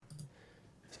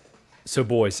So,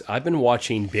 boys, I've been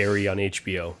watching Barry on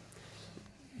HBO.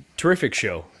 Terrific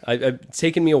show. It's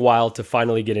taken me a while to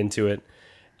finally get into it.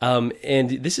 And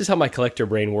this is how my collector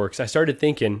brain works. I started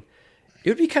thinking it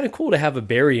would be kind of cool to have a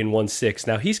Barry in 1/6.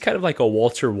 Now, he's kind of like a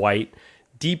Walter White,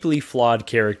 deeply flawed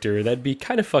character. That'd be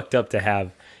kind of fucked up to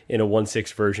have in a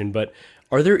 1/6 version. But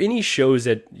are there any shows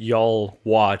that y'all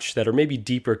watch that are maybe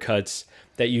deeper cuts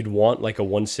that you'd want like a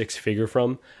 1/6 figure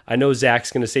from? I know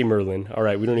Zach's going to say Merlin. All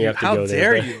right, we don't even have to go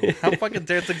there. How dare you? How fucking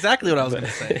dare? That's exactly what I was going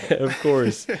to say. Of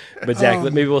course. But Zach,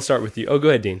 maybe we'll start with you. Oh, go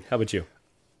ahead, Dean. How about you?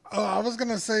 I was going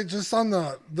to say, just on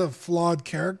the flawed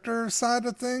character side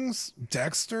of things,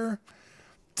 Dexter.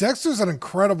 Dexter's an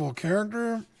incredible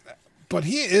character, but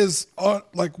he is,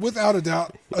 like, without a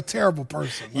doubt, a terrible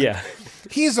person. Like, Yeah.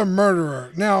 He's a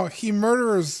murderer. Now, he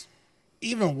murders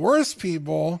even worse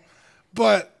people,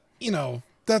 but, you know,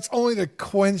 that's only to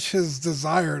quench his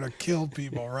desire to kill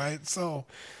people, right? So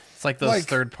It's like those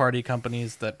third-party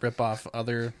companies that rip off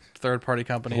other third-party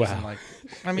companies. Wow. And like,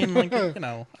 I mean, like, you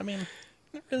know, I mean,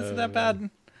 isn't that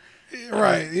bad?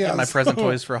 right, yeah. Got my present so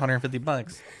toys for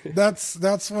 $150.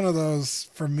 That's one of those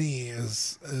for me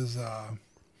is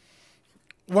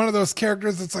one of those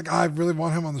characters that's like I really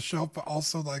want him on the shelf, but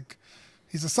also like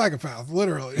he's a psychopath,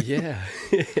 literally. Yeah.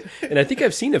 And I think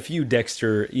I've seen a few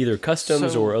Dexter, either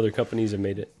customs or other companies have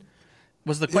made it.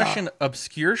 Was the question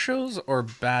obscure shows or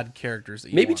bad characters? That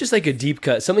you Maybe want? just like a deep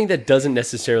cut, something that doesn't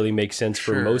necessarily make sense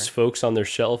for Sure. most folks on their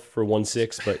shelf for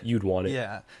 1/6, but you'd want it.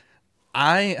 Yeah.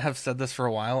 I have said this for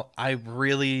a while. I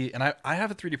really, and I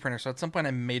have a 3D printer, so at some point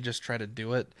I may just try to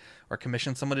do it or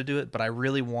commission someone to do it, but I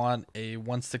really want a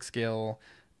 1/6 scale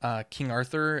King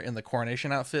Arthur in the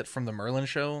coronation outfit from the Merlin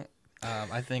show.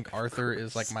 I think Arthur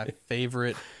is like my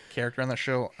favorite character on the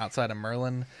show outside of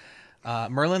Merlin.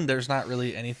 Merlin, there's not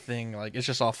really anything, like, it's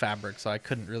just all fabric, so I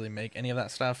couldn't really make any of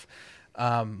that stuff.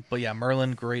 But yeah,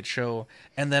 Merlin, great show.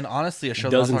 And then honestly, a show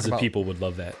that I'll Dozens talk of about, people would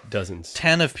love that. Dozens.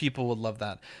 10 of people would love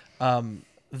that.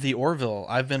 The Orville,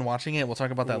 I've been watching it. We'll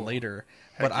talk about that later.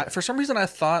 But for some reason, I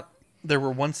thought there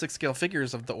were 1/6 scale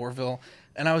figures of the Orville,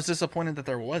 and I was disappointed that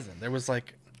there wasn't. There was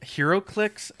like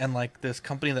HeroClix and like this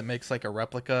company that makes like a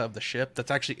replica of the ship that's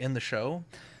actually in the show,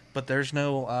 but there's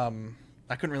no.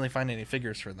 I couldn't really find any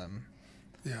figures for them.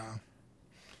 Yeah.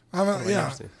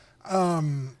 Interesting.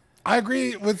 I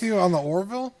agree with you on the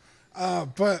Orville,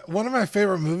 but one of my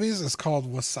favorite movies is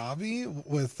called Wasabi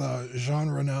with Jean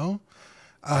Reno.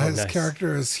 His nice.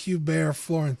 character is Hubert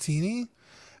Florentini.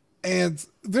 And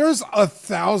there's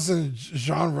 1,000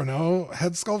 Jean Reno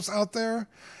head sculpts out there.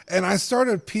 And I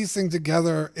started piecing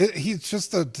together, he's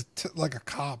just like a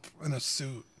cop in a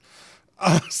suit.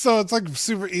 So it's like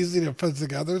super easy to put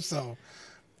together. So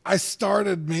I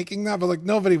started making that, but like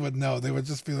nobody would know. They would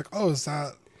just be like, oh,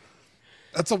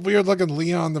 that's a weird looking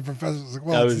Leon the Professor. It's like,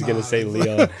 well, I was going to say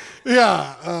Leon.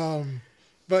 yeah.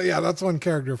 But yeah, that's one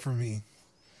character for me.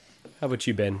 How about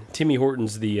you, Ben? Timmy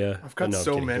Hortons the... I've got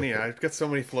many. I've got so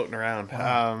many floating around.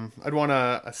 Wow. I'd want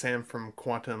a Sam from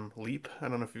Quantum Leap. I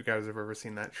don't know if you guys have ever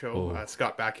seen that show.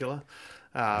 Scott Bakula.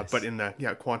 Nice. But in the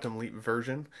Quantum Leap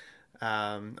version.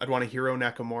 I'd want a Hiro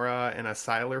Nakamura and a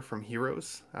Siler from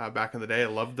Heroes. Back in the day, I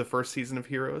loved the first season of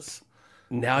Heroes.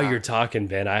 Now you're talking,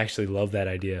 Ben. I actually love that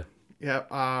idea. Yeah,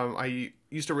 I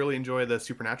used to really enjoy the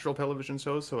Supernatural television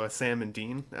shows, so a Sam and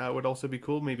Dean would also be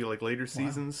cool. Maybe like later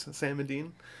seasons, Sam and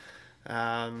Dean.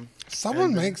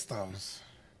 Someone makes those.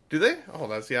 Do they?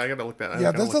 Oh, I gotta look that.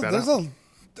 Yeah, there's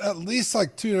at least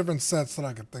like 2 different sets that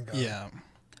I could think of. Yeah.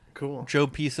 Cool. Joe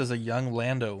Peace as a young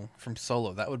Lando from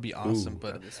Solo. That would be awesome.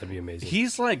 But That'd be amazing.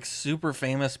 he's like super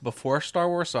famous before Star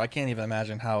Wars, so I can't even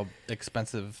imagine how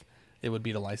expensive it would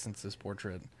be to license this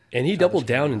portrait. And he doubled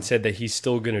down and said that he's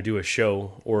still going to do a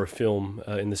show or a film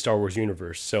in the Star Wars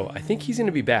universe. So I think he's going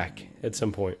to be back at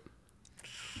some point.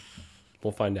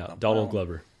 We'll find out. Donald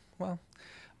Glover. Well,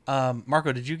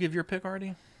 Marco, did you give your pick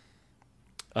already?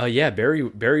 Yeah,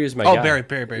 Barry is my guy.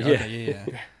 Barry. Yeah. Okay,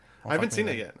 yeah. I haven't seen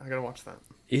it yet. I gotta watch that.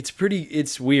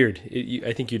 It's weird.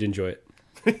 I think you'd enjoy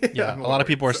it. Yeah, a lot of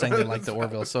people are saying they like the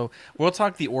Orville. So we'll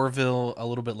talk the Orville a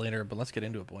little bit later, but let's get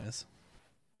into it, boys.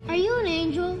 Are you an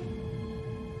angel?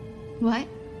 What?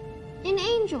 An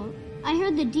angel. I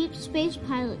heard the deep space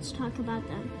pilots talk about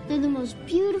them. They're the most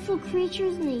beautiful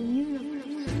creatures in the universe.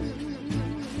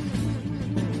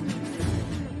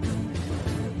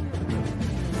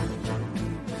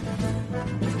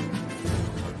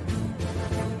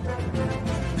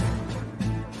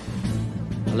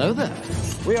 Hello there.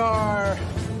 We are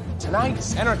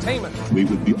tonight's entertainment. We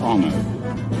would be honored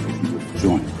if you would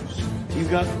join us.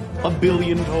 You've got a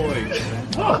billion toys.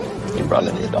 You brought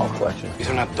in the doll collection. These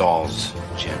are not dolls,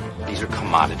 Jim. These are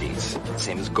commodities.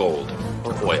 Same as gold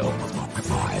or oil.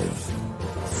 5,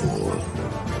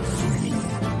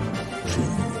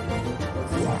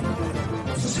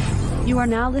 You are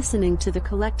now listening to the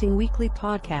Collecting Weekly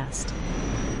podcast.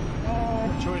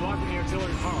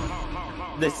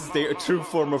 This is the true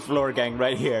form of lore gang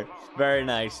right here. Very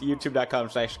nice.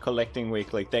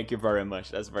 YouTube.com/collectingweekly. Thank you very much.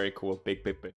 That's very cool. Big.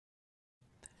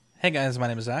 Hey guys, my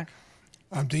name is Zach.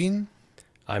 I'm Dean.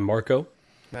 I'm Marco.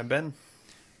 I'm Ben.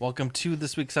 Welcome to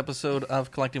this week's episode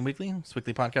of Collecting Weekly. This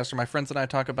weekly podcast where my friends and I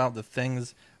talk about the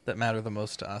things that matter the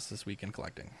most to us this week in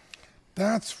collecting.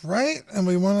 That's right. And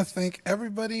we want to thank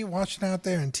everybody watching out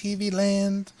there in TV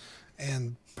land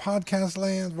and podcast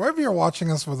land, wherever you're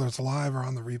watching us, whether it's live or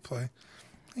on the replay.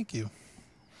 Thank you.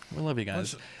 We love you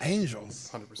guys. Angels.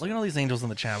 100%. Look at all these angels in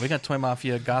the chat. We got Toy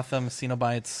Mafia, Gotham,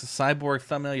 Cenobites, Cyborg,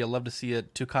 Thumbnail. You'll love to see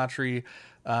it. Tukatri,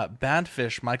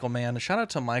 Badfish, Michael Mann. Shout out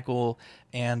to Michael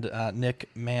and Nick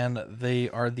Mann. They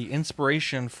are the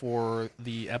inspiration for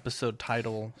the episode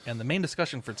title and the main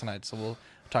discussion for tonight. So we'll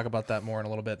talk about that more in a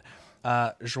little bit.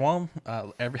 João,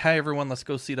 hi everyone. Let's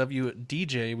go CW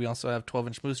DJ. We also have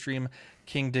 12-inch Moose Stream,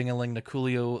 King Dingaling,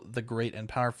 Niculio, the Great and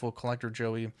Powerful, Collector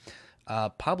Joey.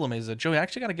 Pablo Meza. Joey, I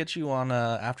actually got to get you on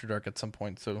After Dark at some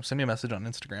point, so send me a message on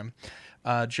Instagram.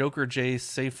 Joker J,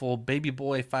 Safel, Baby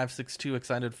Boy 562,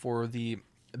 excited for the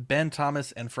Ben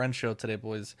Thomas and Friends show today,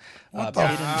 boys.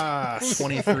 Baden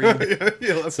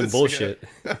 23. Some bullshit.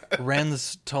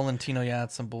 Renz Tolentino, yeah,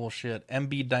 it's some bullshit.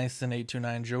 MB Dyson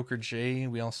 829, Joker J.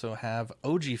 We also have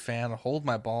OG Fan, Hold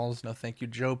My Balls, no thank you.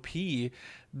 Joe P,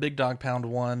 Big Dog Pound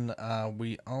 1.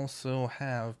 We also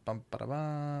have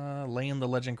Lane the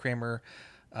Legend Kramer.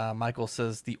 Michael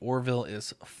says the Orville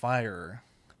is fire.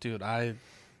 Dude, I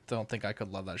don't think I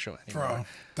could love that show anymore. Bro,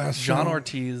 that's John so...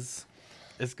 Ortiz.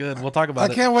 It's good. We'll talk about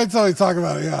it. I can't wait till we talk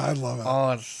about it. Yeah, I love it. Oh,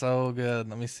 it's so good.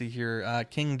 Let me see here.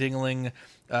 King Dingling.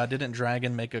 Didn't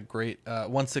Dragon make a great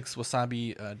 1/6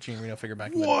 Wasabi Gene Reno figure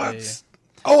back in the day?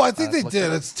 Oh, I think they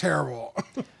did. It's terrible.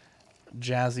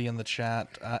 Jazzy in the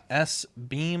chat. S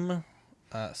Beam.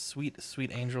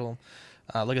 Sweet Angel.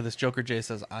 Look at this. Joker J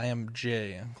says, I am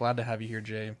Jay. Glad to have you here,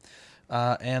 Jay.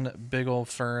 And Big Ol'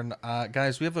 Fern.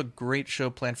 Guys, we have a great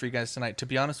show planned for you guys tonight. To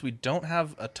be honest, we don't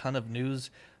have a ton of news,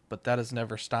 but that has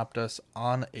never stopped us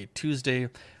on a Tuesday.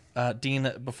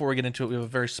 Dean, before we get into it, we have a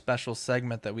very special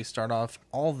segment that we start off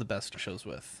all the best shows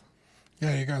with.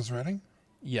 Yeah, you guys ready?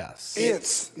 Yes.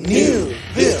 It's new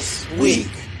this week.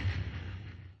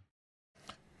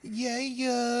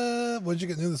 Yeah. What'd you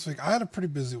get new this week? I had a pretty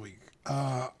busy week.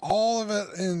 All of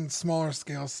it in smaller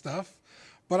scale stuff,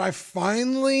 but I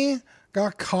finally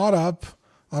got caught up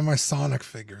on my Sonic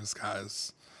figures,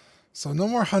 guys. So no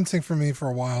more hunting for me for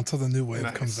a while until the new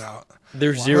wave comes out.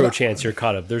 There's zero chance you're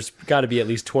caught up. There's got to be at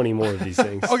least 20 more of these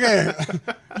things. Okay,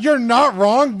 you're not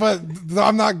wrong, but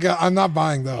I'm not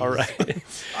buying those. All right.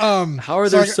 How are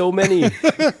there so many?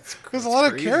 There's a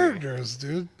lot of characters,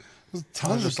 dude. There's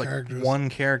tons of characters. Like one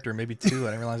character, maybe two. I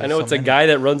didn't realize. I know it's a guy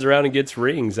that runs around and gets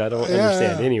rings. I don't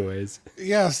understand. Anyways.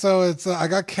 Yeah, so it's I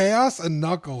got Chaos and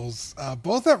Knuckles,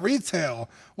 both at retail,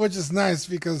 which is nice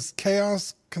because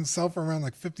Chaos can sell for around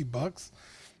like $50.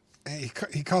 And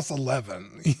he costs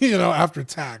 11, after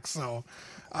tax. So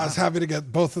I was happy to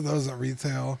get both of those at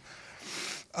retail.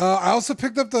 I also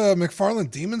picked up the McFarlane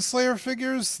Demon Slayer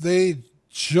figures. They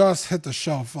just hit the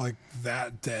shelf like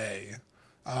that day.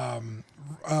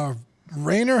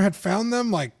 Rainer had found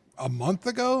them like a month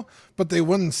ago, but they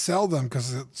wouldn't sell them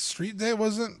because Street Day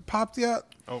wasn't popped yet.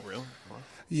 Oh, really? Wow.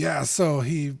 Yeah, so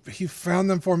he found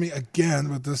them for me again,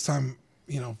 but this time,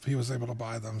 he was able to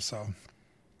buy them. So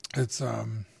it's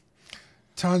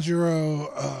Tanjiro,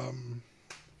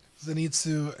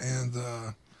 Zenitsu, and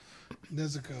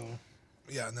Nezuko.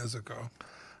 Yeah, Nezuko.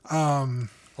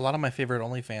 A lot of my favorite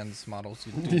OnlyFans models.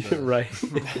 You do right.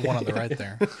 One on the right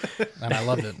there. And I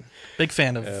loved it. Big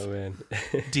fan of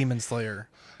Demon Slayer.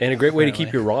 And a great way to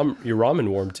keep your ramen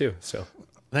warm, too. So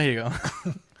there you go.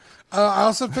 I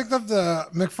also picked up the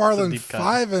McFarlane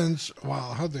 5-inch.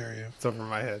 Wow, how dare you? It's over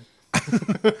my head.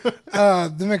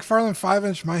 The McFarlane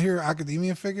 5-inch My Hero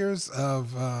Academia figures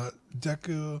of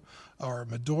Deku or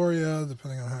Midoriya,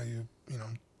 depending on how you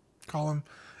call him,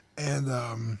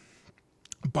 and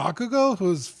Bakugo,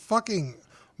 who's fucking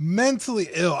mentally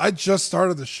ill. I just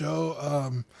started the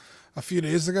show a few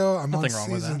days ago. I'm Nothing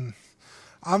wrong with that.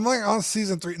 I'm like on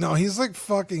season 3. No, he's like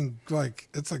fucking like,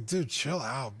 it's like, dude, chill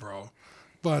out, bro.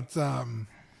 But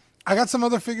I got some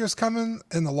other figures coming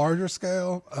in the larger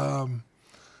scale.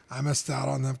 I missed out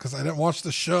on them because I didn't watch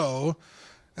the show.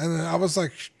 And then I was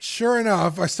like, sure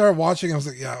enough, I started watching. I was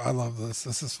like, yeah, I love this.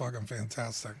 This is fucking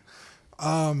fantastic.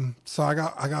 So I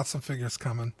got some figures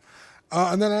coming.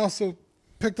 And then I also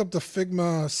picked up the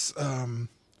Figma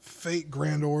Fate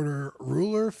Grand Order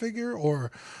Ruler figure,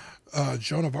 or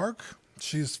Joan of Arc.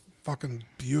 She's fucking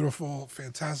beautiful,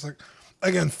 fantastic.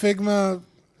 again, Figma,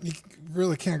 you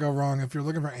really can't go wrong. If you're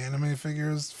looking for anime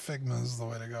figures, Figma is the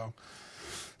way to go.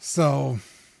 So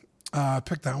I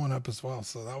picked that one up as well.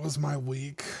 So that was my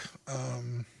week.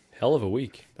 Hell of a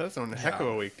week. That's a heck of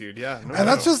a week, dude. Yeah. No and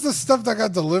that's just the stuff that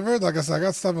got delivered. Like I said, I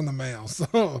got stuff in the mail.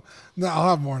 So no, I'll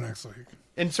have more next week.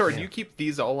 And sorry, do you keep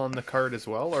these all on the card as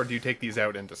well, or do you take these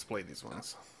out and display these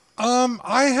ones?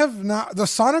 I have not. The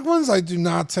Sonic ones I do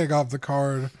not take off the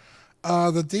card.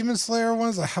 The Demon Slayer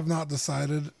ones I have not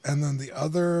decided, and then the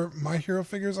other My Hero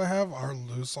figures I have are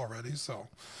loose already, so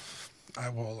I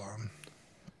will.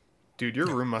 Dude, your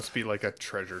room must be like a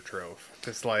treasure trove.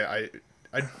 Just like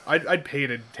I'd pay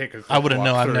to take a. I wouldn't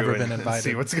know. I've never been and invited.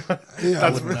 See what's going. Yeah,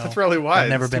 that's probably why. I've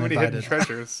never There's been too many invited. hidden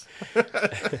treasures.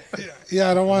 Yeah,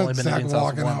 I don't want only been to Zach Dean's house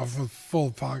walking out once. with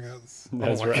full pockets.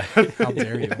 That's right. How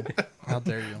dare you? How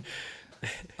dare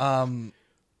you?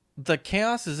 The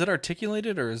chaos, is it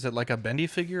articulated or is it like a bendy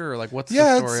figure or like what's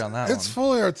the story on that it's one?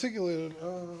 fully articulated.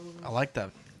 I like that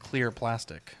clear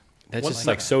plastic. That's just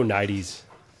like so 90s.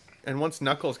 And once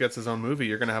Knuckles gets his own movie,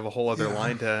 you're gonna have a whole other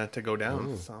line to go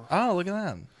down. So. Oh, look at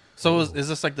that. So is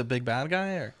this like the big bad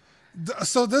guy or?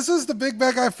 So this is the big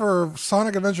bad guy for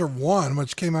Sonic Adventure 1,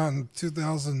 which came out in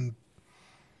 2000,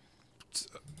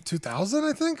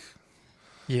 I think.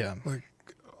 Yeah. Like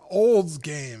old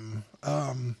game.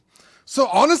 So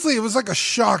honestly, it was like a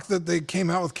shock that they came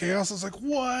out with Chaos. I was like,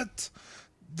 what?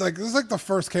 Like this is like the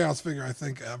first Chaos figure I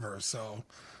think ever. So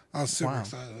I was super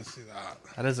excited to see that.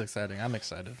 That is exciting. I'm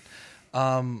excited.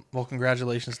 Well,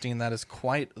 congratulations, Dean. That is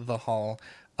quite the haul.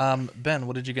 Ben,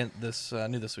 what did you get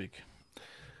new this week?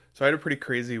 So I had a pretty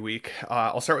crazy week.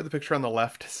 I'll start with the picture on the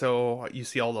left. So you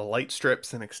see all the light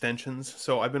strips and extensions.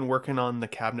 So I've been working on the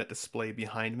cabinet display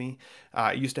behind me.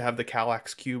 I used to have the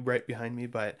Kallax cube right behind me,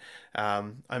 but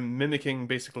I'm mimicking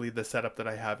basically the setup that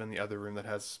I have in the other room that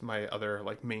has my other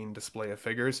like main display of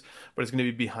figures, but it's going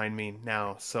to be behind me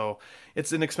now. So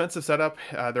it's an expensive setup.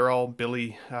 They're all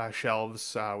Billy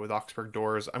shelves with Oxford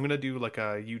doors. I'm going to do like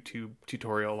a YouTube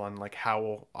tutorial on like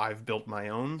how I've built my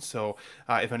own. So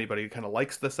if anybody kind of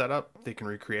likes the setup, they can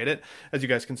recreate it. As you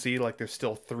guys can see, like there's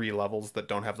still 3 levels that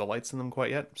don't have the lights in them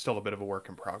quite yet. Still a bit of a work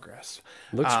in progress.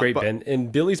 Looks great, Ben.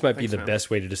 And Billy's might be the man. best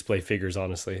way to display figures,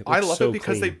 honestly. I love so it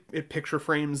because clean. it picture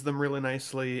frames them really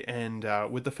nicely, and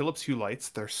with the Philips Hue lights,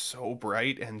 they're so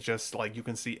bright and just like you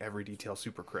can see every detail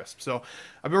super crisp. So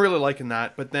I've been really liking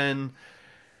that. But then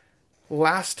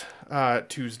last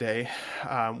Tuesday,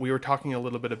 we were talking a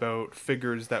little bit about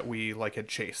figures that we like had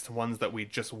chased, ones that we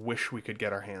just wish we could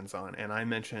get our hands on, and I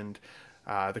mentioned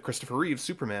the Christopher Reeve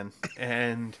Superman,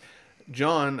 and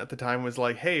John at the time was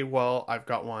like, hey, well, I've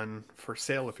got one for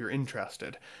sale if you're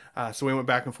interested. So we went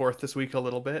back and forth this week a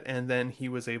little bit, and then he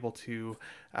was able to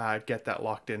get that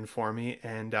locked in for me,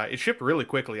 and it shipped really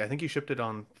quickly. I think he shipped it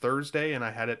on Thursday, and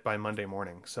I had it by Monday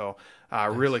morning, so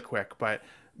really quick, but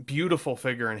beautiful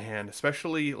figure in hand,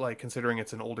 especially like considering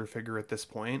it's an older figure at this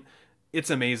point. It's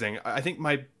amazing. I think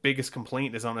my biggest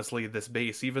complaint is honestly this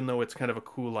base. Even though it's kind of a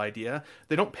cool idea,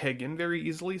 they don't peg in very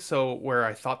easily. So where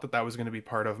I thought that was going to be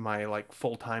part of my like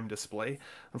full-time display,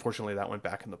 unfortunately that went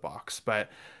back in the box. But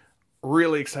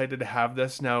really excited to have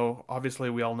this. Now,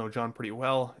 obviously, we all know John pretty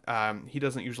well. He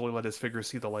doesn't usually let his figures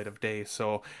see the light of day.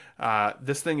 So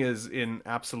this thing is in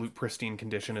absolute pristine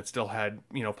condition. It still had,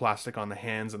 plastic on the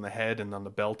hands and the head and on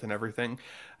the belt and everything.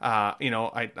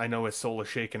 I know his soul is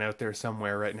shaking out there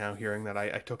somewhere right now hearing that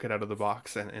I took it out of the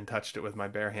box and touched it with my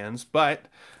bare hands. But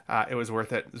it was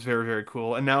worth it. It's very, very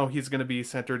cool. And now he's going to be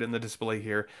centered in the display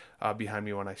here behind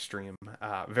me when I stream.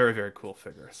 Very, very cool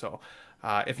figure. So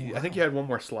I think you had one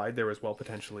more slide there as well,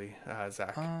 potentially,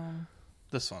 Zach.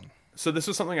 This one. So this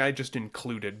was something I just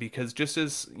included because just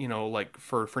as, like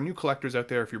for new collectors out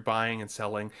there, if you're buying and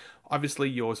selling, obviously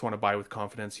you always want to buy with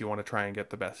confidence. You want to try and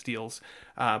get the best deals.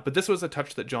 But this was a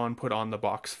touch that John put on the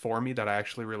box for me that I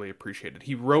actually really appreciated.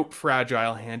 He wrote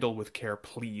 "Fragile, handle with care,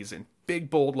 please" in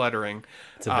big, bold lettering.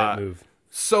 It's a vet move.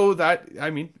 So that,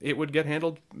 it would get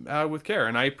handled with care.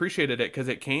 And I appreciated it because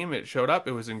it showed up,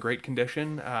 it was in great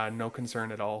condition, no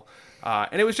concern at all.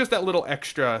 And it was just that little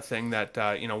extra thing that,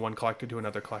 one collector to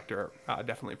another collector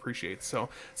definitely appreciates. So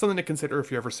something to consider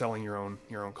if you're ever selling your own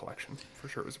collection. For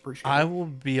sure it was appreciated. I will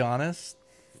be honest,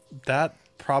 that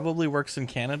probably works in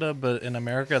Canada, but in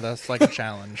America, that's like a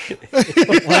challenge.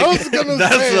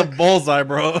 That's a bullseye,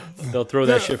 bro. They'll throw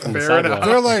that shit from the sidewalk.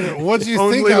 They're like, what do you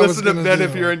think Only I was listen to going Ben to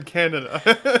if you're in Canada.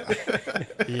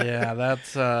 Yeah,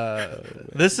 that's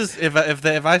this is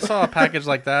if I saw a package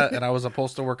like that and I was a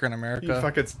postal worker in America. You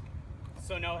fucking...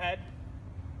 So no head?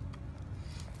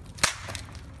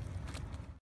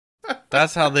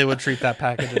 That's how they would treat that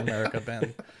package in America,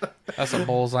 Ben. That's a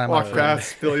bullseye, my Walk friend.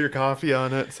 past, spill your coffee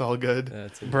on it. It's all good.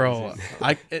 That's amazing. Bro,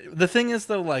 the thing is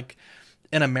though, like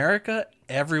in America,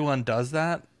 everyone does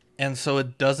that, and so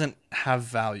it doesn't have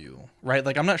value, right?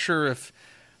 Like I'm not sure if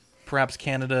perhaps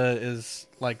Canada is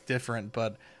like different,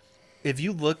 but if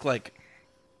you look like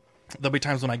there'll be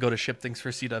times when I go to ship things for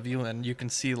CW and you can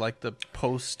see like the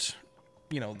post,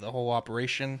 the whole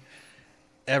operation,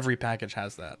 every package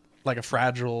has that. Like a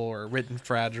fragile or written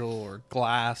fragile or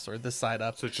glass or this side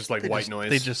up. So it's just like white noise.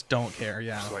 They just don't care.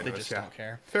 Yeah, White they noise, just yeah. don't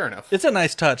care. Fair enough. It's a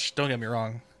nice touch. Don't get me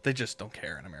wrong. They just don't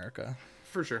care in America.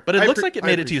 For sure. But it looks like it I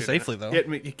made it to you appreciate safely, though.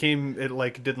 It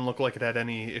like didn't look like it had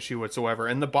any issue whatsoever.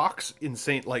 And the box,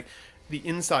 insane. Like the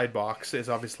inside box is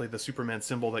obviously the Superman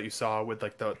symbol that you saw with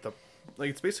like the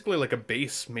like it's basically like a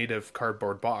base made of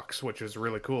cardboard box, which is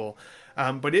really cool.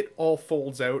 But it all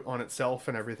folds out on itself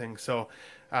and everything. So,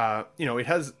 it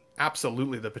has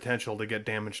absolutely the potential to get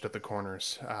damaged at the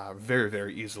corners very,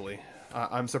 very easily.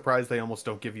 I'm surprised they almost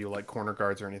don't give you like corner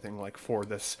guards or anything like for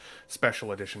this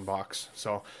special edition box.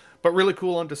 So, but really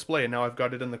cool on display. Now I've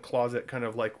got it in the closet, kind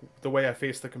of like the way I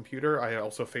face the computer. I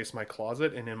also face my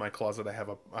closet, and in my closet I have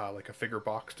a like a figure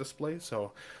box display.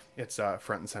 So it's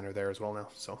front and center there as well now.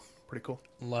 So pretty cool.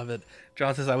 Love it.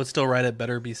 John says, I would still write it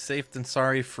better be safe than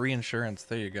sorry. Free insurance.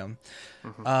 There you go.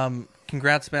 Mm-hmm.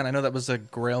 Congrats, man. I know that was a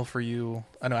grail for you.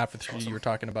 I know after 3 you were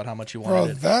talking about how much you Bro,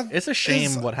 wanted it. that It's a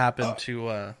shame is, what happened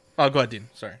to... Oh, go ahead, Dean.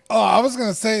 Sorry. Oh, I was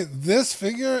gonna say this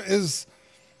figure is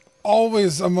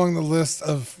always among the list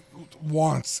of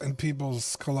wants in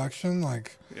people's collection.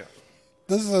 Like, yeah,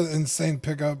 this is an insane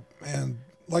pickup, and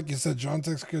like you said, John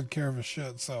takes good care of his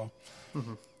shit. So,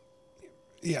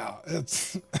 yeah,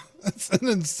 it's it's an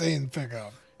insane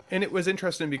pickup. And it was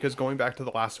interesting because going back to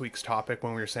the last week's topic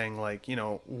when we were saying like,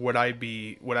 would I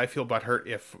feel butthurt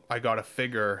if I got a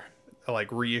figure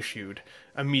like reissued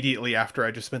immediately after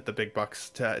I just spent the big bucks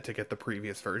to get the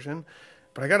previous version?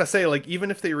 But I gotta say, like, even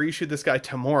if they reissued this guy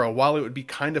tomorrow, while it would be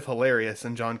kind of hilarious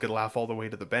and John could laugh all the way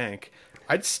to the bank,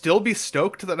 I'd still be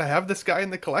stoked that I have this guy in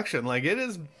the collection. Like, it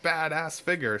is badass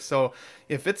figure. So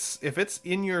if it's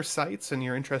in your sights and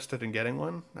you're interested in getting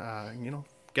one,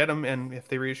 get them. And if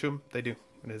they reissue them, they do.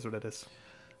 It is what it is.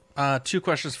 2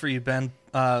 questions for you, Ben.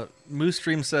 Moose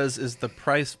Dream says, is the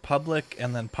price public?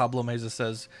 And then Pablo Meza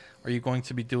says, are you going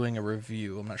to be doing a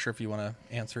review? I'm not sure if you want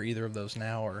to answer either of those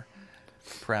now or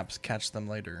perhaps catch them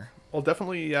later. I'll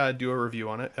definitely do a review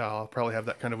on it. I'll probably have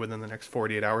that kind of within the next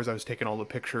 48 hours. I was taking all the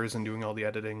pictures and doing all the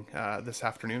editing this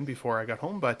afternoon before I got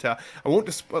home. But I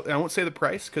won't say the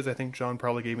price because I think John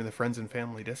probably gave me the friends and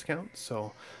family discount.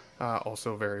 So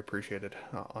also very appreciated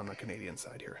on the Canadian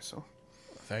side here. So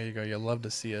there you go. You'll love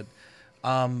to see it.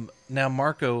 Now,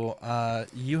 Marco,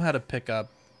 you had a pickup,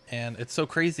 and it's so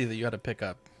crazy that you had a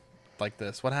pickup like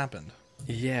this. What happened?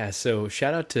 Yeah, so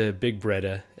shout out to Big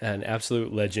Bretta, an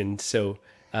absolute legend. So,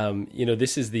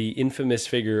 this is the infamous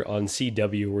figure on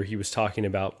CW where he was talking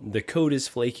about the coat is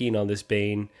flaking on this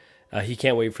Bane. He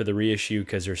can't wait for the reissue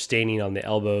because they're staining on the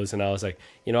elbows. And I was like,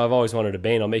 I've always wanted a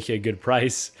Bane. I'll make you a good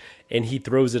price. And he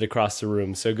throws it across the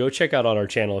room. So go check out on our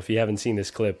channel if you haven't seen this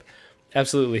clip.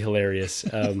 Absolutely hilarious.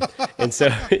 And so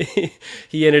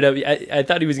he ended up, I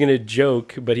thought he was going to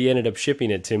joke, but he ended up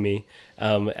shipping it to me.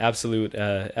 Absolute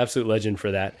legend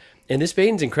for that. And this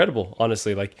Bane's incredible,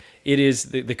 honestly. Like, it is,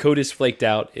 the coat is flaked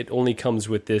out. It only comes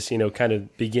with this, kind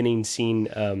of beginning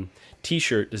scene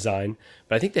t-shirt design.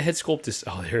 But I think the head sculpt is,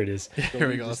 oh, there it is. Here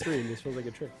we go. This feels like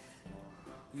a trick.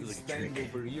 He's standing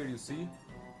over here, you see?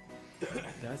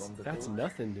 That's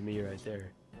nothing to me right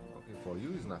there. Okay, for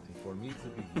you it's nothing. For me it's a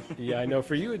big Yeah, I know.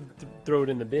 For you, throw it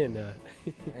in the bin.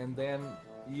 And then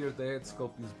here the head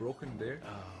sculpt is broken there. Oh,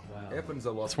 wow. Happens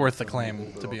a lot. It's worth the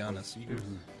claim, to be honest.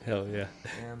 Hell yeah.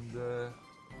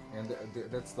 And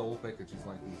that's the whole package is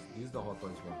like this. This is the Hot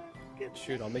Toys one.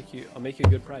 Shoot, I'll make you a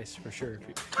good price for sure.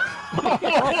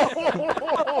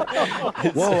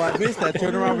 Whoa, I missed that.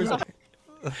 Turn around.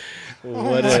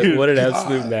 What an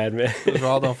absolute madman. Those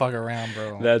all don't fuck around,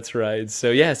 bro. That's right.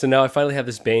 So now I finally have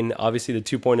this Bane. Obviously the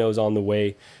 2.0 is on the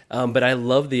way. But I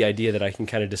love the idea that I can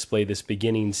kind of display this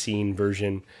beginning scene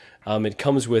version. It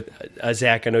comes with,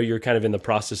 Zach, I know you're kind of in the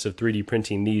process of 3D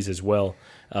printing these as well.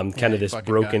 Kind of this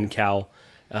broken cowl.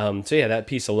 That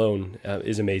piece alone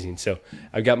is amazing. So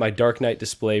I've got my Dark Knight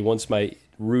display. Once my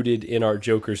rooted in art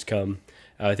Jokers come,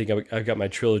 I think I've got my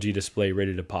trilogy display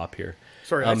ready to pop here.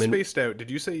 Sorry, I spaced out. Did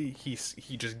you say he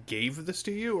just gave this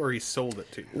to you, or he sold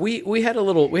it to you? We had a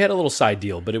little side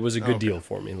deal, but it was a good deal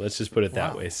for me. Let's just put it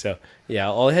that way. So yeah,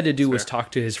 all I had to do was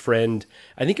talk to his friend.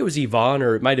 I think it was Yvonne,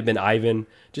 or it might have been Ivan,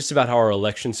 just about how our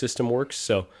election system works.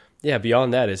 So yeah,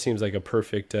 beyond that, it seems like a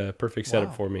perfect setup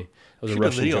Wow. for me. That was Shoot a a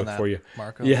Russian video on joke that, for you,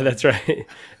 Marco. Yeah, that's right.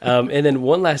 And then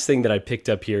one last thing that I picked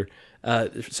up here.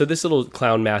 So this little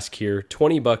clown mask here,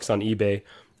 $20 on eBay.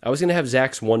 I was gonna have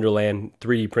Zach's Wonderland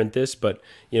 3D print this, but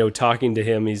talking to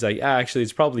him, he's like, actually,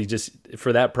 it's probably just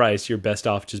for that price, you're best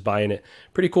off just buying it.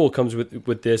 Pretty cool. Comes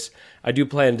with this. I do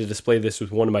plan to display this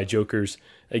with one of my Jokers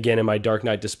again in my Dark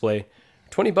Knight display.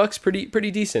 $20,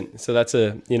 pretty decent. So that's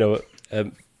a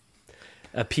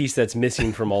piece that's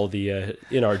missing from all the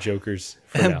in our Jokers.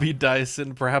 MB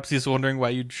Dyson, perhaps he's wondering why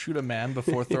you'd shoot a man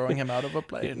before throwing him out of a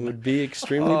plane. It would be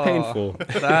extremely painful.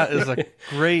 That is a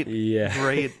great, Yeah.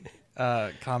 great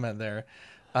comment there.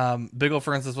 Big ol'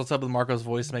 Fern says, what's up with Marco's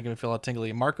voice making me feel all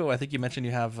tingly? Marco, I think you mentioned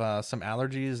you have some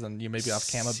allergies and you may be off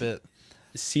cam a bit.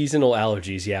 Seasonal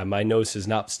allergies, yeah. My nose has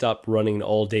not stopped running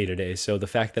all day today, so the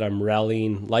fact that I'm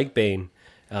rallying like Bane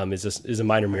is a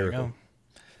minor miracle.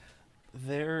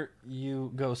 There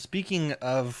you go. Speaking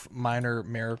of minor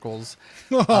miracles,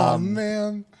 Oh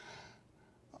man,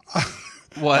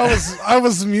 what? I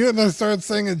was mute and I started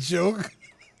saying a joke.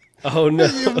 Oh no!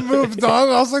 You moved on.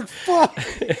 I was like, "Fuck."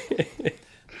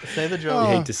 Say the joke.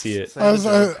 You hate to see it. I was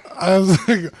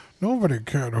like, nobody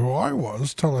cared who I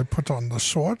was till I put on the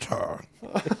sweater.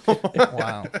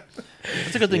 Wow,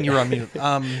 it's a good thing you were on mute.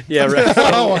 Yeah, right.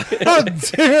 Oh, how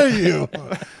dare you?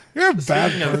 You're a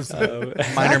bad person.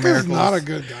 Minor Zach miracles. is not a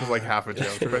good guy. It was like half a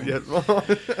joke, but yeah.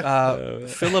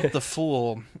 Philip the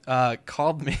Fool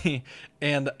called me,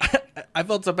 and I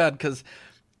felt so bad because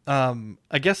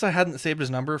I guess I hadn't saved his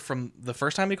number from the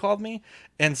first time he called me,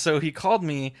 and so he called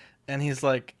me, and he's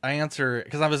like, I answer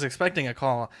because I was expecting a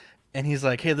call, and he's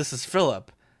like, "Hey, this is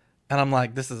Philip," and I'm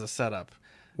like, "This is a setup."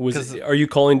 Are you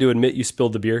calling to admit you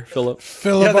spilled the beer, Philip?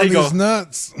 Philip there on you go. these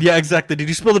nuts. Yeah, exactly. Did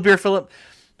you spill the beer, Philip?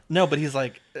 No, but he's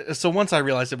like, so once I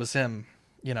realized it was him,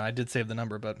 I did save the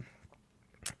number, but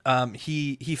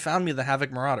he found me the Havoc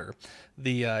Marauder,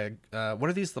 the what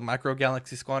are these? The Micro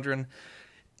Galaxy Squadron,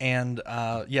 and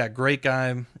yeah, great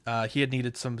guy. He had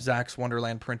needed some Zach's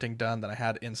Wonderland printing done that I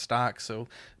had in stock, so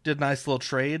did a nice little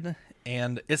trade.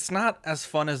 And it's not as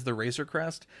fun as the Razor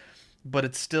Crest, but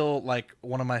it's still like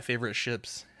one of my favorite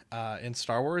ships in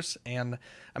Star Wars, and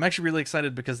I'm actually really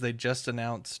excited because they just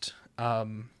announced.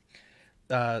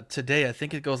 Today, I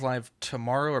think it goes live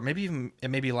tomorrow, or maybe even it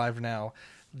may be live now,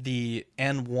 the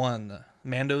N1,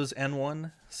 Mando's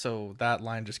N1, so that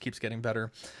line just keeps getting better.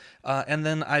 And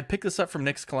then I picked this up from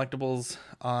Nick's Collectibles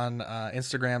on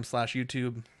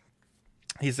Instagram/YouTube.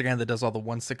 He's the guy that does all the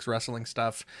 1/6 wrestling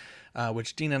stuff,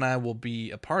 which Dean and I will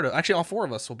be a part of. Actually, all four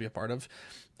of us will be a part of,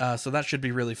 so that should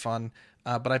be really fun.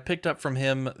 But I picked up from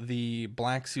him the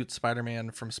Black Suit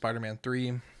Spider-Man from Spider-Man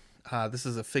 3. This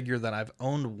is a figure that I've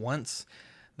owned once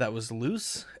that was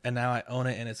loose, and now I own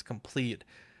it and it's complete.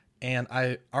 And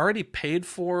I already paid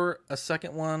for a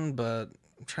second one, but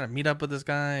I'm trying to meet up with this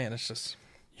guy, and it's just...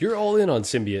 You're all in on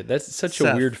Symbiote. That's such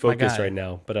Seth, a weird my focus guy, right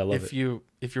now, but I love it.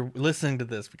 If you're listening to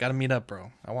this, we got to meet up,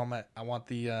 bro. I want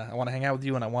to hang out with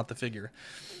you, and I want the figure.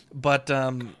 But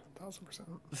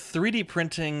 3D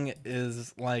printing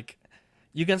is like,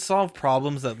 you can solve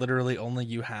problems that literally only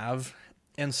you have.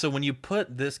 And so when you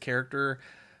put this character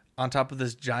on top of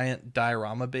this giant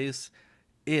diorama base,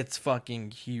 it's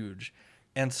fucking huge.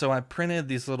 And so I printed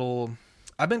these little...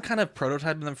 I've been kind of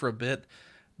prototyping them for a bit,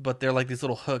 but they're like these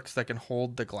little hooks that can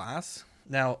hold the glass.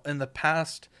 Now, in the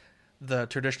past, the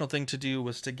traditional thing to do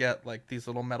was to get like these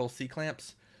little metal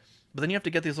C-clamps, but then you have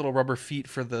to get these little rubber feet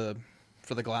for the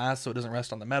glass so it doesn't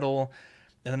rest on the metal,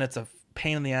 and then it's a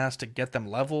pain in the ass to get them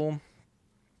level.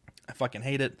 I fucking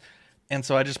hate it. And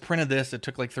so I just printed this. It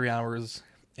took like 3 hours,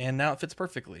 and now it fits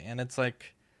perfectly. And it's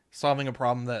like solving a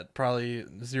problem that probably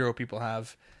 0 people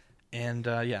have. And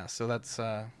yeah, so that's...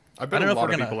 I bet a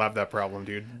lot of people have that problem,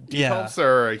 dude. Details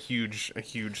are a huge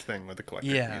thing with the collector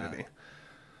community.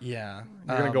 Yeah.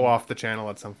 You're going to go off the channel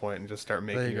at some point and just start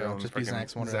making your own just be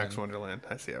Zach's Wonderland.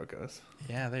 I see how it goes.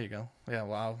 Yeah, there you go. Yeah,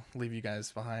 well, I'll leave you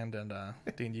guys behind, and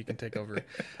Dean, you can take over.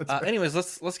 Anyways,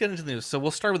 let's get into the news. So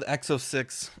we'll start with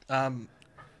X06.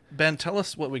 Ben, tell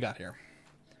us what we got here.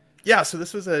 Yeah, so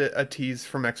this was a tease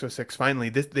from X06. Finally,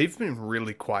 they've been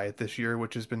really quiet this year,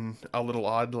 which has been a little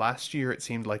odd. Last year, it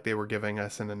seemed like they were giving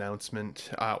us an announcement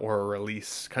or a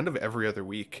release kind of every other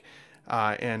week.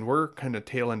 And we're kind of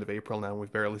tail end of April now.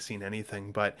 We've barely seen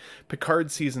anything. But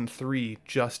Picard Season 3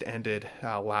 just ended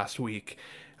last week.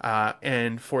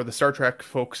 And for the Star Trek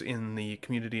folks in the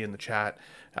community, in the chat,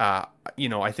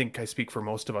 I think I speak for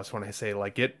most of us when I say,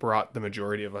 like, it brought the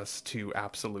majority of us to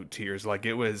absolute tears. Like,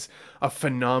 it was a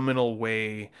phenomenal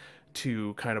way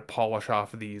to kind of polish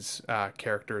off these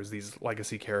characters, these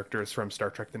legacy characters from Star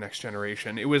Trek The Next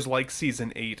Generation. It was like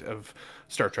season 8 of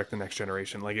Star Trek The Next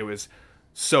Generation. Like, it was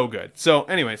so good. So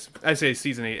anyways, I say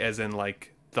season 8 as in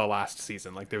like the last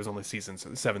season. Like, there was only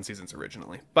 7 seasons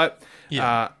originally. But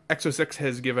Exo 6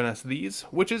 has given us these,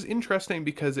 which is interesting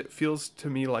because it feels to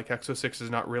me like Exo 6 is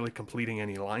not really completing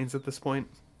any lines at this point.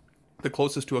 The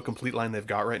closest to a complete line they've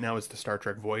got right now is the Star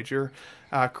Trek Voyager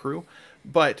crew.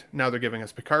 But now they're giving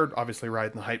us Picard, obviously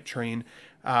riding the hype train.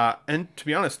 And to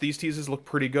be honest, these teases look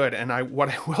pretty good. And what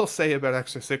I will say about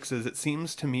Exo 6 is it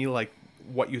seems to me like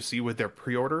what you see with their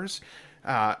pre-orders,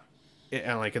 and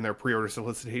like in their pre-order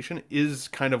solicitation, is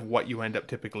kind of what you end up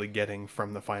typically getting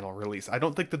from the final release. I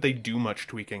don't think that they do much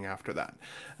tweaking after that.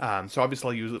 So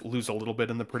obviously you lose a little bit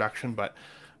in the production, but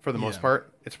for the most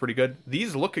part, it's pretty good.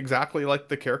 These look exactly like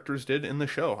the characters did in the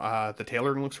show. The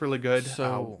tailoring looks really good.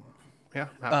 So,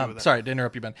 happy with it. Sorry to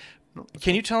interrupt you, Ben. No,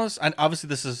 can you tell us, and obviously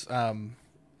this is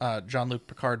Jean-Luc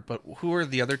Picard, but who are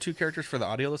the other 2 characters for the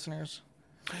audio listeners?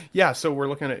 Yeah, so we're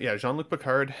looking at Jean-Luc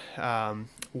Picard,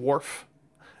 Worf,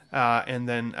 and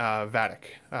then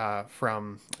Vadic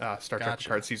from Star Trek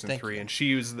Picard season 3, and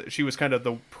she was kind of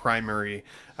the primary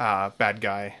bad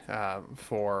guy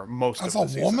for most of the season.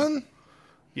 As a woman?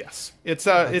 Yes, it's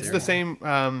the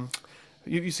same.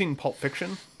 You've seen Pulp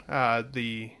Fiction? I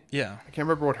can't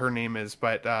remember what her name is,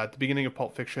 but at the beginning of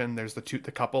Pulp Fiction, there's the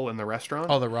couple in the restaurant.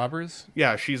 Oh, the robbers?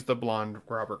 Yeah, she's the blonde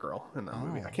robber girl in that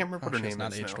movie. I can't remember what her name is now,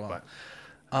 but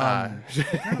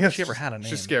she ever had a name.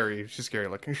 She's scary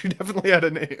looking. She definitely had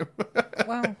a name.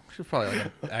 Well, she's probably like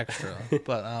an extra,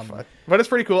 but it's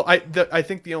pretty cool. I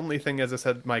think the only thing, as I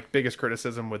said, my biggest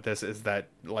criticism with this is that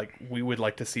like we would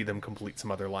like to see them complete some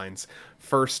other lines.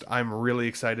 First, I'm really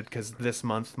excited because this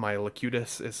month my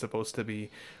Locutus is supposed to be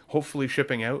hopefully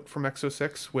shipping out from Exo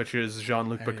 6, which is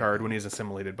Jean-Luc Picard when he's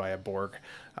assimilated by a Borg.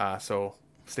 So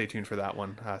stay tuned for that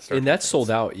one. And that's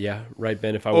sold out, right,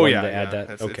 Ben? If I wanted to add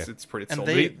that, okay, it's pretty. And sold.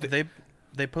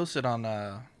 they posted on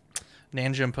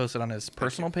Nanjim posted on his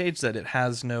personal page that it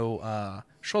has no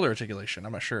shoulder articulation.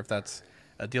 I'm not sure if that's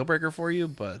a deal breaker for you,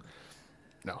 but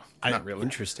no, not really.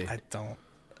 Interesting. I don't.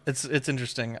 It's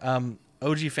interesting.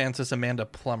 OG fan says Amanda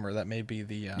Plummer. That may be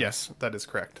the. Yes, that is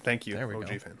correct. Thank you, there we OG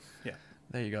go. fan. Yeah.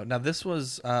 There you go. Now this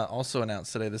was also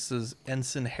announced today. This is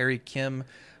Ensign Harry Kim.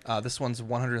 This one's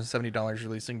 $170,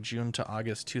 releasing June to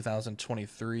August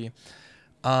 2023.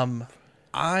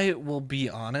 I will be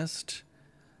honest.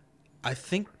 I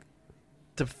think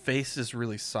the face is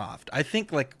really soft. I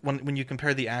think like when you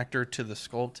compare the actor to the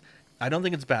sculpt, I don't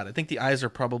think it's bad. I think the eyes are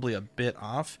probably a bit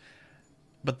off,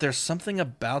 but there's something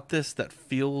about this that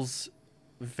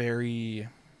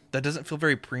doesn't feel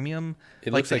very premium.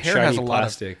 It looks like shiny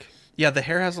plastic. The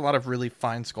hair has a lot of really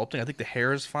fine sculpting. I think the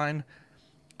hair is fine.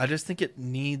 I just think it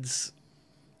needs,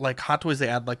 like Hot Toys, they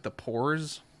add like the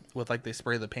pores with like they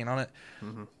spray the paint on it.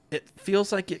 Mm-hmm. It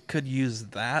feels like it could use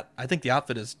that. I think the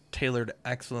outfit is tailored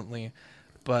excellently,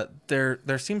 but there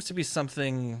seems to be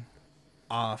something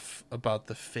off about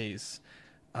the face,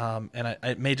 and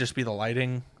it may just be the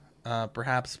lighting,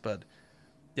 perhaps. But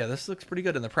yeah, this looks pretty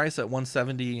good, and the price at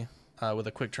 $170 with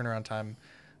a quick turnaround time.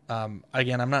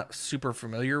 Again, I'm not super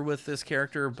familiar with this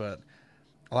character, but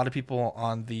a lot of people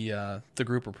on the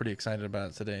group are pretty excited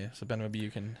about it today. So Ben, maybe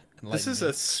you can enlighten This is me.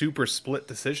 a super split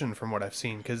decision from what I've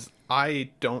seen, because I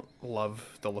don't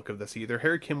love the look of this either.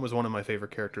 Harry Kim was one of my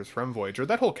favorite characters from Voyager.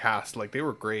 That whole cast, like, they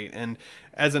were great. And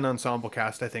as an ensemble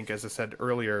cast, I think, as I said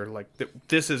earlier, like,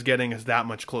 this is getting us that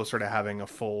much closer to having a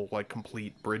full, like,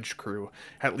 complete bridge crew,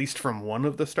 at least from one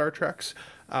of the Star Treks,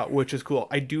 which is cool.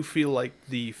 I do feel like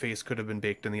the face could have been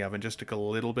baked in the oven just took a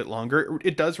little bit longer.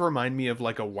 It does remind me of,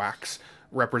 like, a wax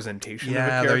representation of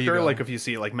a character. Like, if you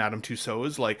see, like, Madame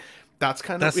Tussauds, like, that's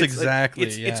kind of exactly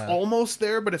it's almost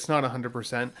there, but it's not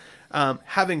 100%.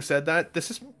 Having said that, this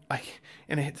is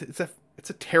it's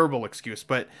a terrible excuse,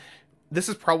 but this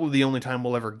is probably the only time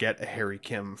we'll ever get a Harry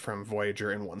Kim from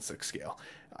Voyager in 1/6 scale.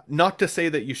 Not to say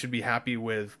that you should be happy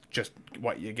with just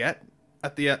what you get.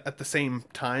 At the same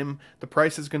time, the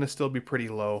price is going to still be pretty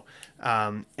low,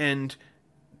 and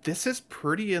this is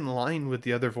pretty in line with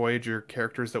the other Voyager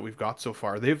characters that we've got so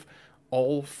far. They've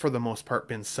all, for the most part,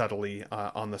 been subtly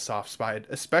on the soft side,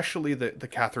 especially the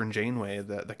Catherine Janeway,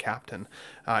 the captain.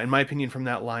 In my opinion, from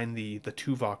that line, the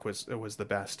Tuvok was the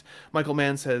best. Michael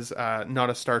Mann says, not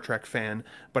a Star Trek fan,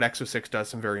 but Exo 6 does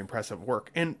some very impressive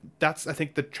work. And that's, I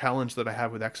think, the challenge that I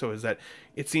have with Exo is that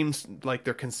it seems like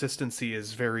their consistency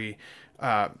is very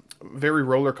very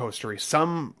roller coastery.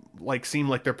 Some like seem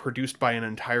like they're produced by an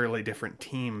entirely different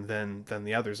team than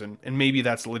the others, and maybe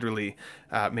that's literally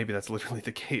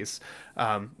the case.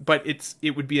 But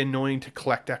it would be annoying to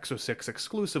collect Exo-6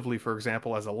 exclusively, for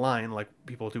example, as a line, like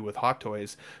people do with Hot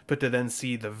Toys, but to then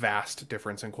see the vast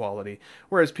difference in quality.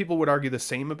 Whereas people would argue the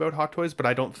same about Hot Toys, but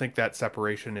I don't think that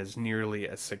separation is nearly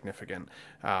as significant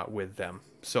with them.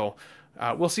 So.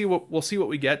 We'll see what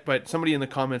we get, but somebody in the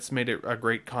comments made a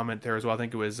great comment there as well. I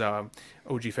think it was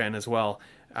OG fan as well.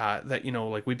 That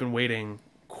like we've been waiting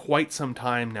quite some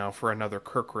time now for another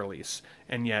Kirk release,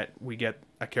 and yet we get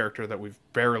a character that we've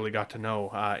barely got to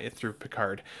know through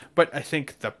Picard. But I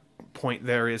think the point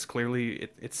there is clearly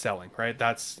it's selling, right?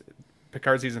 That's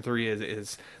Picard season 3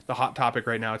 is the hot topic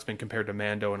right now. It's been compared to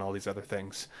Mando and all these other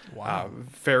things. Wow.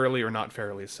 Fairly or not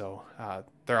fairly, so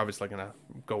they're obviously gonna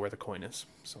go where the coin is.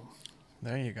 So.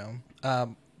 There you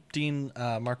go. Dean,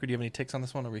 Marco, do you have any takes on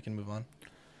this one, or we can move on?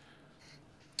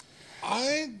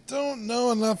 I don't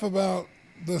know enough about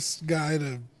this guy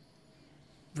to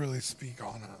really speak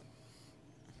on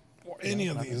it. Or any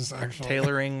of these, actually.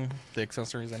 Tailoring, the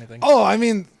accessories, anything? Oh, I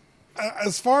mean,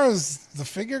 as far as the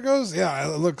figure goes, yeah,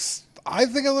 I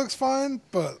think it looks fine,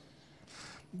 but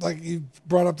like you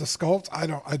brought up the sculpt, I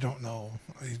don't know.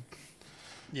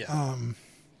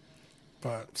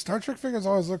 But Star Trek figures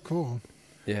always look cool.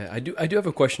 Yeah, I do have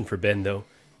a question for Ben, though.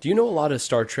 Do you know a lot of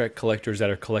Star Trek collectors that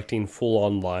are collecting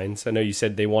full-on lines? I know you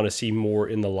said they want to see more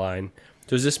in the line.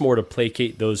 So is this more to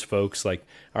placate those folks? Like,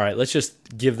 all right, let's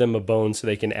just give them a bone so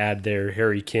they can add their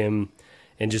Harry Kim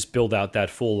and just build out that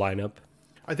full lineup?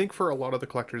 I think for a lot of the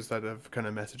collectors that have kind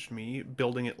of messaged me,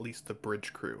 building at least the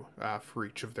bridge crew for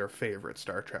each of their favorite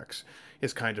Star Treks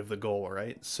is kind of the goal,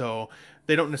 right? So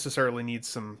they don't necessarily need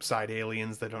some side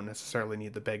aliens. They don't necessarily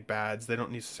need the big bads. They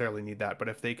don't necessarily need that. But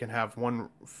if they can have one,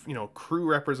 crew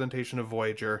representation of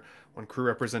Voyager, one crew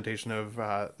representation of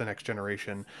the Next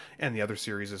Generation, and the other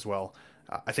series as well,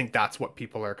 I think that's what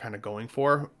people are kind of going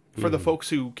for. For the folks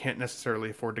who can't necessarily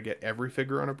afford to get every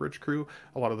figure on a bridge crew,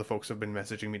 a lot of the folks have been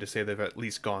messaging me to say they've at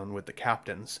least gone with the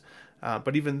captains.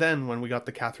 But even then, when we got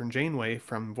the Catherine Janeway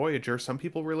from Voyager, some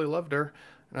people really loved her,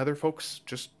 and other folks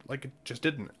just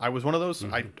didn't. I was one of those.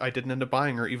 I didn't end up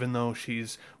buying her, even though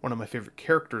she's one of my favorite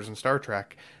characters in Star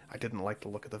Trek. I didn't like the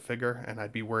look of the figure, and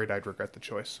I'd be worried I'd regret the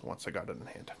choice once I got it in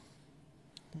hand.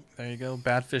 There you go.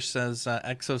 Badfish says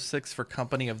Exo-6 for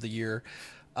Company of the Year.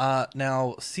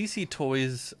 Now, CC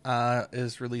Toys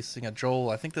is releasing a Joel.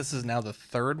 I think this is now the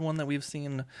third one that we've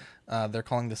seen. They're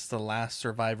calling this The Last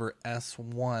Survivor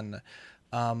S1.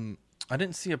 I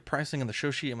didn't see a pricing in the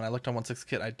show sheet, and when I looked on 1/6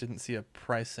 Kit, I didn't see a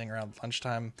pricing around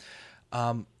lunchtime.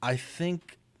 I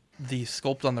think the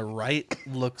sculpt on the right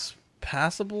looks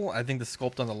passable. I think the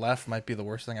sculpt on the left might be the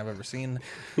worst thing I've ever seen.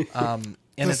 And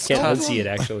it's can't unsee it,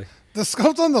 actually. The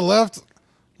sculpt on the left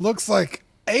looks like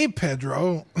a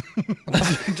Pedro.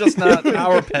 Just not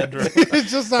our Pedro.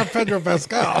 It's just not Pedro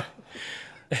Pascal.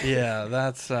 Yeah,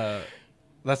 that's a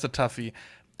toughie.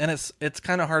 And it's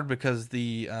kind of hard because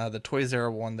the Toys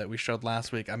Era one that we showed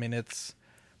last week,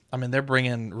 they're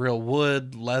bringing real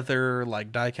wood, leather,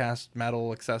 like die-cast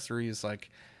metal accessories, like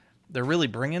they're really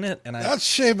bringing it. And that's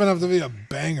shaping up to be a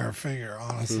banger figure,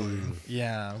 honestly.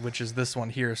 Yeah, which is this one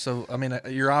here. So,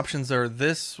 your options are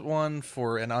this one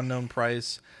for an unknown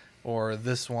price, or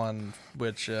this one,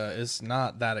 which is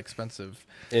not that expensive.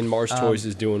 And Mars Toys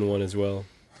is doing one as well.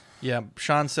 Yeah,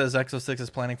 Sean says Exo-6 is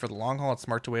planning for the long haul. It's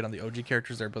smart to wait on the OG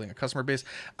characters. They're building a customer base.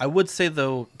 I would say,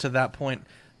 though, to that point,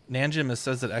 Nanjim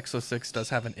says that Exo-6 does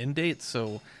have an end date.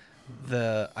 So,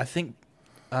 I think,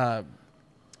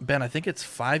 Ben, I think it's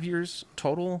 5 years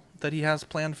total that he has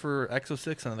planned for Exo-6,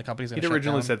 and then the company's going to shut down. He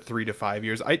originally said 3 to 5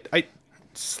 years. I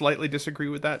slightly disagree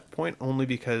with that point, only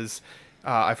because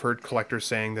I've heard collectors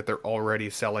saying that they're already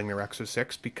selling their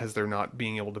Exo-6 because they're not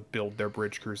being able to build their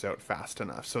bridge crews out fast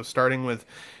enough. So starting with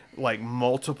like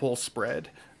multiple spread,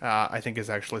 I think is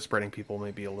actually spreading people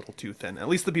maybe a little too thin. At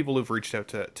least the people who've reached out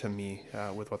to me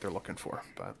with what they're looking for.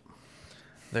 But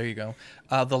there you go.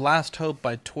 The Last Hope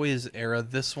by Toys Era.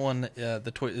 This one,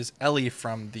 the toy is Ellie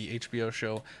from the HBO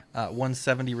show.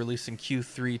 170 released in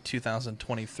Q3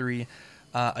 2023.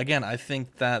 Again, I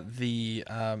think that the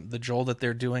Joel that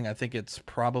they're doing, I think it's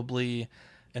probably,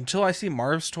 until I see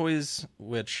Marv's Toys,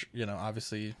 which,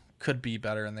 obviously could be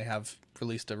better, and they have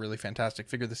released a really fantastic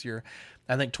figure this year.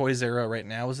 I think Toys Era right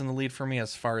now is in the lead for me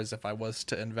as far as if I was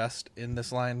to invest in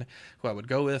this line, who I would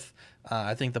go with.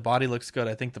 I think the body looks good.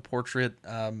 I think the portrait,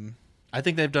 I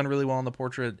think they've done really well in the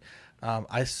portrait.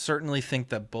 I certainly think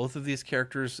that both of these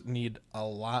characters need a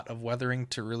lot of weathering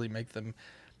to really make them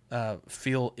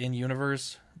feel in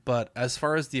universe. But as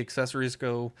far as the accessories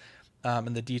go,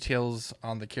 and the details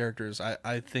on the characters,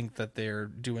 I think that they're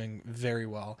doing very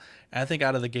well. And I think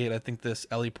out of the gate, I think this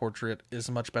Ellie portrait is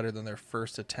much better than their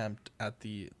first attempt at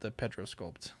the Pedro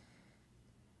sculpt.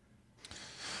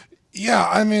 Yeah,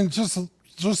 I mean, just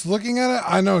looking at it,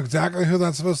 I know exactly who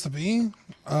that's supposed to be.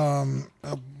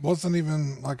 It wasn't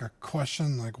even like a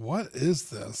question, like, what is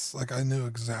this? Like, I knew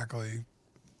exactly,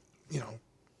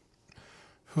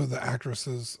 who the actress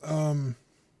is.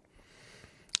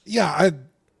 Yeah, I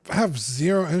have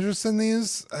zero interest in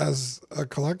these as a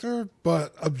collector,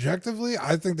 but objectively,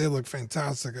 I think they look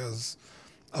fantastic as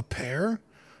a pair.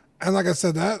 And like I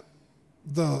said,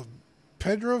 the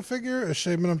Pedro figure is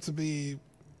shaping up to be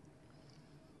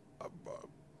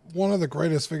one of the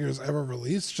greatest figures ever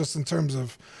released, just in terms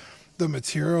of the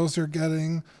materials you're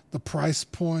getting, the price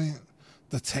point,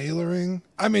 the tailoring.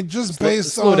 I mean, just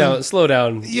slow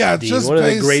down. Yeah, Dean. just one of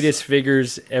the greatest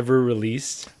figures ever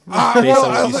released. Based on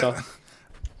what you saw.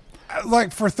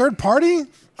 Like for third party,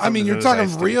 I mean, you're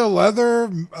talking real leather,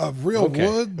 real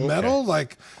wood, metal. Okay.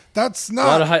 Like that's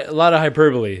not a lot of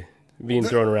hyperbole being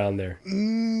thrown around there.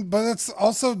 But it's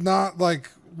also not like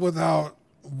without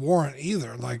warrant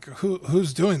either. Like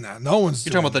who's doing that? No one's.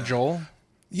 You're talking about the Joel?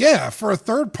 Yeah, for a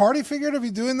third party figure to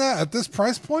be doing that at this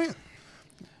price point.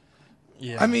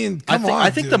 Yeah, I mean, I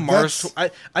think dude. the Mars.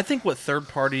 I think what third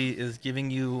party is giving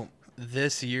you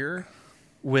this year,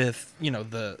 with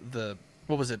the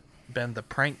what was it, Ben, the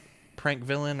prank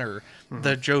villain or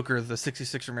the Joker, the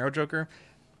 66 Romero Joker,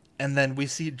 and then we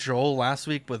see Joel last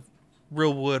week with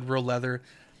real wood, real leather.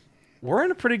 We're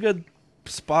in a pretty good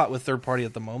spot with third party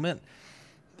at the moment.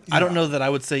 Yeah. I don't know that I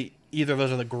would say either of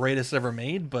those are the greatest ever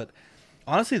made, but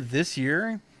honestly, this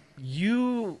year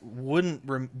you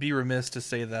wouldn't be remiss to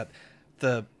say that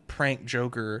the prank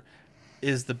Joker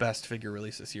is the best figure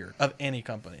release this year of any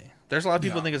company. There's a lot of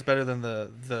people think it's better than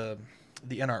the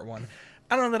NART one.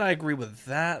 I don't know that I agree with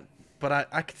that, but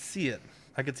I could see it.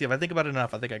 If I think about it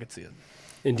enough, I think I could see it.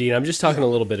 Indeed, I'm just talking a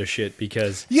little bit of shit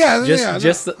because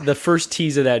the first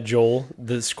tease of that Joel,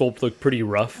 the sculpt looked pretty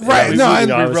rough. Right,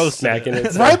 I was smacking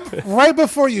it. Right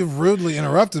before you rudely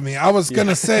interrupted me, I was going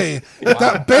to say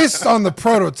that based on the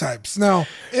prototypes. Now,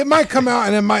 it might come out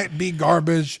and it might be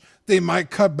garbage. They might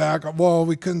cut back. Well,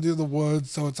 we couldn't do the wood,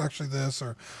 so it's actually this.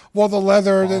 Or, well, the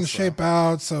leather didn't shape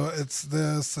out, so it's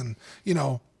this. And,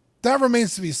 that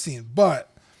remains to be seen.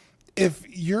 But if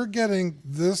you're getting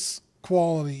this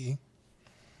quality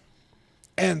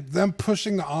and them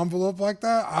pushing the envelope like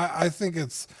that, I think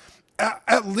it's,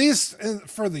 at least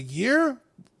for the year,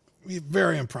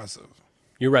 very impressive.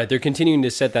 You're right. They're continuing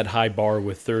to set that high bar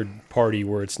with third party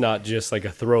where it's not just like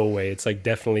a throwaway. It's like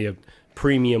definitely a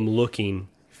premium looking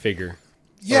figure.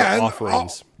 Yeah, and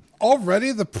offerings.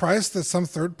 Already the price that some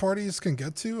third parties can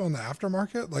get to on the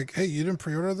aftermarket, like, hey, you didn't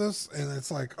pre-order this, and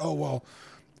it's like, oh, well,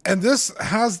 and this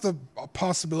has the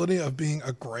possibility of being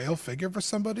a grail figure for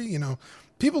somebody.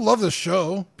 People love the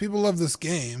show. People love this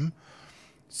game.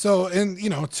 So in,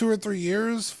 2 or 3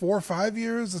 years, 4 or 5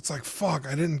 years, it's like, fuck,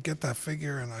 I didn't get that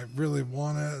figure and I really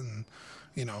want it. And,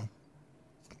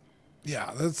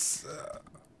 yeah, that's,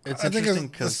 it's interesting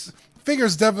because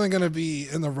figure's definitely going to be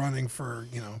in the running for,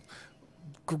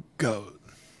 GOAT.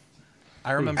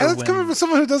 I remember, and it's coming from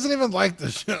someone who doesn't even like the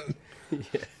show.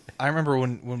 Yeah. I remember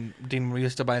when Dean, we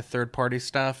used to buy third party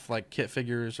stuff like kit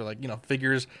figures or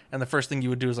figures, and the first thing you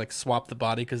would do is swap the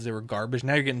body because they were garbage.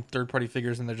 Now you're getting third party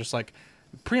figures and they're just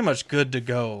pretty much good to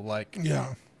go,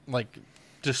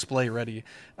 display ready.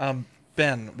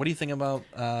 Ben, what do you think about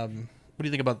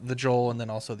the Joel and then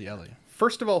also the Ellie?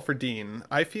 First of all, for Dean,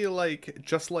 I feel like,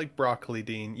 just like Broccoli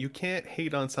Dean, you can't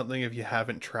hate on something if you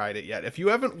haven't tried it yet. If you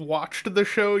haven't watched the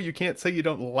show, you can't say you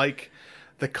don't like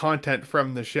the content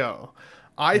from the show.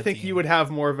 I think you would have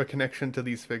more of a connection to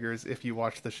these figures if you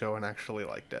watched the show and actually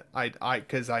liked it.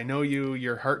 Because I know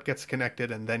your heart gets connected,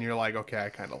 and then you're like, okay, I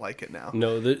kind of like it now.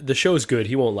 No, the show's good.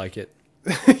 He won't like it.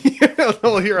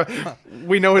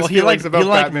 We know his feelings about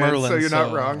Batman, Merlin, so you're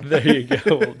not wrong. There you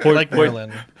go. I like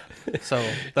Merlin. So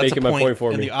that's making my point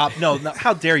for me. No,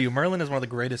 how dare you? Merlin is one of the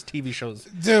greatest TV shows.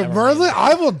 Dude, Merlin,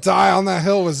 I will die on that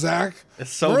hill with Zach.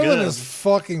 It's so Merlin good. is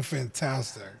fucking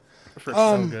fantastic.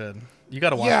 So good. You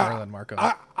got to watch Merlin, Marco.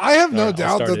 I have no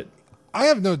doubt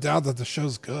that the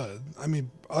show's good. I mean,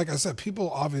 like I said,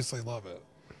 people obviously love it,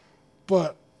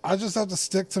 but I just have to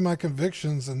stick to my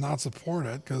convictions and not support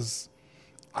it because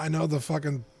I know the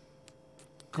fucking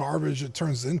garbage it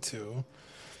turns into.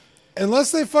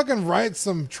 Unless they fucking right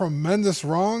some tremendous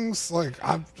wrongs,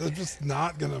 I'm just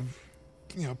not gonna,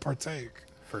 partake.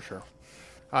 For sure.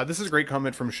 This is a great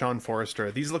comment from Sean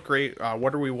Forrester. These look great.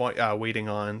 What are we waiting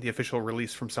on? The official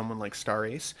release from someone like Star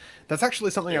Ace. That's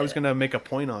actually something I was going to make a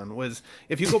point on. Was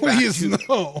if you go back,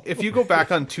 if you go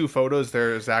back on 2 photos,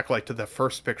 there, Zach, like to the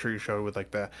first picture you showed with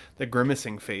like the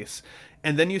grimacing face,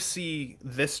 and then you see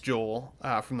this Joel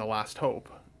from The Last Hope.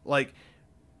 Like,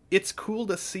 it's cool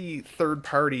to see third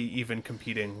party even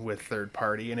competing with third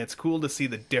party, and it's cool to see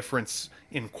the difference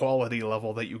in quality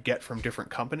level that you get from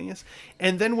different companies.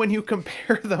 And then when you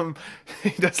compare them,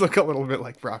 it does look a little bit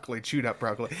like broccoli, chewed up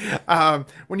broccoli.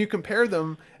 When you compare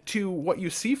them to what you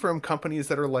see from companies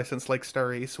that are licensed like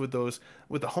Star Ace with the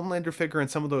Homelander figure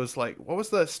and some of those, like, what was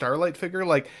the Starlight figure?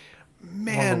 Like,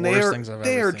 man,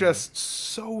 they are just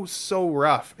so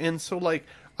rough. And so, like,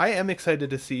 I am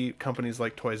excited to see companies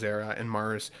like Toys R Us and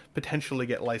Mars potentially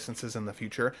get licenses in the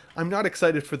future. I'm not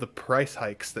excited for the price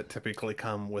hikes that typically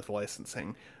come with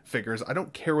licensing figures. I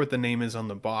don't care what the name is on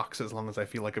the box as long as I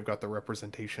feel like I've got the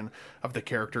representation of the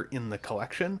character in the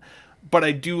collection. But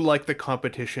I do like the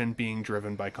competition being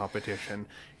driven by competition,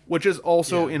 which is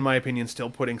also, in my opinion,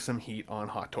 still putting some heat on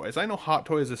Hot Toys. I know Hot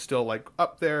Toys is still like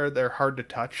up there. They're hard to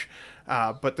touch,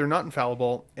 but they're not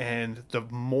infallible. And the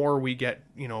more we get,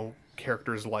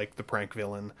 characters like the prank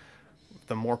villain,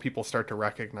 the more people start to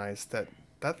recognize that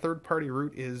third party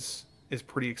route is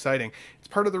pretty exciting. It's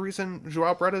part of the reason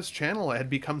Joao Bretta's channel had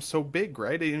become so big,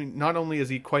 right? Not only is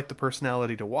he quite the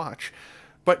personality to watch,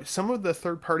 but some of the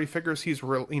third party figures he's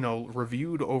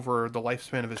reviewed over the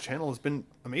lifespan of his channel has been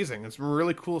amazing. It's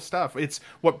really cool stuff. It's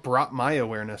what brought my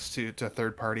awareness to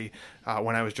third party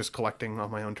when I was just collecting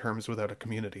on my own terms without a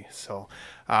community. So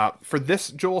for this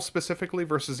Joel specifically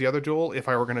versus the other Joel, if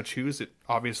I were going to choose, it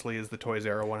obviously is the Toys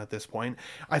R Us one at this point.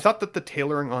 I thought that the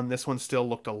tailoring on this one still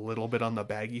looked a little bit on the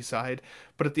baggy side,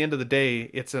 but at the end of the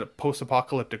day, it's a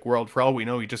post-apocalyptic world. For all we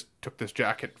know, he just took this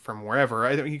jacket from wherever.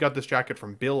 I think he got this jacket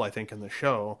from Bill, I think, in the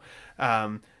show.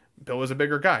 Bill was a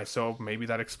bigger guy, so maybe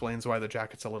that explains why the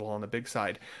jacket's a little on the big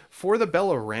side. For the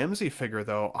Bella Ramsey figure,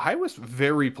 though, I was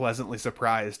very pleasantly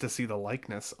surprised to see the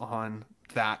likeness on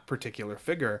that particular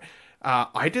figure.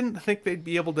 I didn't think they'd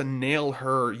be able to nail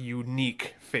her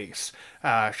unique face.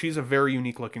 She's a very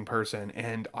unique looking person,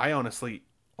 and I honestly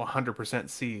 100%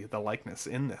 see the likeness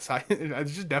in this.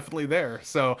 It's just definitely there.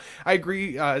 So I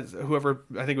agree. Whoever,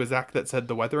 I think it was Zach that said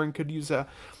the weathering could use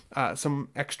some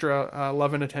extra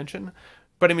love and attention.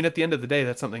 But I mean, at the end of the day,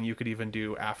 that's something you could even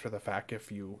do after the fact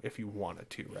if you wanted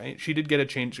to, right? She did get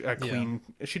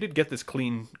she did get this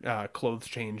clean clothes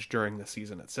change during the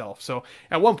season itself. So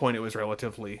at one point it was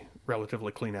relatively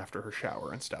clean after her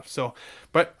shower and stuff. So,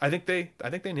 but I think they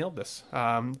nailed this.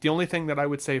 The only thing that I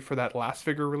would say for that last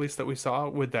figure release that we saw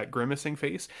with that grimacing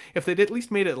face, if they'd at least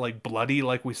made it like bloody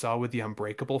like we saw with the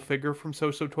Unbreakable figure from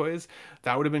So Toys,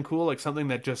 that would have been cool. Like something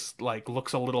that just like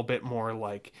looks a little bit more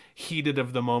like heated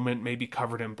of the moment, maybe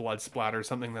covered in blood splatter,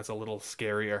 something that's a little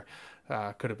scarier,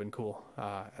 could have been cool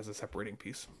as a separating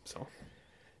piece. So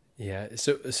yeah,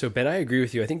 so Ben, I agree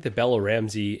with you. I think the Bella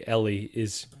Ramsey Ellie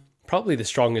is probably the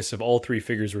strongest of all 3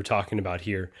 figures we're talking about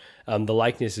here. The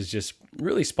likeness is just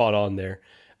really spot on there.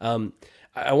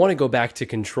 I want to go back to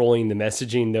controlling the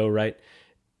messaging though, right?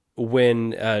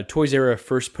 When Toys R Us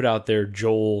first put out their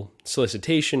Joel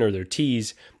solicitation or their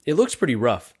tease, it looks pretty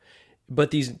rough.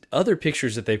 But these other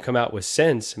pictures that they've come out with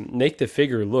since make the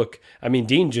figure look, I mean,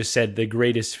 Dean just said the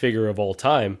greatest figure of all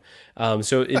time.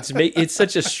 So it's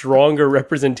such a stronger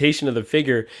representation of the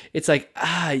figure. It's like,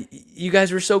 you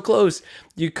guys were so close.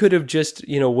 You could have just,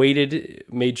 waited,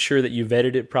 made sure that you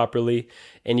vetted it properly,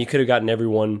 and you could have gotten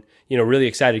everyone, really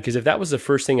excited. Because if that was the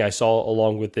first thing I saw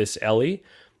along with this Ellie,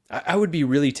 I would be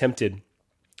really tempted.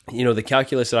 The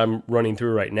calculus that I'm running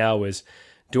through right now is,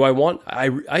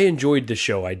 I enjoyed the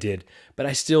show, I did, but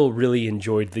I still really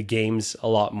enjoyed the games a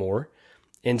lot more.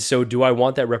 And so do I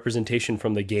want that representation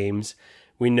from the games?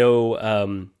 We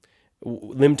know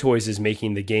Lim Toys is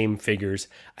making the game figures.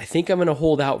 I think I'm going to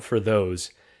hold out for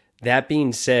those. That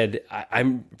being said,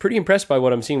 I'm pretty impressed by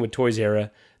what I'm seeing with Toys R Us.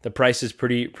 The price is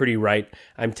pretty right.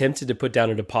 I'm tempted to put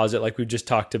down a deposit like we've just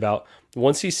talked about.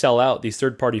 Once these sell out, these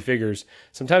third-party figures,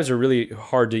 sometimes they're really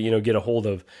hard to get a hold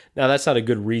of. Now, that's not a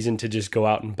good reason to just go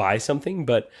out and buy something,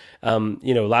 but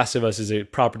Last of Us is a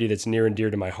property that's near and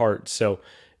dear to my heart. So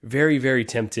very, very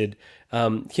tempted.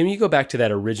 Can you go back to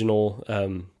that original,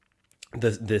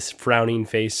 this frowning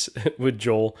face with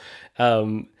Joel?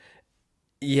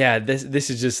 Yeah, this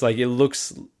is just like, it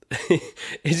looks,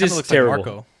 it's just terrible. Like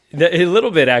Marco. A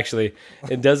little bit, actually.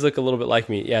 It does look a little bit like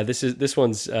me. Yeah, this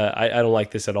one's, I don't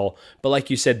like this at all. But like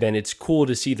you said, Ben, it's cool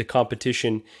to see the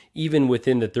competition, even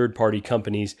within the third-party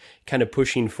companies, kind of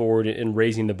pushing forward and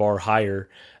raising the bar higher.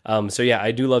 So yeah,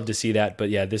 I do love to see that, but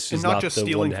yeah, this is and not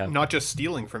the one to have. not just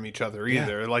stealing from each other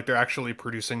either. Like they're actually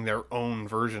producing their own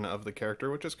version of the character,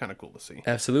 which is kind of cool to see.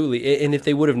 Absolutely. And if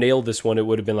they would have nailed this one, it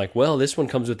would have been like, well, this one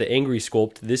comes with the angry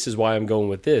sculpt. This is why I'm going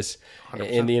with this.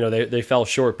 100%. And, you know, they fell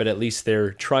short, but at least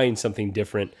they're trying something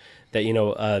different that, you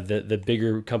know, the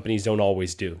bigger companies don't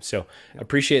always do. So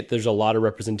appreciate there's a lot of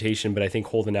representation, but I think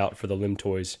holding out for the Limb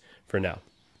toys for now.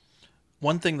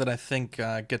 One thing that I think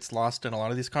gets lost in a lot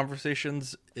of these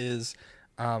conversations is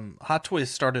Hot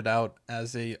Toys started out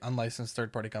as a unlicensed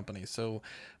third-party company. So,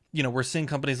 you know, we're seeing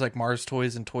companies like Mars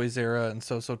Toys and Toys Era and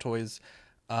So-So Toys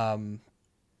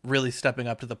really stepping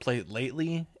up to the plate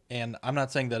lately. And I'm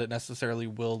not saying that it necessarily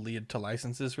will lead to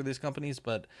licenses for these companies,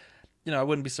 but, you know, I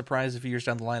wouldn't be surprised if years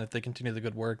down the line, if they continue the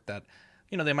good work, that,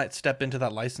 you know, they might step into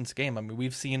that license game. I mean,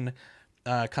 we've seen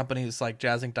companies like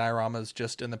Jazz Inc. Dioramas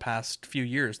just in the past few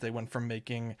years. They went from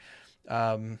making,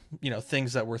 you know,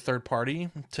 things that were third party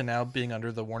to now being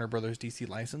under the Warner Brothers DC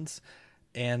license.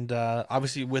 And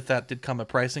obviously with that did come a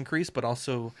price increase, but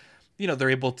also, you know, they're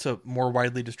able to more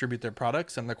widely distribute their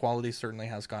products, and the quality certainly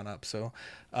has gone up. So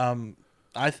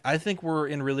I think we're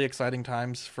in really exciting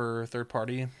times for third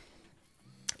party,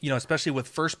 you know, especially with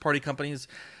first party companies.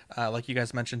 Like you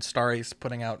guys mentioned, Star Ace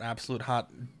putting out absolute hot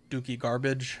dookie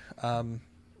garbage,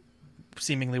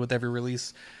 seemingly with every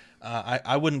release.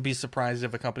 I wouldn't be surprised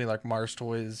if a company like Mars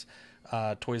Toys,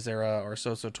 Toys Era, or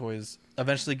So-So Toys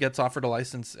eventually gets offered a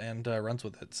license and runs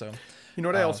with it. So, you know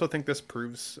what I also think this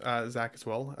proves, Zach, as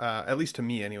well, at least to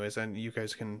me anyways, and you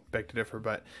guys can beg to differ,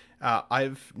 but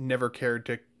I've never cared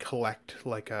to collect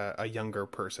like a younger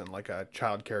person, like a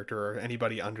child character or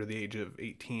anybody under the age of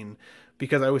 18,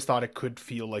 because I always thought it could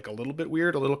feel like a little bit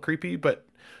weird, a little creepy. But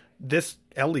this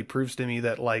Ellie proves to me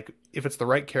that, like, if it's the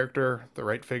right character, the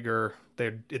right figure,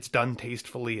 it's done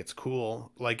tastefully, it's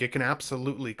cool, like it can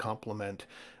absolutely complement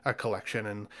a collection.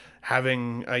 And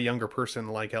having a younger person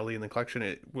like Ellie in the collection,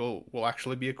 it will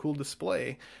actually be a cool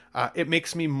display. It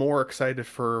makes me more excited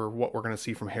for what we're going to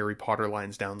see from Harry Potter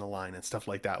lines down the line and stuff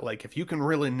like that. Like, if you can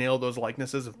really nail those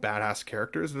likenesses of badass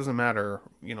characters, it doesn't matter,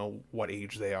 you know, what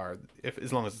age they are,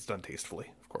 as long as it's done tastefully,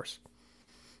 of course.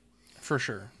 For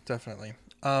sure, definitely.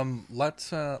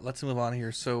 Let's move on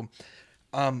here. So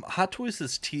Hot Toys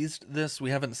has teased this. We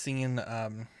haven't seen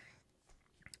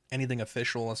anything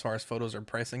official as far as photos or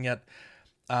pricing yet,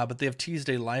 but they have teased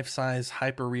a life-size,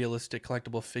 hyper-realistic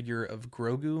collectible figure of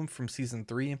Grogu from Season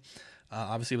 3.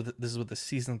 Obviously, this is with the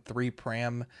Season 3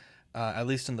 Pram, at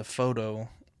least in the photo.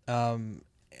 And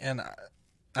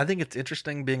I think it's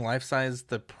interesting being life-size.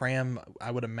 The Pram,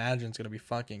 I would imagine, is going to be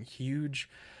fucking huge.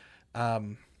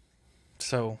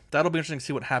 So that'll be interesting to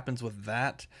see what happens with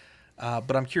that.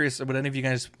 But I'm curious, would any of you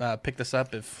guys pick this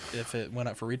up if it went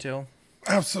up for retail?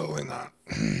 Absolutely not.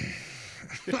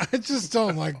 I just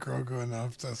don't like Grogu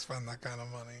enough to spend that kind of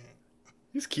money.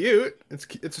 He's cute.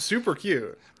 It's super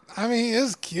cute. I mean, he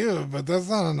is cute, but that's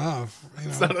not enough. You know?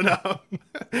 It's not enough.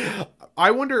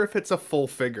 I wonder if it's a full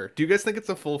figure. Do you guys think it's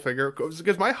a full figure?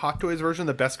 Because my Hot Toys version,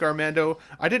 the Beskar Mando,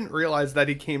 I didn't realize that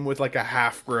he came with like a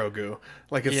half Grogu,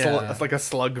 like it's like a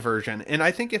slug version. And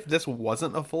I think if this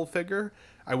wasn't a full figure,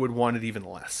 I would want it even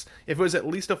less. If it was at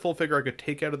least a full figure, I could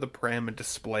take out of the pram and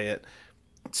display it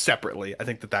separately. I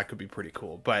think that could be pretty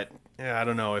cool. But yeah, I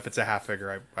don't know if it's a half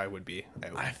figure. I would be.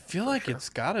 I feel like it's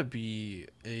got to be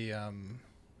a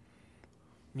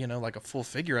you know, like a full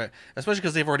figure, especially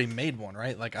because they've already made one,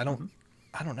 right? Like I don't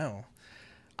know.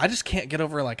 I just can't get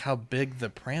over like how big the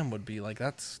pram would be. Like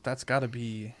that's got to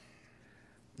be,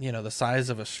 you know, the size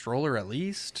of a stroller at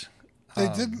least. They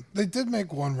did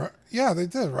make one. Yeah, they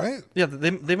did, right? Yeah,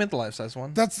 they made the life size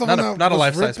one. That's the one that not a was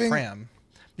life size ripping? Pram.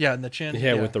 Yeah, in the chin.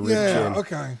 Yeah, with the ripped chin. Yeah,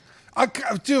 okay.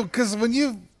 Dude, because when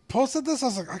you posted this, I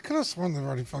was like, I could have sworn they've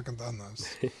already fucking done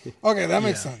this. Okay, that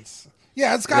makes sense.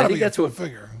 Yeah, it's got to be a full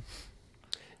figure.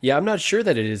 Yeah, I'm not sure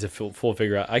that it is a full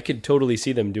figure. I could totally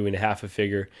see them doing half a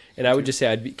figure, and I would just say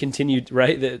I'd continue,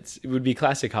 right? That it would be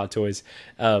classic Hot Toys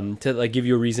to like give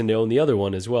you a reason to own the other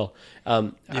one as well.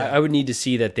 I would need to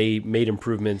see that they made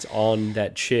improvements on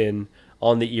that chin,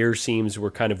 on the ear seams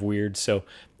were kind of weird. So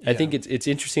I think it's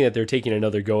interesting that they're taking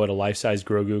another go at a life-size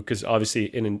Grogu, because obviously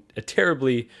in a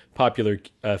terribly popular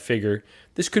figure,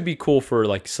 this could be cool for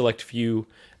like select few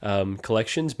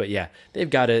collections. But yeah, they've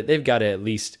got to at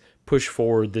least push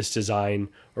forward this design,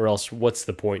 or else what's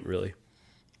the point, really?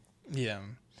 Yeah,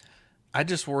 I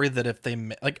just worry that if they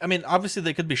like, I mean, obviously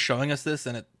they could be showing us this,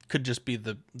 and it could just be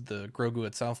the Grogu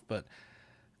itself, but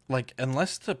like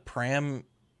unless the pram,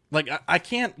 like I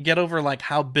can't get over like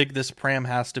how big this pram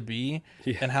has to be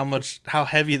and how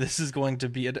heavy this is going to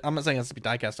be. I'm not saying it has to be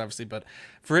diecast, obviously, but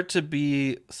for it to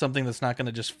be something that's not going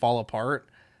to just fall apart,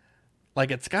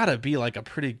 like it's got to be like a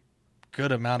pretty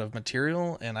good amount of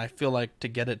material, and I feel like to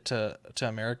get it to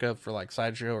America for like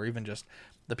Sideshow or even just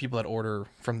the people that order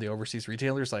from the overseas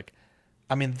retailers, like,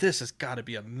 I mean, this has got to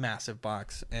be a massive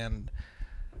box, and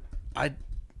I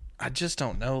just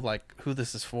don't know like who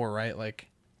this is for, right? Like,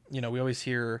 you know, we always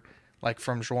hear like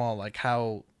from Joel, like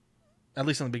how, at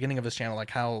least in the beginning of his channel,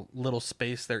 like how little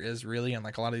space there is really, and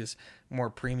like a lot of these more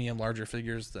premium, larger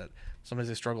figures that sometimes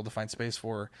they struggle to find space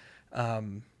for.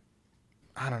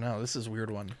 I don't know. This is a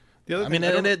weird one. I mean,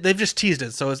 they've just teased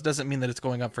it, so it doesn't mean that it's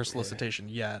going up for solicitation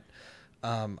yet.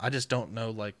 I just don't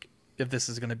know, like, if this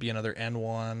is going to be another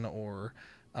N1 or,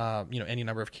 you know, any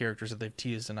number of characters that they've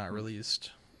teased and not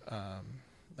released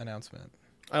announcement.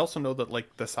 I also know that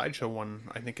like the Sideshow one,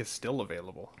 I think, is still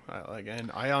available.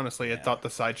 And I honestly had thought the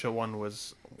Sideshow one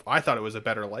was, I thought it was a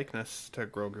better likeness to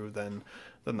Grogu than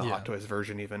the Hot Toys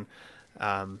version even.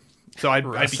 So I'd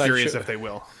be curious if they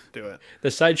will do it.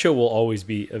 The Sideshow will always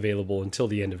be available until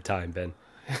the end of time, Ben.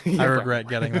 I regret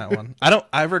getting that one.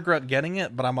 I regret getting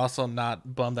it, but I'm also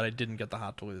not bummed that I didn't get the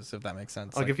Hot Toys, if that makes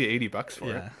sense. I'll give you $80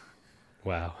 for it.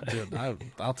 Wow. Dude,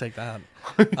 I'll take that.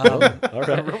 All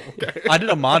right. I did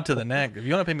a mod to the neck. If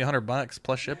you want to pay me $100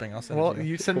 plus shipping, I'll send it to you. Well,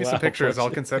 you send me some pictures, I'll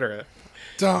consider it.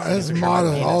 His mod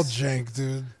is all jank,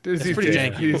 dude. It's pretty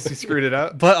janky. He screwed it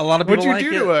up. But a lot of people What'd you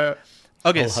like do it. to it?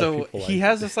 Okay, so he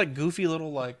has this like goofy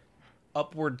little like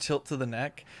upward tilt to the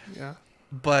neck. Yeah.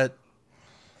 But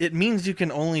it means you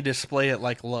can only display it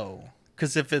like low.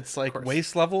 Because if it's like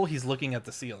waist level, he's looking at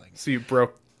the ceiling. So you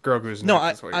broke Grogu's neck. No,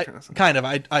 is what you're trying to say. kind of.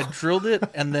 I drilled it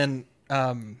and then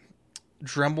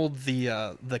drembled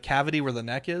the cavity where the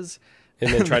neck is.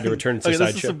 And then tried to return it to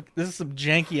Sideshow. This is some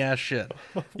janky ass shit.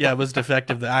 Yeah, it was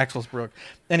defective. The axles broke.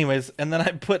 Anyways, and then I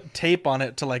put tape on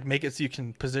it to like make it so you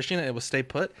can position it. It will stay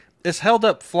put. It's held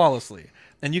up flawlessly,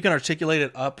 and you can articulate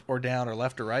it up or down or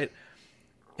left or right.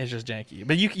 It's just janky,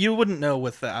 but you wouldn't know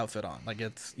with the outfit on. Like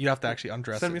you have to actually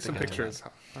undress. Send it me some pictures.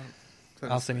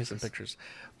 I'll send you some pictures.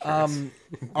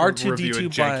 R2D2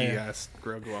 janky ass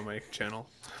Grogu on my channel.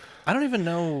 I don't even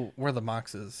know where the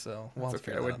box is, so that's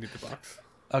okay. I wouldn't need the box.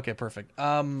 Okay, perfect.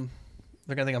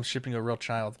 They're gonna think I'm shipping a real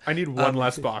child. I need one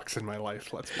less box in my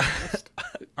life. Let's be honest.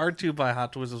 R2 by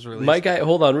Hot Toys was released. My guy,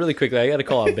 hold on really quickly. I got to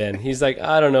call out Ben. He's like,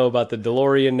 I don't know about the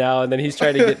DeLorean now, and then he's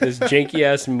trying to get this janky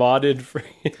ass modded.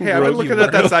 Hey, I've been looking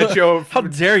at that Sideshow. How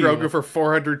dare you? Grogu for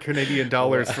 $400 Canadian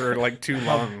for like too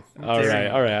long. All right.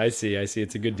 I see.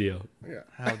 It's a good deal. Yeah.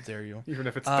 How dare you? Even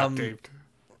if it's duct taped.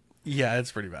 Yeah,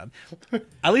 it's pretty bad.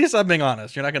 At least I'm being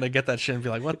honest. You're not gonna get that shit and be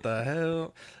like, what the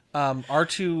hell?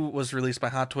 R2 was released by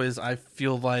Hot Toys. I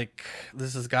feel like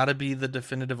this has got to be the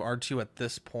definitive R2 at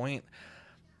this point.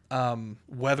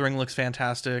 Weathering looks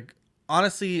fantastic.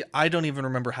 Honestly, I don't even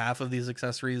remember half of these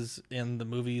accessories in the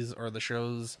movies or the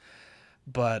shows,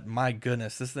 but my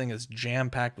goodness, this thing is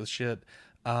jam-packed with shit.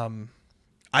 I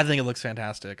think it looks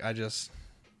fantastic. It's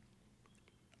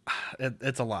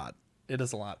a lot. It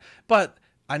is a lot. But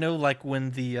I know like when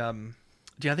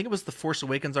I think it was the Force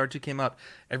Awakens R2 came out,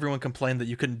 everyone complained that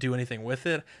you couldn't do anything with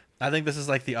it. I think this is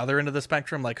like the other end of the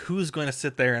spectrum. Like, who's going to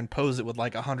sit there and pose it with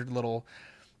like 100 little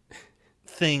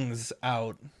things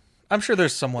out? I'm sure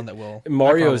there's someone that will.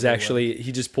 Mario's actually,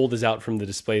 he just pulled his out from the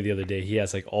display the other day. He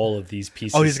has like all of these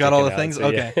pieces. Oh, he's got all the out, things? so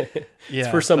Okay. Yeah. It's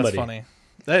for somebody. That's funny.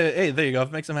 Hey, there you go. If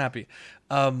it makes him happy.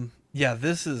 Yeah,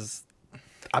 it's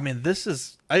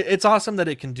awesome that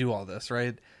it can do all this,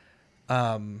 right?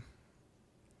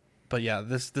 But yeah,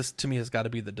 this to me has got to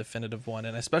be the definitive one,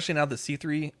 and especially now that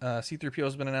C3PO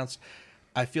has been announced,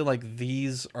 I feel like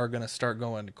these are going to start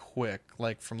going quick,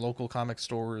 like from local comic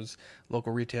stores,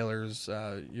 local retailers,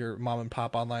 your mom and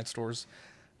pop online stores.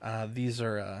 These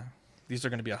are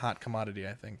going to be a hot commodity,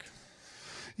 I think.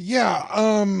 Yeah,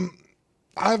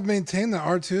 I've maintained that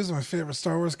R2 is my favorite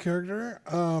Star Wars character.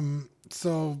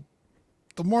 So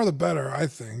the more the better, I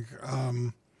think.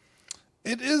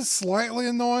 It is slightly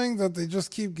annoying that they just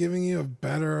keep giving you a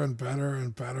better and better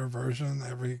and better version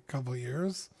every couple of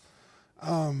years.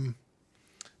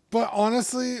 But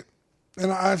honestly,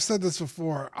 and I've said this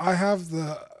before, I have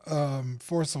the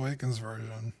Force Awakens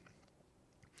version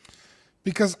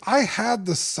because I had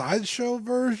the Sideshow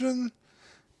version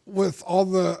with all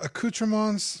the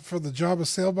accoutrements for the Jabba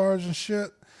sail barge and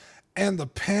shit, and the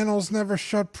panels never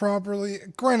shut properly.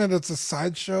 Granted, it's a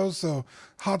Sideshow, so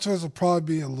Hot Toys will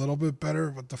probably be a little bit better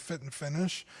with the fit and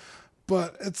finish.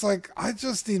 But it's like, I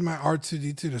just need my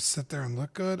R2-D2 to sit there and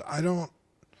look good. I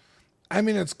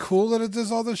mean, it's cool that it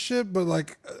does all this shit, but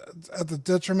like at the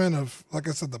detriment of, like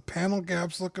I said, the panel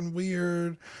gaps looking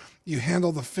weird. You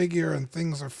handle the figure and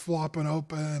things are flopping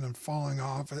open and falling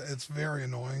off. It's very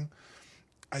annoying.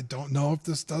 I don't know if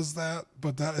this does that,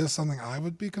 but that is something I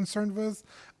would be concerned with.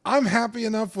 I'm happy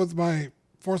enough with my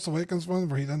Force Awakens one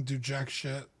where he doesn't do jack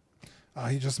shit.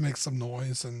 He just makes some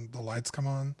noise and the lights come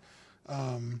on.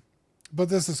 But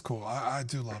this is cool. I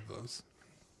do love those.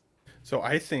 So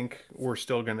I think we're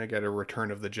still going to get a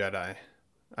Return of the Jedi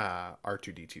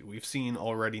R2-D2. We've seen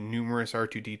already numerous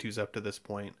R2-D2s up to this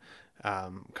point.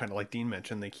 Kind of like Dean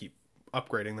mentioned, they keep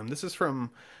upgrading them. This is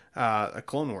from a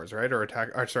Clone Wars, right?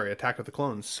 Attack of the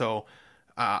Clones. So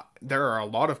there are a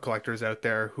lot of collectors out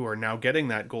there who are now getting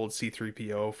that gold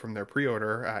C-3PO from their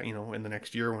pre-order, in the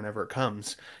next year, whenever it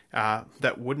comes,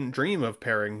 that wouldn't dream of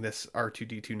pairing this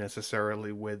R2-D2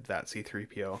 necessarily with that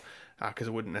C-3PO, because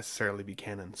it wouldn't necessarily be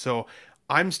canon. So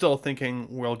I'm still thinking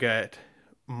we'll get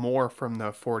more from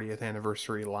the 40th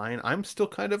anniversary line. I'm still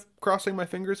kind of crossing my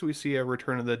fingers we see a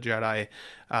Return of the Jedi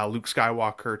Luke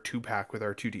Skywalker 2-pack with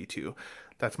R2-D2.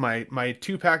 That's my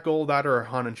 2-pack goal, that or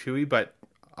Han and Chewie, but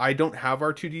I don't have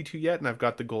R2-D2 yet, and I've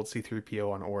got the gold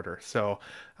C-3PO on order. So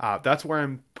that's where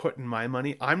I'm putting my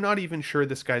money. I'm not even sure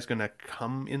this guy's going to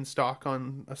come in stock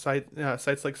on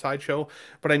sites like Sideshow,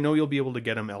 but I know you'll be able to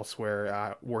get him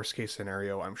elsewhere. Worst case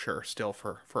scenario, I'm sure, still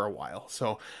for a while.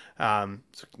 So,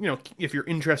 if you're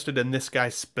interested in this guy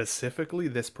specifically,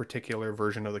 this particular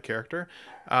version of the character,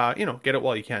 get it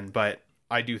while you can. But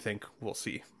I do think we'll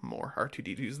see more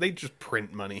R2-D2s. They just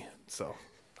print money, so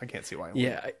I can't see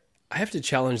why. I have to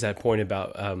challenge that point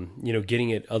about, getting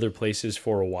it other places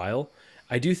for a while.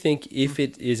 I do think if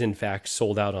it is in fact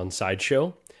sold out on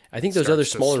Sideshow, I think those other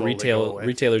smaller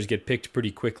retailers get picked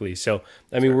pretty quickly. So,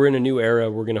 we're in a new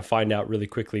era. We're going to find out really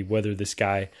quickly whether this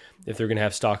guy, if they're going to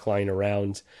have stock lying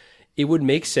around. It would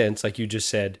make sense, like you just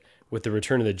said, with the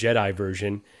Return of the Jedi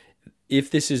version, if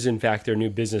this is in fact their new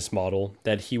business model,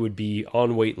 that he would be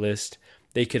on wait list.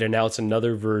 They could announce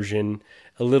another version,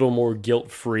 a little more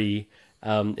guilt-free,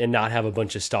 and not have a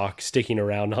bunch of stock sticking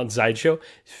around on Sideshow.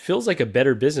 Feels like a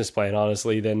better business plan,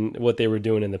 honestly, than what they were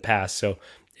doing in the past. So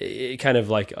it kind of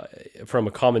like, from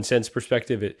a common sense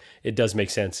perspective, it does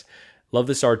make sense. Love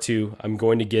this R2. I'm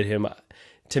going to get him.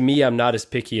 To me, I'm not as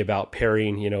picky about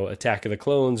pairing, Attack of the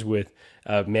Clones with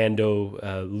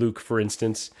Mando, Luke, for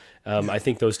instance. I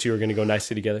think those two are going to go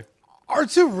nicely together.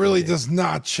 R2 really does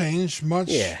not change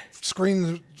much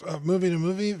screen movie to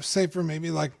movie, save for maybe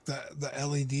like the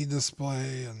LED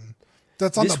display, and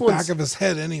that's on the back of his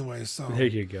head anyway. So there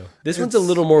you go. This one's a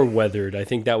little more weathered. I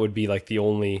think that would be like the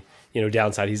only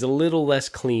downside. He's a little less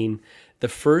clean. The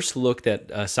first look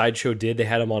that Sideshow did, they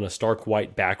had him on a stark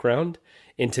white background,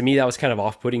 and to me that was kind of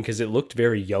off-putting because it looked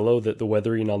very yellow. The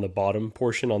weathering on the bottom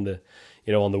portion on the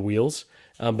on the wheels.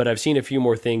 But I've seen a few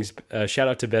more things. Shout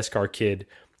out to Beskar Kid,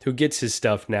 who gets his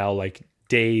stuff now like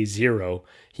day 0.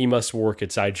 He must work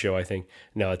at Sideshow, I think.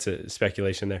 No, it's a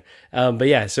speculation there. But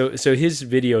yeah, so his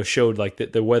video showed like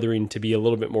the weathering to be a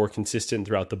little bit more consistent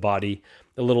throughout the body,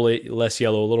 a little less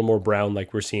yellow, a little more brown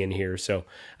like we're seeing here. So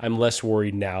I'm less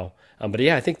worried now. But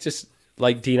yeah, I think just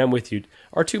like Dean, I'm with you.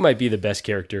 R2 might be the best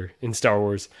character in Star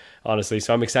Wars, honestly.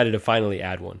 So I'm excited to finally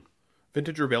add one.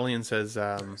 Vintage Rebellion says,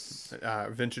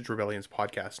 Vintage Rebellion's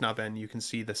podcast. Now then, you can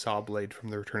see the saw blade from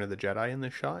the Return of the Jedi in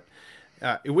this shot.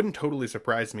 It wouldn't totally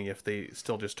surprise me if they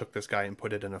still just took this guy and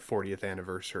put it in a 40th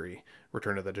anniversary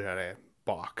Return of the Jedi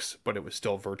box, but it was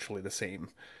still virtually the same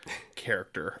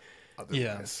character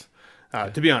otherwise.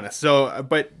 To be honest. So,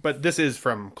 but this is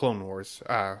from Clone Wars,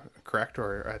 correct?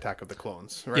 Or Attack of the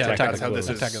Clones, right? Yeah, That's how this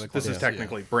is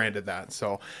technically branded that.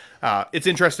 So, it's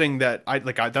interesting that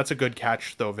that's a good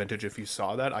catch though, Vintage. If you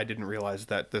saw that, I didn't realize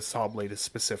that the saw blade is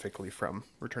specifically from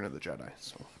Return of the Jedi.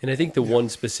 So, and I think the one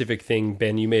specific thing,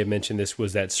 Ben, you may have mentioned this,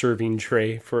 was that serving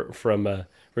tray from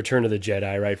Return of the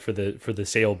Jedi, right? For the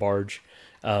sail barge.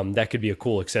 That could be a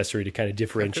cool accessory to kind of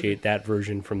differentiate that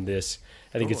version from this.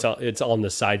 I think it's on the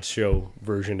Sideshow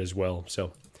version as well.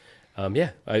 So,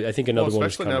 I think another one.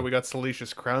 Especially now we got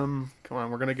Salacious Crumb. Come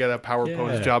on, we're gonna get a power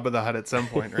pose Jabba the Hutt at some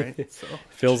point, right? So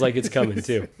feels like it's coming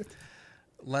too.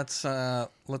 Let's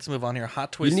move on here.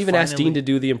 Hot Toys. You didn't even ask Dean to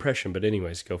do the impression, but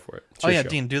anyways, go for it. It's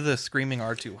Dean, do the screaming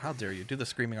R2. How dare you? Do the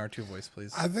screaming R2 voice,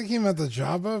 please. I think he meant the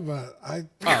Jabba, but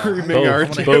screaming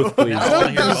R2. Both, please. I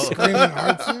don't do screaming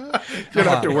R2. You're gonna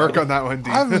have to work on that one,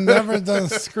 Dean. I've never done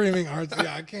screaming R2.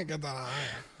 Yeah, I can't get that high.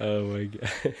 Oh my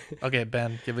god. Okay,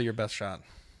 Ben, give it your best shot.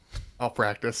 I'll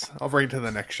practice. I'll bring it to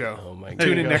the next show. Oh my god.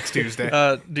 Tune in next Tuesday.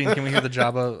 Dean, can we hear the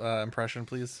Jabba impression,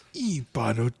 please?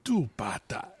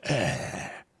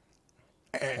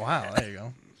 Wow, there you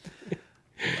go.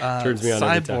 Turns me on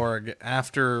every time. Cyborg,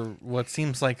 after what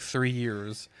seems like 3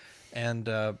 years and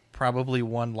probably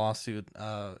one lawsuit,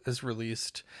 is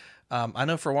released. I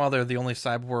know for a while there, the only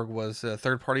Cyborg was a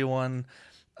third-party one.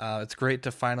 It's great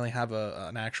to finally have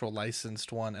an actual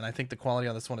licensed one, and I think the quality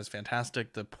on this one is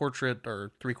fantastic. The portrait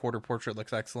or 3/4 portrait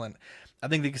looks excellent. I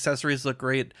think the accessories look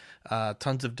great.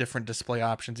 Tons of different display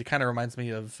options. It kind of reminds me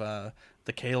of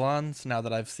the Kalons now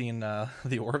that I've seen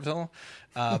the Orville.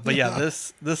 But yeah,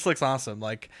 this looks awesome.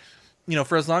 Like, you know,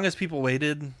 for as long as people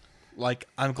waited, like,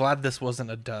 I'm glad this wasn't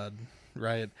a dud,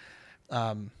 right?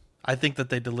 I think that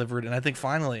they delivered, and I think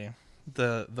finally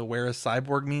the Where is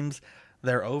Cyborg memes,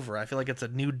 they're over. I feel like it's a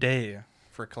new day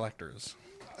for collectors.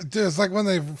 Dude, it's like when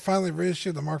they finally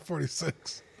reissued the Mark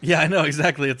 46. Yeah, I know,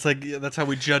 exactly. It's like, that's how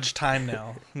we judge time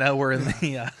now. Now we're in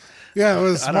the... yeah, it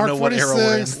was Mark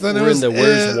 46, then it was in the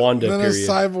Where's Wanda then period. It was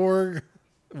Cyborg.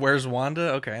 Where's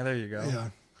Wanda? Okay, there you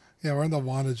go. Yeah, we're in the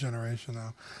Wanda generation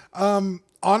now.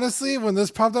 Honestly, when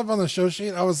this popped up on the show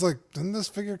sheet, I was like, didn't this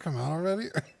figure come out already?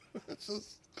 It's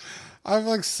just, I'm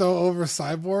like so over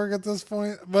Cyborg at this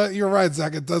point. But you're right,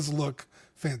 Zach. It does look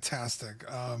fantastic.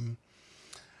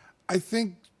 I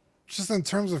think just in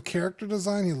terms of character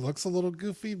design, he looks a little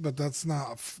goofy, but that's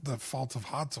not the fault of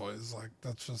Hot Toys. Like,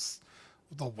 that's just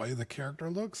the way the character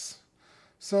looks.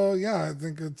 So yeah, I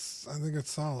think it's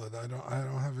solid. I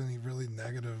don't have any really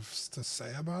negatives to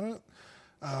say about it.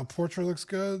 Portrait looks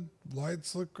good.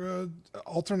 Lights look good.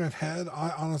 Alternate head.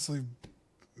 I honestly,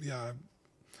 yeah.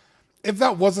 If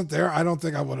that wasn't there, I don't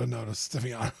think I would have noticed, to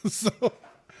be honest. So,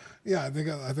 yeah, I think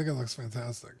it looks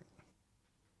fantastic.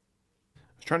 I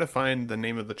was trying to find the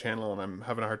name of the channel, and I'm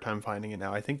having a hard time finding it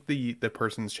now. I think the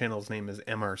person's channel's name is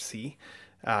MRC.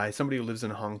 Somebody who lives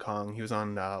in Hong Kong. He was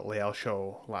on Leal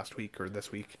Show last week or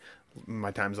this week.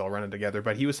 My time's all running together,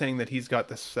 but he was saying that he's got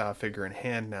this figure in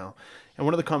hand now. And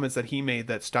one of the comments that he made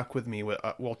that stuck with me,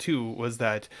 too, was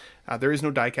that there is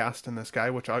no die cast in this guy,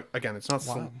 which again, it's not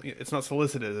it's not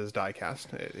solicited as die cast,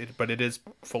 but it is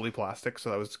fully plastic, so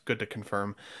that was good to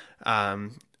confirm.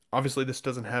 Obviously, this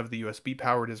doesn't have the USB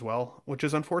powered as well, which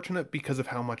is unfortunate because of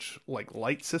how much like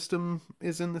light system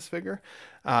is in this figure.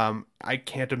 I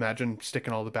can't imagine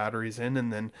sticking all the batteries in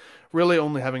and then really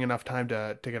only having enough time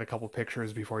to get a couple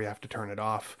pictures before you have to turn it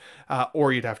off,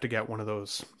 or you'd have to get one of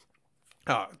those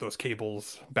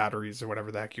cables, batteries, or whatever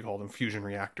the heck you call them, fusion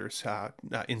reactors,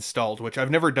 installed, which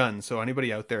I've never done. So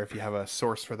anybody out there, if you have a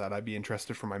source for that, I'd be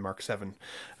interested for my Mark 7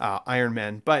 Iron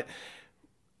Man. But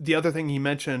the other thing he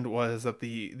mentioned was that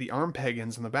the arm peg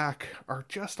ends in the back are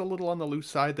just a little on the loose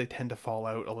side. They tend to fall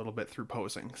out a little bit through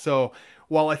posing. So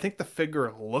while I think the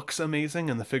figure looks amazing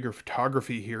and the figure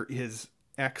photography here is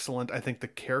excellent, I think the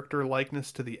character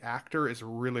likeness to the actor is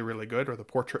really, really good, or the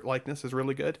portrait likeness is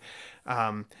really good.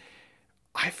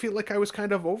 I feel like I was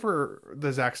kind of over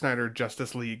the Zack Snyder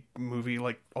Justice League movie,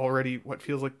 like already what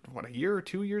feels like, a year or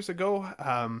 2 years ago.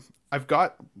 I've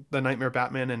got the Nightmare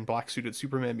Batman and Black Suited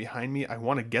Superman behind me. I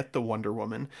want to get the Wonder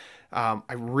Woman.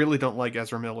 I really don't like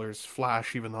Ezra Miller's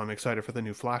Flash, even though I'm excited for the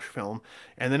new Flash film.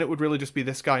 And then it would really just be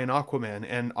this guy and Aquaman.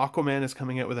 And Aquaman is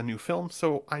coming out with a new film,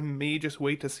 so I may just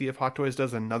wait to see if Hot Toys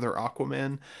does another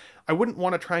Aquaman. I wouldn't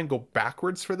want to try and go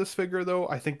backwards for this figure, though.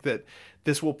 I think that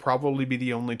this will probably be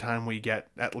the only time we get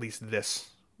at least this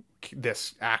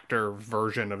actor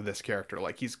version of this character.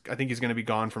 Like, I think he's going to be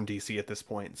gone from DC at this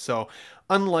point. So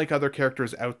unlike other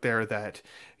characters out there that,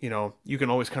 you know, you can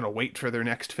always kind of wait for their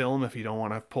next film if you don't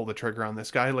want to pull the trigger on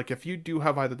this guy. Like, if you do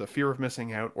have either the fear of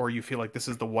missing out or you feel like this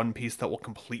is the one piece that will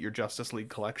complete your Justice League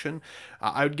collection,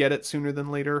 I would get it sooner than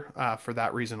later for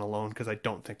that reason alone, because I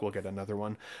don't think we'll get another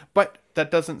one. But that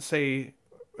doesn't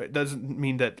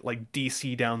mean that like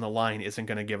DC down the line isn't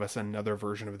going to give us another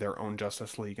version of their own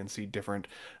Justice League and see different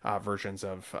versions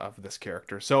of this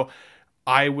character. So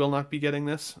I will not be getting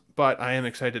this, but I am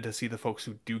excited to see the folks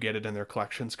who do get it in their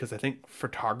collections, because I think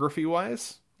photography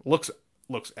wise looks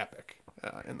epic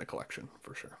in the collection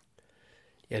for sure.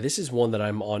 Yeah, this is one that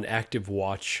I'm on active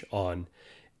watch on.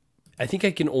 I think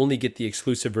I can only get the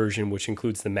exclusive version, which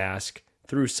includes the mask,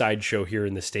 through Sideshow here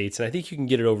in the States, and I think you can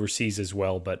get it overseas as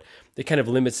well, but it kind of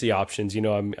limits the options. You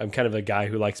know, I'm kind of a guy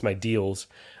who likes my deals,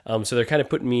 so they're kind of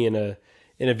putting me in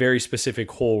a very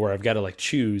specific hole where I've got to like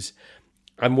choose.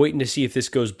 I'm waiting to see if this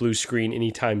goes blue screen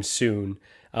anytime soon.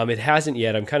 It hasn't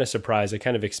yet. I'm kind of surprised. I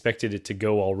kind of expected it to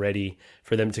go already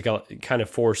for them to kind of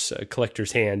force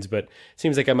collectors' hands, but it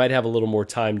seems like I might have a little more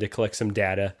time to collect some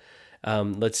data.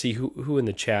 Let's see who in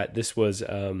the chat. This was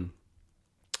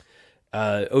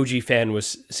OG Fan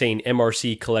was saying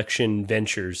MRC Collection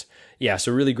Ventures. Yeah,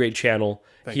 so really great channel.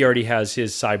 He already has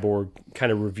his Cyborg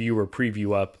kind of review or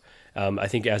preview up, I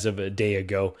think as of a day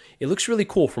ago. It looks really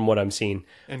cool from what I'm seeing.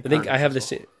 And I think I have this.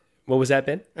 this. What was that,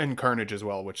 Ben? And Carnage as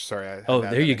well, which, sorry.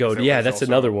 There you go. Yeah, that's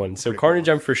another one. So Carnage,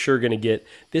 cool. I'm for sure going to get.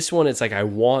 This one, it's like I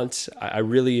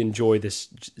really enjoy this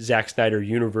Zack Snyder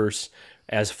universe,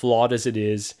 as flawed as it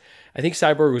is. I think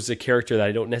Cyborg was a character that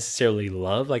I don't necessarily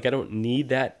love. Like, I don't need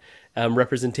that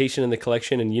representation in the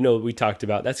collection. And, we talked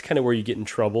about, that's kind of where you get in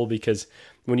trouble, because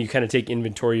when you kind of take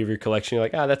inventory of your collection, you're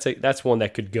like, that's one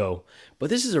that could go. But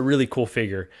this is a really cool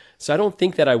figure. So I don't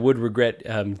think that I would regret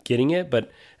getting it.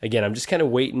 But again, I'm just kind of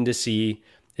waiting to see,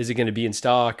 is it going to be in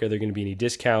stock? Are there going to be any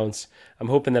discounts? I'm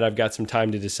hoping that I've got some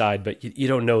time to decide, but you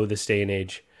don't know this day and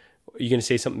age. Are you going to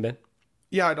say something, Ben?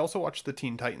 Yeah, I'd also watched the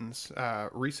Teen Titans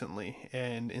recently,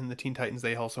 and in the Teen Titans,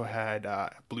 they also had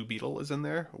Blue Beetle is in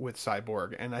there with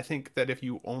Cyborg, and I think that if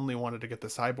you only wanted to get the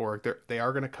Cyborg, they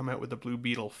are going to come out with the Blue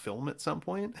Beetle film at some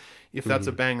point. If that's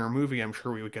a banger movie, I'm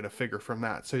sure we would get a figure from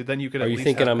that. So then you could. Are you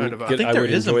thinking I would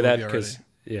enjoy that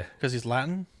because he's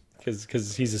Latin?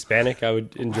 Because he's Hispanic, I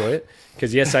would enjoy it.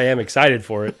 Because yes, I am excited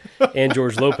for it, and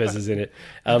George Lopez is in it.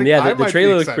 The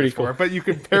trailer looks pretty cool. But you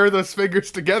could pair those figures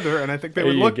together, and I think they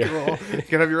would look cool. You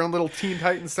can have your own little Teen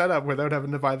Titans setup without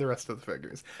having to buy the rest of the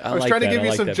figures. I was trying to give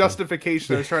you some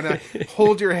justification. I was trying to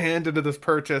hold your hand into this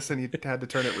purchase, and you had to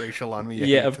turn it racial on me.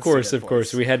 Yeah, of course.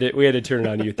 We had to turn it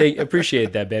on you.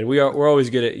 Appreciate that, Ben. We're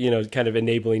always good at kind of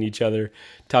enabling each other,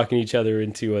 talking each other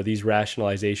into these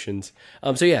rationalizations.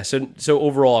 So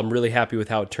overall, I'm really happy with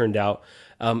how it turned out.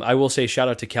 I will say shout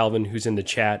out to Calvin, who's in the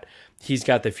chat. He's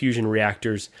got the fusion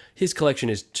reactors. His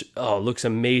collection looks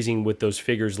amazing with those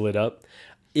figures lit up.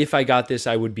 If I got this,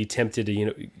 I would be tempted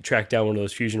to track down one of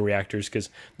those fusion reactors, because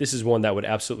this is one that would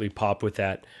absolutely pop with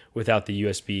that without the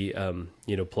USB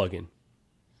plug-in.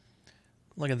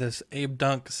 Look at this. Abe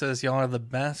Dunk says y'all are the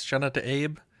best. Shout out to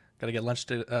Abe. Got to get lunch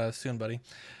soon, buddy.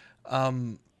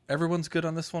 Everyone's good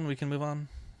on this one. We can move on.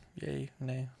 Yay,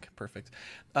 nay. Okay, perfect.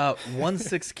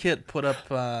 1/6 Kit put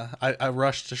up, I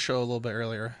rushed to show a little bit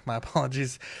earlier. My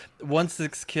apologies.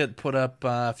 1/6 Kit put up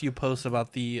a few posts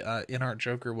about the in-art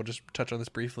Joker. We'll just touch on this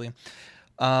briefly.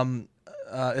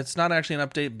 It's not actually an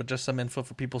update, but just some info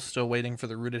for people still waiting for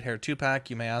the Rooted Hair 2-pack.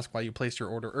 You may ask why you placed your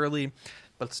order early,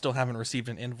 but still haven't received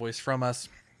an invoice from us.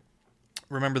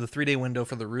 Remember, the 3-day window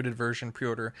for the Rooted version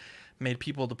pre-order made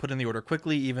people to put in the order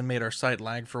quickly, even made our site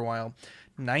lag for a while.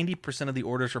 90% of the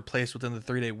orders were placed within the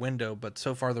 3-day window, but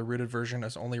so far the Rooted version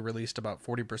has only released about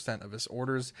 40% of its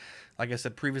orders. Like I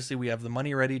said previously, we have the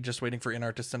money ready, just waiting for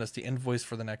InArt to send us the invoice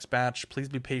for the next batch. Please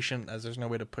be patient, as there's no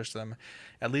way to push them.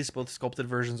 At least both sculpted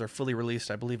versions are fully released.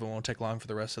 I believe it won't take long for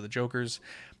the rest of the Jokers.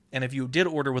 And if you did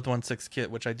order with 1/6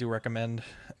 Kit, which I do recommend,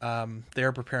 they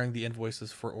are preparing the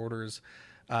invoices for orders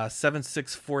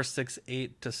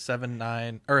 76468 to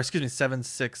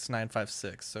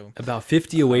 76956. So about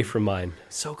 50 away from mine.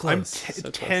 So close.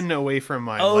 I'm 10 away from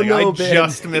mine. Oh, no, I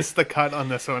just missed the cut on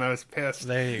this one. I was pissed.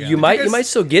 There you go. You might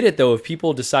still get it though if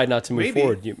people decide not to move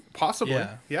forward. Possibly.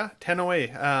 Yeah, 10 away.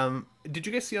 Did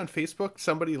you guys see on Facebook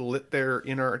somebody lit their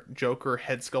inner Joker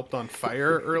head sculpt on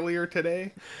fire earlier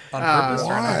today? On purpose?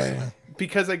 Why?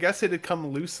 Because I guess it had come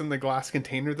loose in the glass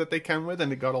container that they come with,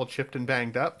 and it got all chipped and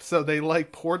banged up. So they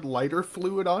poured lighter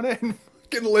fluid on it and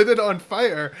fucking lit it on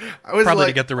fire. I was probably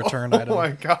to get the return item. Oh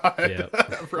my god,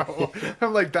 bro!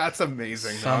 I'm like, that's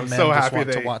amazing. Some I'm men so just happy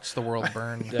want to watch the world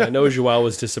burn. Yeah, I know Joao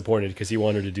was disappointed because he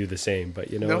wanted to do the same, but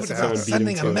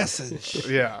sending a message.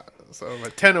 Yeah. So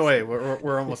 10 away.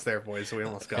 We're almost there, boys. We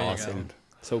almost got awesome.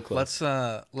 So close.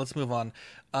 Let's move on.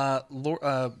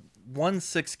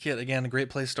 1/6 Kit, again, a great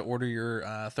place to order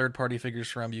your third-party figures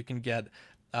from. You can get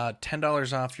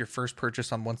 $10 off your first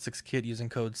purchase on 1/6 Kit using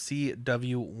code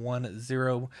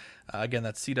CW10. Again,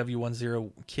 that's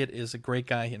CW10. Kit is a great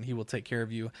guy, and he will take care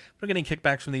of you. We're not getting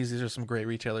kickbacks from these. These are some great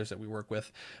retailers that we work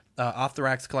with. Off the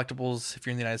Racks Collectibles, if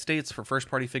you're in the United States, for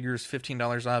first-party figures,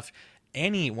 $15 off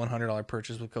any $100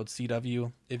 purchase with code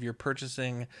CW. If you're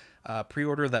purchasing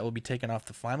pre-order, that will be taken off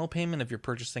the final payment. If you're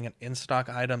purchasing an in-stock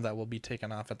item, that will be taken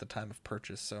off at the time of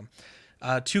purchase. So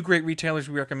two great retailers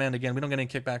we recommend. Again, we don't get any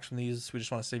kickbacks from these. We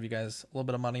just want to save you guys a little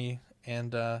bit of money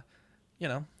and help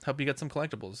you get some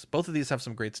collectibles. Both of these have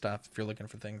some great stuff. If you're looking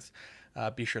for things,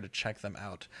 be sure to check them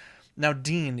out. Now,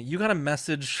 Dean, you got a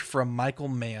message from Michael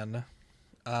Mann.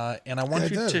 And I want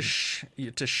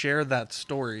you to share that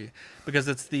story, because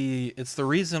it's the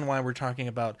reason why we're talking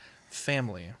about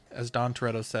family, as Don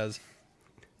Toretto says.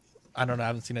 I don't know, I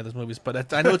haven't seen any of those movies,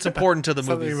 but I know it's important to the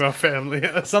movies. Something about family.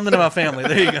 Something about family.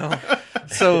 There you go.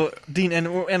 So, Dean,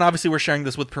 and obviously we're sharing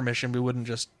this with permission. We wouldn't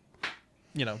just,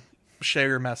 share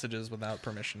your messages without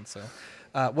permission. So,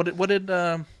 what did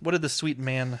the Sweet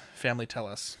Man family tell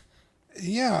us?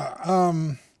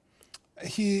 Yeah.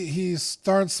 He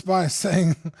starts by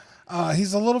saying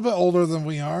he's a little bit older than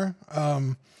we are,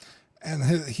 and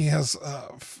he has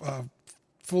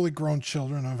fully grown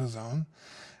children of his own.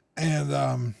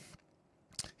 And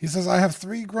he says, I have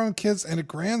 3 grown kids and a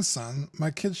grandson.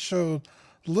 My kids showed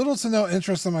little to no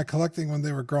interest in my collecting when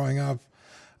they were growing up.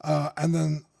 And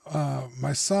then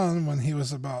my son, when he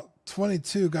was about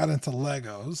 22, got into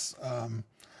Legos,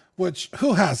 which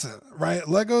who hasn't, right?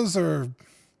 Legos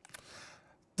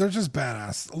they're just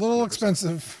badass. A little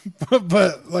expensive,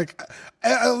 but like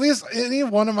at least any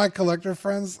one of my collector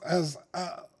friends has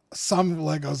some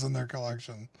Legos in their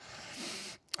collection.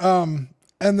 And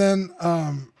then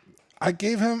I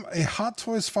gave him a Hot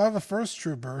Toys 5 of First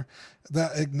Trooper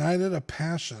that ignited a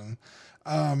passion.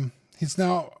 He's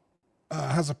now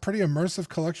has a pretty immersive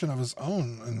collection of his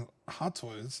own in Hot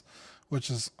Toys, which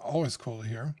is always cool to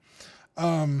hear.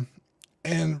 And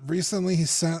recently he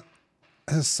sent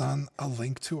his son a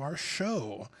link to our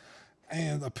show.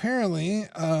 And apparently,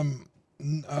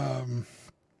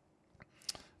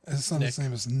 his son's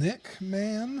name is Nick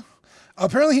Man.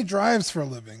 Apparently he drives for a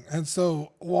living. And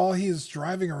so while he's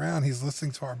driving around, he's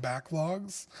listening to our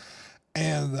backlogs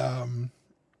and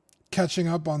catching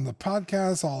up on the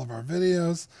podcast, all of our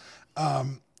videos.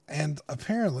 And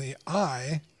apparently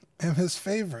I am his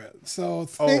favorite. So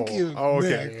thank you,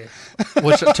 okay.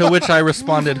 Nick. To which I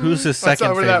responded, who's his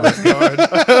second favorite?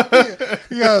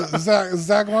 Yeah,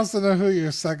 Zach wants to know who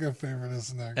your second favorite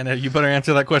is, Nick. And you better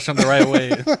answer that question the right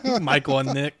way, Michael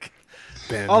and Nick.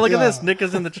 Oh, look at this. Nick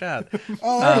is in the chat.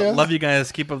 Love you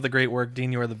guys. Keep up the great work.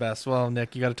 Dean, you are the best. Well,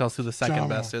 Nick, you got to tell us who the second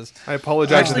best is. I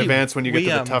apologize in advance when you get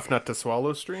to the Tough Nut to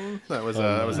Swallow stream. That was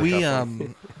a tough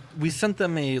one. We sent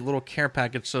them a little care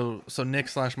package. So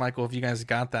Nick/Michael, if you guys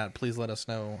got that, please let us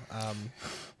know.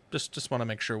 Just want to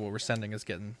make sure what we're sending is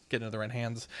getting into the right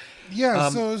hands. Yeah,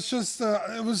 so it's just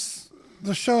it was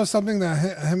the show is something that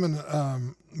him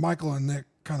and Michael and Nick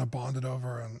kind of bonded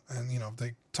over, and you know,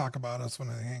 they talk about us when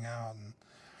they hang out, and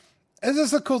it's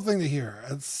just a cool thing to hear.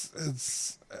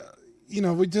 It's you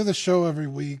know, we do the show every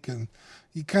week, and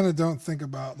you kind of don't think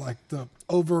about like the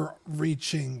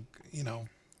overreaching, you know.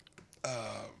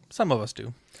 Some of us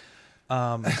do.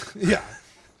 Yeah.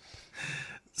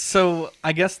 So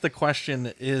I guess the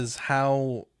question is,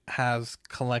 how has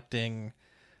collecting,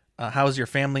 how has your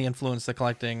family influenced the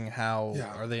collecting? How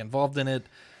are they involved in it?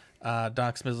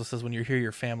 Doc Smizzle says, when you hear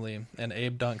your family, and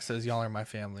Abe Dunk says, y'all are my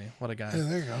family. What a guy. Yeah,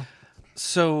 there you go.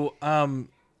 So,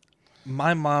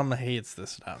 my mom hates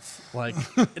this stuff. Like,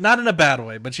 not in a bad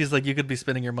way, but she's like, you could be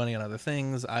spending your money on other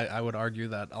things. I would argue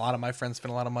that a lot of my friends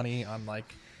spend a lot of money on, like,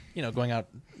 you know, going out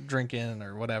drinking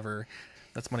or whatever.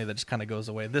 That's money that just kind of goes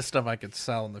away. This stuff I could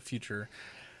sell in the future.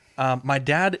 My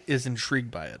dad is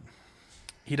intrigued by it.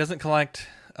 He doesn't collect.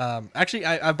 Actually,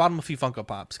 I bought him a few Funko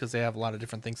Pops because they have a lot of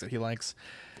different things that he likes.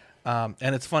 And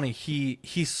it's funny.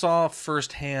 He saw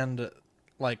firsthand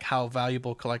like how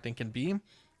valuable collecting can be.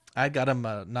 I got him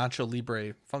a Nacho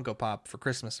Libre Funko Pop for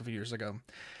Christmas a few years ago.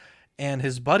 And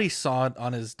his buddy saw it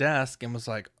on his desk and was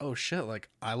like, oh shit, like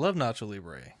I love Nacho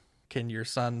Libre. Can your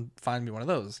son find me one of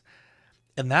those?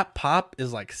 And that pop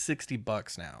is like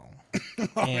 $60 now.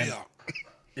 And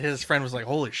his friend was like,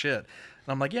 holy shit. And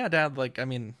I'm like, yeah, Dad, like, I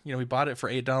mean, you know, we bought it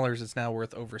for $8. It's now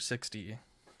worth over $60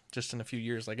 just in a few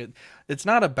years. Like it's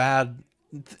not a bad,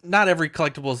 not every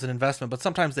collectible is an investment, but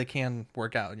sometimes they can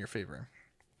work out in your favor.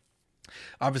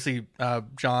 Obviously,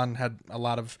 John had a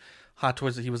lot of Hot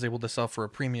Toys that he was able to sell for a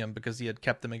premium because he had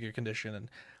kept them in good condition. And,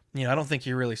 you know, I don't think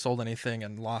he really sold anything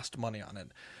and lost money on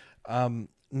it.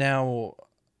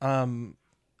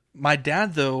 My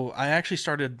dad, though, I actually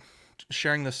started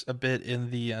sharing this a bit in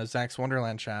the Zach's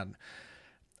Wonderland chat.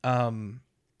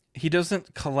 He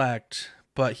doesn't collect,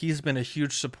 but he's been a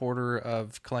huge supporter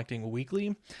of collecting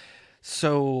weekly.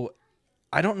 So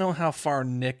I don't know how far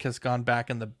Nick has gone back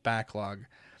in the backlog,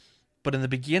 but in the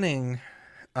beginning,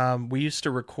 we used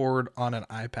to record on an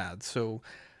iPad. So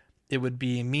it would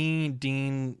be me,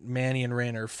 Dean, Manny, and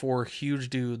Rainer, 4 huge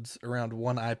dudes around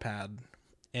one iPad,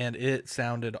 and it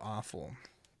sounded awful.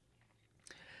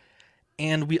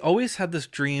 And we always had this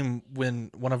dream when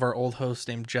one of our old hosts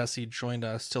named Jesse joined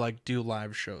us to like do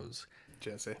live shows.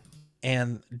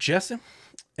 And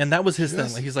that was his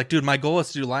thing. Like, he's like, dude, my goal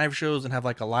is to do live shows and have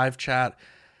like a live chat.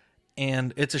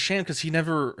 And it's a shame because he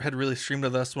never had really streamed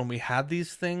with us when we had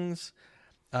these things.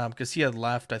 Because he had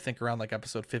left, I think, around like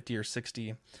episode 50 or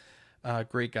 60.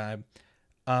 Great guy.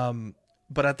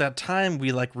 But at that time,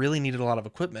 we like really needed a lot of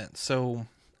equipment. So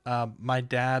my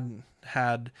dad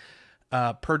had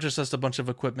purchased us a bunch of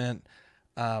equipment,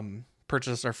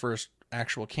 purchased our first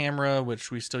actual camera,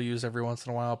 which we still use every once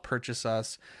in a while, purchase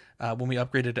us when we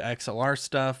upgraded to XLR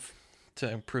stuff to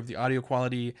improve the audio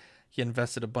quality. He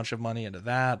invested a bunch of money into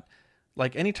that.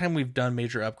 like anytime we've done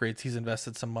major upgrades, he's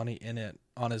invested some money in it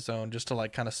on his own just to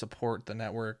like kind of support the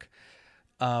network.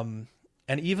 And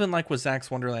even like with Zach's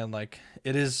Wonderland, like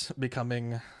it is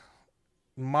becoming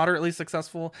moderately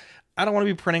successful. I don't want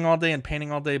to be printing all day and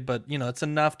painting all day, but you know, it's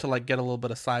enough to like get a little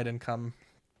bit of side income.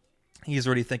 He's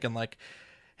already thinking like,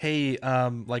 hey,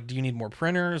 like, do you need more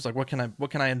printers? Like, what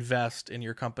can I invest in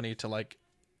your company to like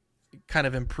kind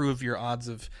of improve your odds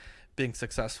of being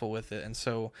successful with it? And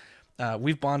so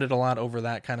we've bonded a lot over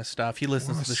that kind of stuff. He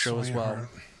listens to the show as well.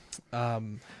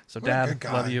 So Dad,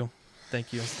 love you.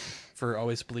 Thank you for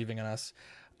always believing in us.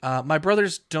 My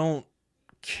brothers don't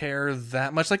care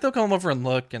that much. Like, they'll come over and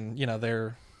look, and you know,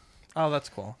 oh, that's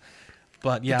cool.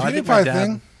 But yeah, I think my dad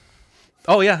thing.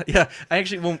 Oh yeah. I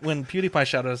actually, when PewDiePie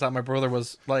shouted us out, my brother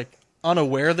was like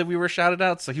unaware that we were shouted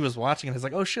out, so he was watching and he's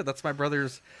like, "Oh shit, that's my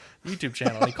brother's YouTube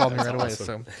channel." He called me right away.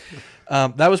 So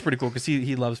that was pretty cool because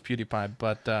he loves PewDiePie.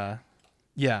 But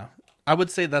yeah, I would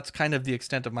say that's kind of the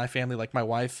extent of my family. Like, my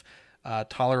wife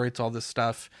tolerates all this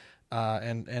stuff,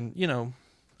 and you know,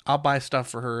 I'll buy stuff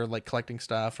for her, like collecting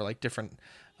stuff or like different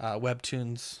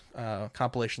webtoons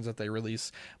compilations that they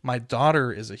release. My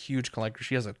daughter is a huge collector.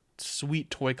 She has a sweet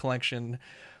toy collection,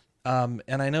 and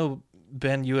I know,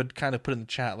 Ben, you had kind of put in the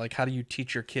chat, like, how do you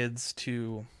teach your kids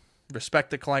to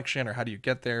respect the collection, or how do you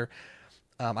get there?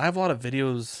 I have a lot of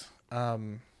videos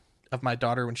of my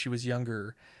daughter when she was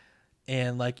younger,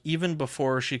 and like even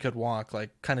before she could walk, like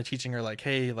kind of teaching her like,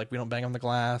 hey, like, we don't bang on the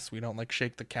glass, we don't like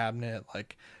shake the cabinet,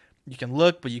 like, you can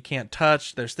look but you can't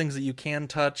touch, there's things that you can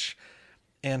touch.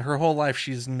 And her whole life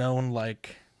she's known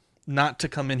like not to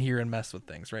come in here and mess with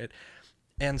things, right?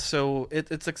 And so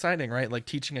it's exciting, right? Like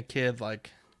teaching a kid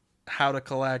like how to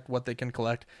collect, what they can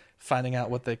collect, finding out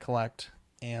what they collect,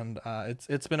 and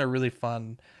it's been a really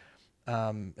fun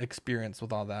experience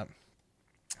with all that.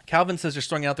 Calvin says, just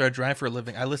throwing out there, I drive for a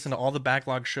living. I listen to all the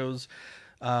backlog shows.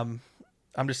 I'm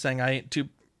just saying, I ain't too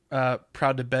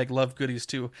proud to beg. Love goodies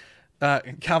too.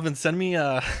 Calvin, send me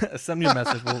a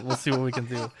message. We'll see what we can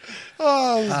do.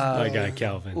 My guy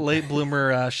Calvin, late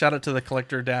bloomer. Shout out to the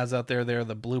collector dads out there. They're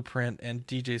the blueprint. And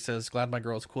DJ says, glad my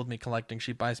girl's cool with me collecting.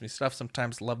 She buys me stuff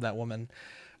sometimes. Love that woman.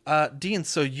 Dean,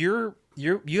 so you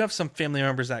have some family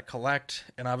members that collect,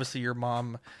 and obviously your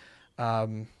mom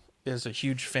is a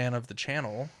huge fan of the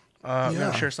channel. You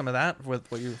want to share some of that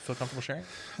with what you feel comfortable sharing?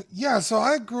 Yeah, so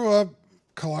I grew up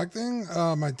collecting.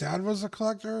 My dad was a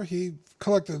collector. He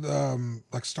collected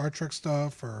like Star Trek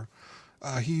stuff, or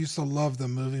he used to love the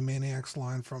Movie Maniacs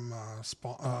line from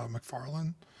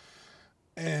McFarlane.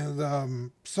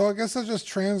 And so I guess I just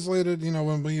translated, you know,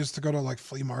 when we used to go to like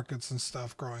flea markets and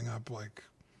stuff growing up, like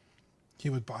he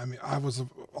would buy me. I was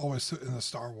always into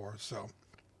Star Wars, so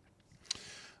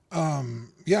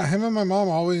yeah, him and my mom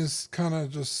always kind of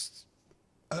just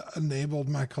enabled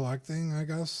my collecting, I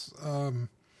guess,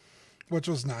 which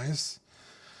was nice.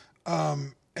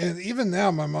 And even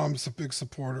now, my mom's a big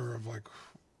supporter of like,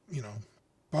 you know,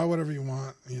 buy whatever you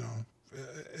want. You know,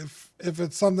 if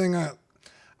it's something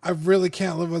I really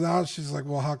can't live without, she's like,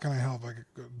 well, how can I help?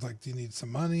 Like, do you need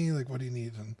some money? Like, what do you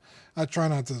need? And I try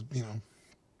not to, you know,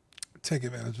 take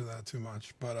advantage of that too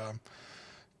much, but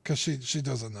because she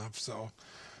does enough. So,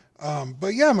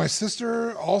 but yeah, my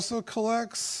sister also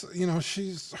collects. You know,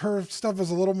 her stuff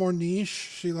is a little more niche.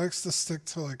 She likes to stick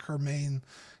to like her main.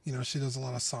 You know, she does a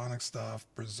lot of Sonic stuff,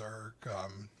 Berserk,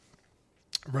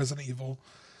 Resident Evil.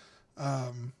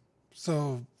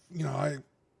 So, you know, I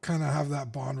kind of have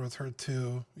that bond with her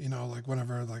too. You know, like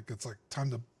whenever like it's like time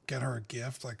to get her a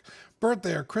gift, like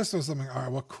birthday or Christmas, I'm like, all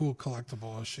right, what cool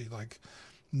collectible is she like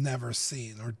never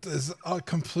seen or is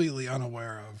completely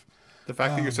unaware of? The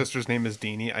fact that your sister's name is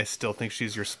Deanie, I still think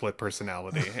she's your split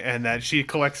personality, and that she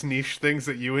collects niche things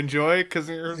that you enjoy because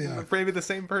you're maybe the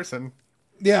same person.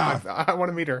 Yeah, I want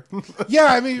to meet her. Yeah,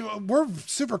 I mean, we're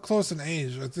super close in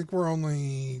age. I think we're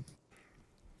only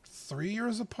 3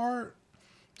 years apart.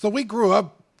 So we grew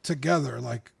up together,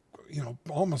 like, you know,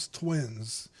 almost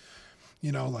twins.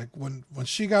 You know, like when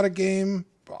she got a game,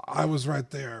 I was right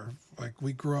there. Like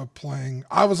we grew up playing.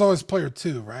 I was always player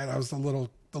 2, right? I was the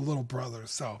little brother.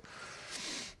 So,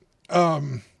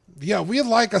 yeah, we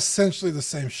like essentially the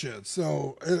same shit.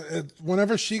 So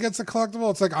whenever she gets a collectible,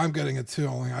 it's like I'm getting it too.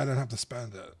 Only I don't have to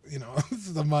spend it, you know,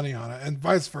 the money on it, and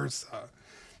vice versa.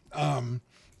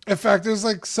 In fact, there's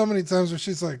like so many times where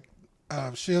she's like,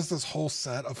 she has this whole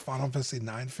set of Final Fantasy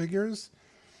 9 figures,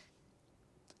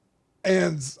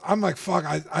 and I'm like, fuck,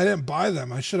 I didn't buy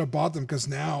them. I should have bought them because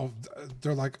now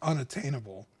they're like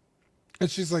unattainable. And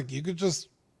she's like, you could just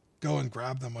go and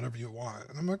grab them whenever you want.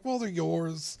 And I'm like, well, they're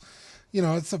yours. You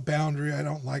know, it's a boundary I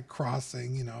don't like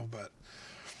crossing, you know, but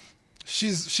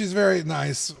she's very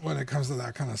nice when it comes to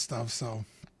that kind of stuff. So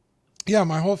yeah,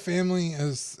 my whole family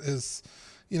is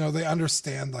they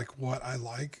understand like what I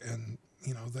like, and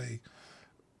they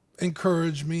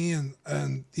encourage me, and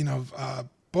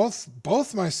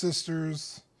both my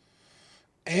sisters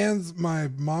and my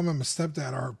mom and my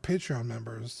stepdad are Patreon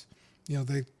members.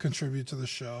 They contribute to the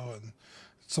show and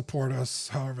support us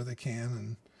however they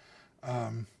can,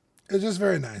 and it's just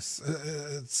very nice.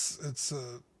 It's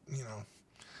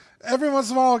every once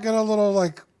in a while I'll get a little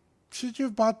like, should you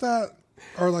have bought that?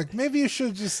 Or like, maybe you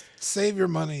should just save your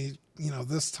money,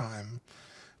 this time.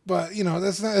 But,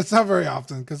 it's not very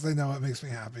often, because they know it makes me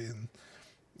happy. And,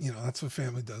 that's what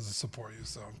family does, is support you.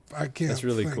 So I can't. That's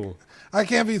really cool. I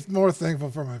can't be more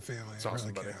thankful for my family. That's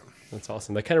awesome, buddy. That's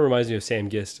awesome. That kind of reminds me of Sam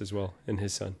Gist as well, and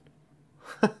his son.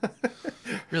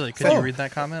 Really? Could you read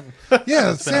that comment?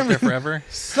 Yeah, it's been up there forever.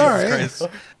 Sorry.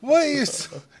 What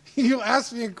you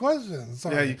asked me a question.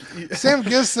 Sorry. Yeah, Sam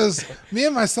Gist says, me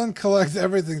and my son collect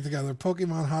everything together.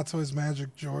 Pokemon, Hot Toys,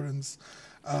 Magic, Jordans.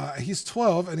 He's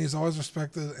 12 and he's always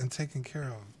respected and taken care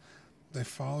of. They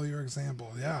follow your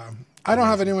example. Yeah. I don't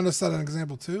have anyone to set an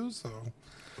example to, so.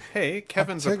 Hey,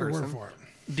 Kevin's a person. Word for it.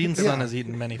 Dean's son has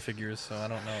eaten many figures, so I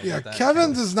don't know. Yeah, about that.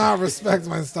 Kevin does not respect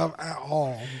my stuff at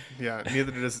all. Yeah,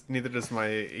 neither does my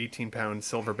 18-pound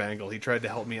silver bangle. He tried to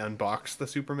help me unbox the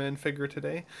Superman figure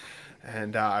today,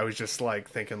 and I was just like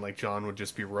thinking like John would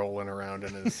just be rolling around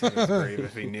in his grave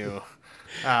if he knew.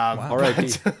 All right,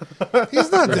 he's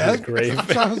not dead. His grave.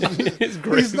 His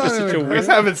grave He's not such a I just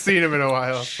haven't seen him in a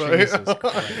while. So. Jesus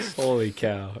Christ. Holy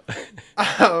cow.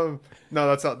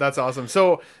 No, that's awesome.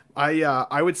 So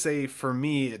I would say for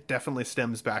me, it definitely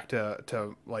stems back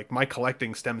to like my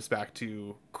collecting stems back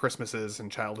to Christmases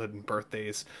and childhood and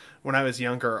birthdays. When I was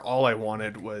younger, all I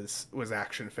wanted was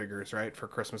action figures, right, for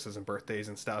Christmases and birthdays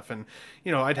and stuff. And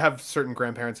I'd have certain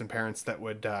grandparents and parents that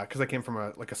would, because I came from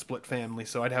a split family,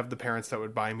 so I'd have the parents that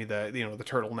would buy me the the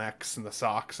turtlenecks and the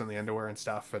socks and the underwear and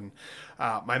stuff. And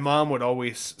my mom would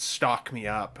always stock me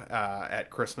up at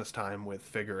Christmas time with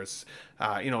figures.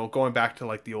 Going back to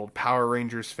like the old Power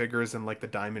Rangers figures and like the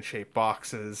diamond shaped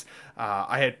boxes.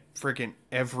 I had freaking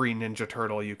every Ninja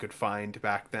Turtle you could find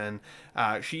back then.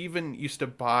 She even used to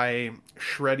buy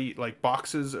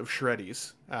boxes of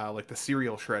Shreddies, like the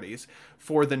cereal Shreddies,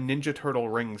 for the Ninja Turtle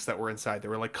rings that were inside. They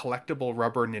were like collectible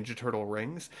rubber Ninja Turtle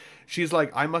rings. She's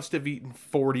like, I must have eaten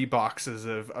 40 boxes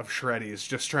of Shreddies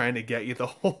just trying to get you the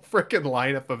whole freaking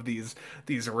lineup of these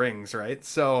rings, right?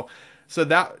 So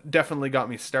that definitely got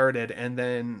me started, and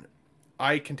then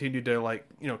I continued to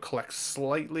collect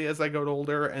slightly as I got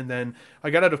older, and then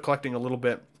I got out of collecting a little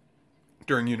bit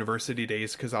during university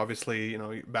days because obviously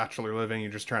bachelor living,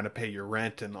 you're just trying to pay your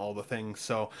rent and all the things.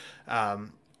 So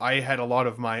I had a lot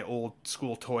of my old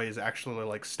school toys actually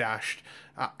like stashed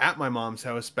at my mom's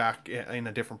house back in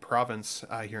a different province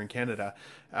here in Canada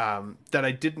that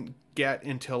I didn't get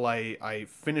until I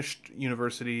finished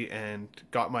university and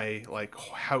got my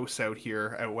house out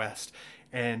here out west.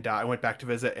 And I went back to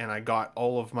visit, and I got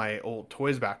all of my old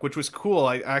toys back, which was cool.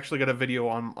 I actually got a video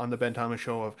on the Ben Thomas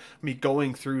Show of me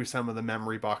going through some of the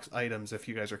memory box items, if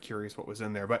you guys are curious what was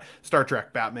in there. But Star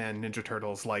Trek, Batman, Ninja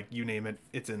Turtles, you name it,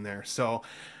 it's in there. So,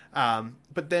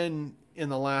 but then in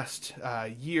the last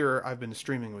year, I've been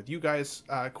streaming with you guys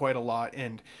quite a lot,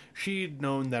 and she'd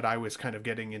known that I was kind of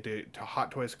getting into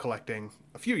Hot Toys collecting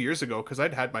a few years ago, because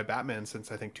I'd had my Batman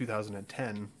since, I think,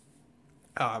 2010.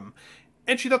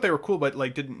 And she thought they were cool, but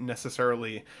didn't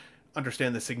necessarily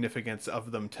understand the significance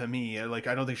of them to me. I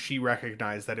don't think she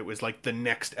recognized that it was the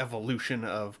next evolution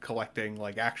of collecting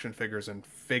action figures and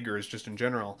figures just in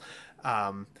general.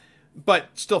 But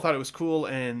still thought it was cool,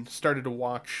 and started to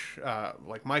watch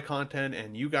my content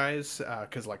and you guys,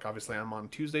 because obviously I'm on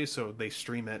Tuesday, so they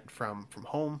stream it from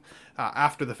home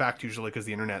after the fact usually, because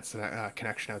the internet's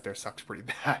connection out there sucks pretty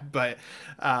bad. But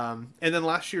and then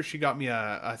last year she got me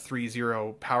a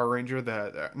 3-0 Power Ranger, it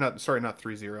was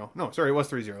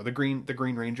 3-0, the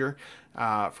Green Ranger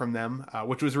from them,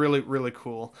 which was really, really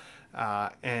cool.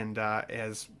 And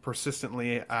has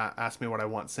persistently asked me what I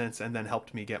want since, and then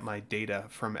helped me get my data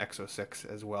from Exo 6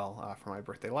 as well for my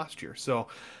birthday last year. So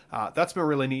that's been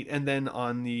really neat. And then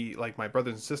on the my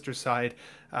brothers and sisters side,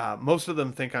 most of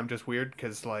them think I'm just weird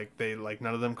because they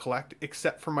none of them collect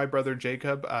except for my brother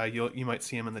Jacob. You might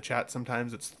see him in the chat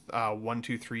sometimes. It's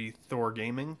 123 Thor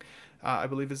Gaming. I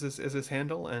believe is his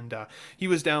handle, and he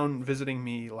was down visiting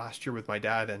me last year with my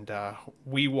dad, and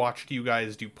we watched you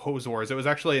guys do Pose Wars. It was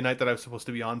actually a night that I was supposed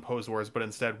to be on Pose Wars, but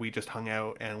instead we just hung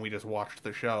out and we just watched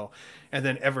the show. And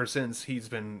then ever since, he's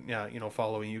been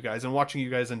following you guys and watching you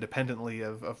guys independently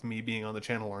of me being on the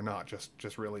channel or not,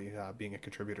 just really being a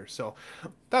contributor. So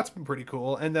that's been pretty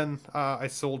cool. And then I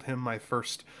sold him my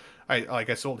first.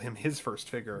 I sold him his first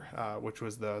figure, which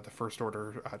was the First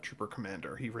Order Trooper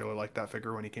Commander. He really liked that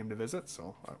figure when he came to visit,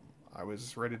 so I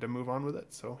was ready to move on with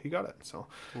it. So he got it. So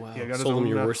wow, he got sold him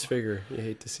your worst figure. You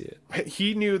hate to see it.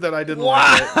 He knew that I didn't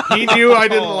like it. He knew I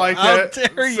didn't like it. How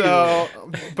dare you? So,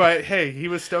 but hey, he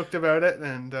was stoked about it,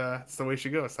 and it's the way she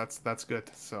goes. That's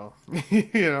good. So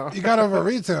You got it over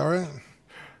retail, right?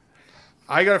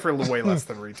 I got it for way less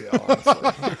than retail, honestly.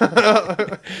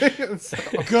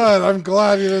 Good. I'm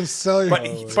glad you didn't sell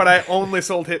your. But I only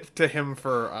sold it to him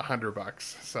for $100.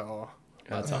 So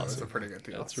that's awesome. That's a pretty good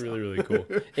deal. That's really cool.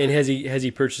 And has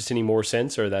he purchased any more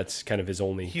since, or that's kind of his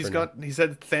only? He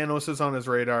said Thanos is on his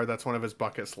radar. That's one of his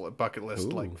bucket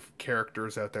list like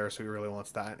characters out there. So he really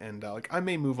wants that. And I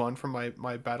may move on from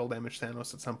my battle damage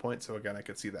Thanos at some point. So again, I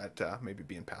could see that maybe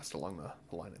being passed along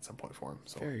the line at some point for him.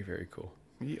 So very, very cool.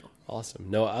 Yeah. Awesome.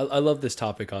 No, I love this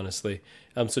topic, honestly.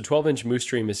 So 12-inch Moose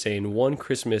Stream is saying, one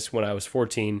Christmas when I was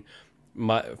 14,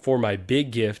 for my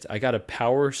big gift, I got a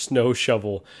power snow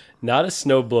shovel, not a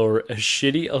snowblower, a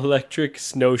shitty electric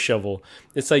snow shovel.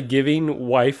 It's like giving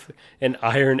wife an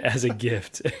iron as a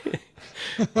gift.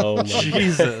 Oh my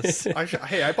Jesus!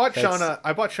 I bought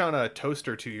Shauna a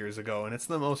toaster 2 years ago, and it's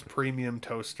the most premium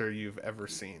toaster you've ever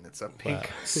seen. It's a pink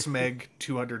Smeg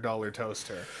 $200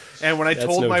 toaster. And when I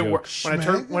told my work,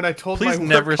 when I told Please my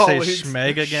never work say colleagues,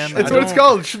 Schmeg again. That's what it's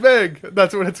called, Schmeg.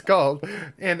 That's what it's called.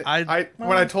 And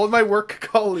when I told my work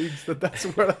colleagues that's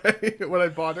what I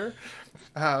bought her,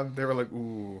 they were like,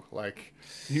 "Ooh, like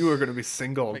you are going to be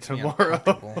single tomorrow."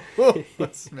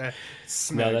 Smeg,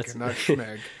 not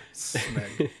Schmeg.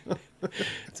 Smeg.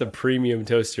 It's a premium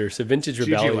toaster. So Vintage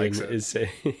Rebellion is saying,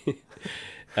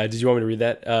 did you want me to read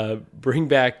that? Bring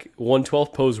back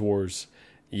 1/12 Pose Wars.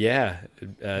 Yeah.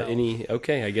 No.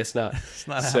 Okay, I guess not. It's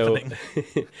not happening.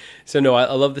 So no,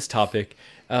 I love this topic.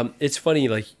 It's funny,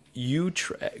 like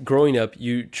growing up,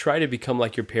 you try to become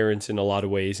like your parents in a lot of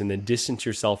ways and then distance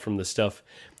yourself from the stuff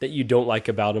that you don't like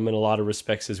about them in a lot of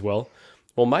respects as well.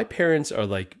 Well, my parents are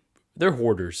like, they're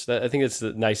hoarders. I think that's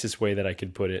the nicest way that I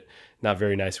could put it. Not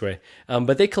very nice way.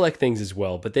 But they collect things as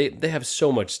well. But they have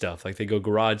so much stuff. Like they go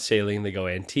garage sailing, they go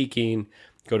antiquing,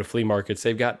 go to flea markets.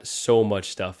 They've got so much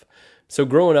stuff. So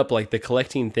growing up, like the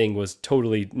collecting thing was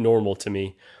totally normal to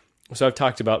me. So I've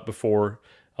talked about before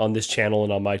on this channel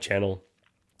and on my channel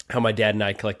how my dad and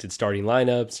I collected starting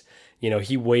lineups.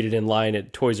 He waited in line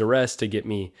at Toys R Us to get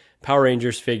me Power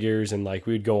Rangers figures, and like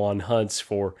we would go on hunts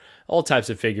for all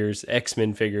types of figures,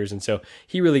 X-Men figures, and so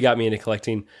he really got me into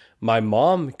collecting. My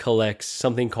mom collects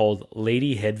something called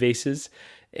lady head vases,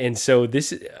 and so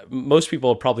most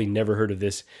people have probably never heard of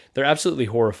this. They're absolutely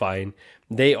horrifying.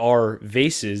 They are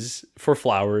vases for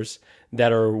flowers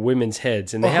that are women's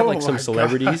heads, and they have like some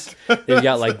celebrities. They've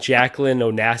got like Jacqueline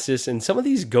Onassis, and some of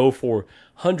these go for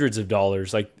hundreds of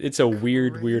dollars. Like it's a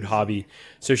weird hobby.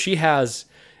 So she has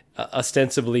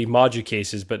ostensibly Maja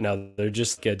cases, but now they're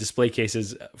just display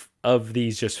cases of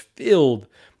these just filled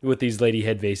with these lady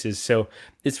head vases. So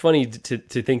it's funny to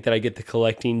think that I get the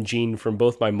collecting gene from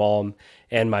both my mom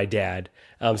and my dad.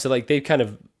 So like they kind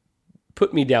of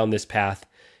put me down this path.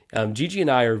 Gigi and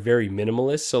I are very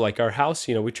minimalist. So like our house,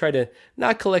 we try to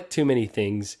not collect too many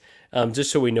things,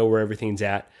 just so we know where everything's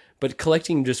at. But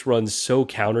collecting just runs so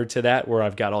counter to that, where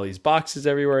I've got all these boxes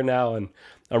everywhere now and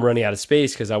I'm running out of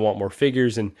space because I want more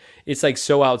figures. And it's like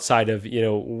so outside of,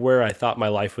 where I thought my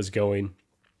life was going.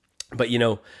 But,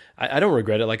 I don't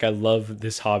regret it. Like I love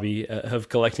this hobby of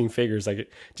collecting figures. Like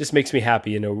it just makes me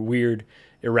happy in a weird,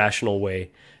 irrational way.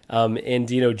 And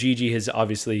Gigi has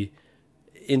obviously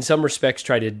in some respects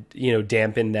try to,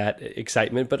 dampen that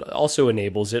excitement, but also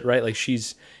enables it, right? Like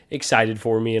she's excited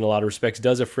for me in a lot of respects,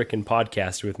 does a frickin'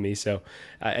 podcast with me. So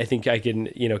I think I can,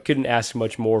 couldn't ask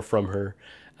much more from her.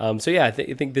 So yeah, I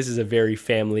think this is a very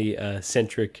family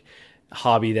centric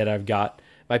hobby that I've got.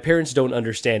 My parents don't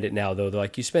understand it now though. They're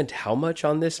like, "You spent how much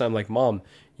on this?" I'm like, "Mom,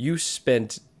 you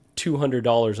spent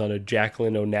 $200 on a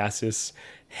Jacqueline Onassis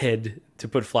head to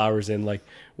put flowers in. Like,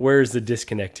 where's the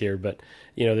disconnect here?" But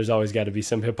there's always got to be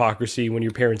some hypocrisy when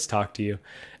your parents talk to you.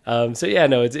 So yeah,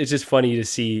 no, it's just funny to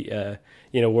see,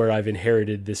 where I've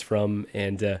inherited this from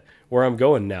and where I'm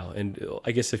going now. And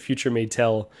I guess the future may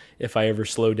tell if I ever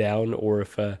slow down or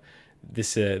if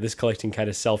this collecting kind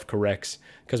of self-corrects,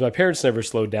 because my parents never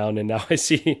slowed down, and now I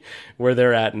see where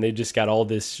they're at, and they just got all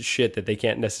this shit that they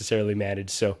can't necessarily manage.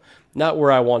 So not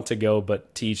where I want to go,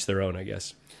 but to each their own, I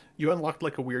guess. You unlocked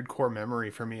like a weird core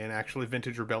memory for me, and actually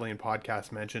Vintage Rebellion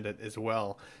podcast mentioned it as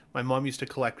well. My mom used to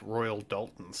collect Royal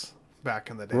Daltons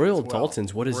back in the day. Royal as well.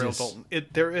 Daltons, what is Royal this?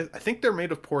 Dalton. I think they're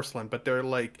made of porcelain, but they're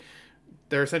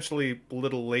essentially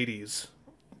little ladies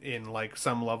in like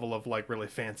some level of like really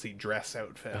fancy dress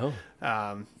outfit. Oh.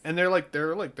 And they're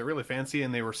really fancy,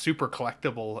 and they were super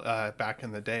collectible back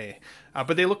in the day.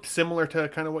 But they looked similar to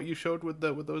kind of what you showed with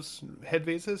those head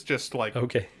vases, just like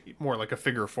more like a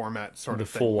figure format sort of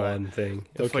thing. The full on thing.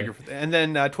 And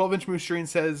then 12-inch Moose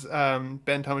says,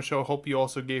 Ben Thomas Show, hope you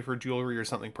also gave her jewelry or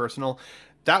something personal.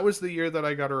 That was the year that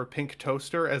I got her a pink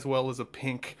toaster as well as a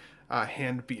pink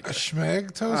hand beater. A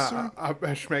Schmeg toaster? A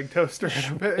Schmeg toaster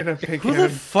and a pink Who the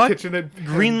fuck KitchenAid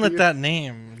greenlit that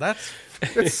name?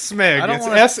 It's Smeg.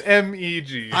 It's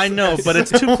SMEG. I know, but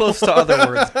it's too close to other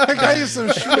words. I got you some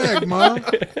Schmeg, Mom.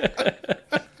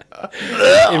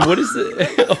 And what is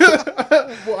it?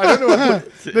 Well, I don't know.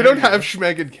 They don't have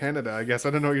Schmeg in Canada, I guess. I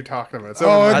don't know what you're talking about.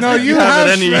 So, no, you have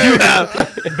it. You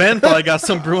have. Ben probably got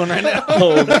some brewing right now.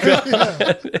 Oh,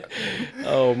 God.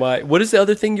 Oh, my. What is the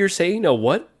other thing you're saying? A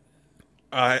what?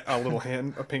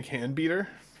 A pink hand beater.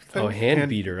 Thing. Oh, hand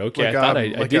beater. Okay, like, I thought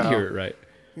I did hear it right.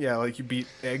 Yeah, like you beat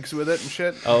eggs with it and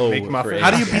shit. Oh, make muffins.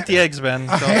 How do you beat the eggs, Ben?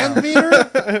 A hand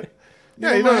beater?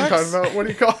 Yeah, you know what I'm talking about. What do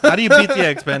you call it? How do you beat the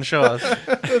eggs, Ben? Show us.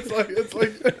 It's like.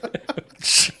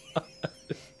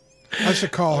 I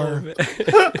should call her.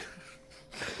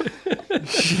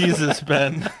 Jesus,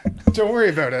 Ben. Don't worry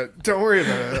about it.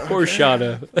 Poor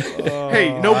Shauna.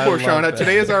 Hey, no poor Shauna.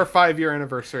 Today is our 5-year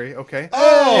anniversary. Okay.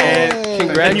 Oh,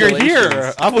 congratulations! And you're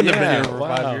here. I wouldn't have been here for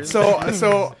 5 years.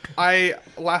 So I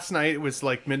last night, it was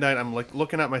like midnight. I'm like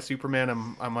looking at my Superman.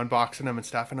 I'm unboxing them and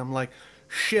stuff, and I'm like,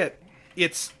 shit.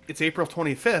 It's April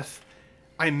 25th.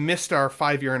 I missed our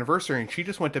 5-year anniversary, and she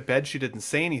just went to bed. She didn't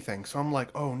say anything. So I'm like,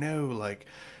 oh no,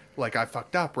 like I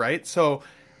fucked up, right? So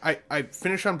I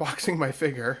finished unboxing my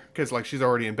figure because like she's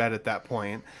already in bed at that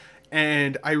point,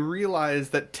 and I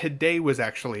realized that today was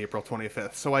actually April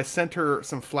 25th. So I sent her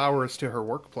some flowers to her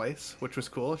workplace, which was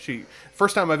cool.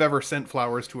 First time I've ever sent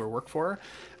flowers to her work for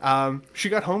her. She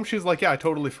got home. She was like, yeah, I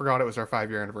totally forgot it was our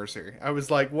 5-year anniversary. I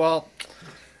was like, well,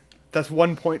 that's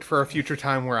 1 point for a future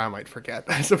time where I might forget,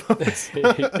 I suppose.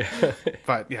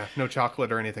 But yeah, no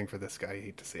chocolate or anything for this guy. You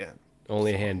hate to see it.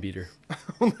 Only a hand beater.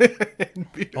 Only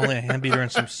a hand beater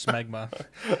and some smegma.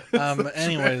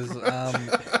 Anyways,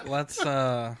 let's.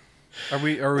 Are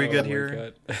we good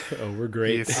here? God. Oh, we're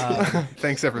great.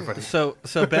 Thanks everybody. So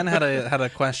Ben had a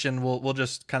question. We'll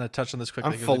just kind of touch on this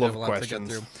quickly. I'm full of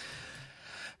questions.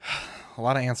 A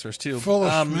lot of answers too. Full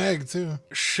of Schmeg too.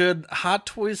 Should Hot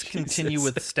Toys continue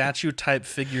with statue type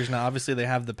figures? Now, obviously, they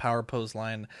have the Power Pose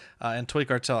line and Toy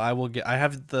Cartel. I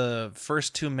have the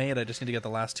first 2 made. I just need to get the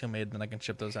last 2 made, and then I can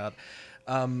ship those out.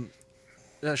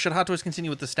 Should Hot Toys continue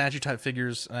with the statue type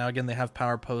figures? Now, again, they have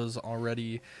Power Pose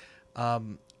already,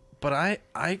 but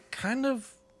I kind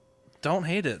of don't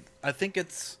hate it. I think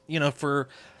it's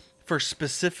for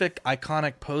specific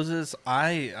iconic poses,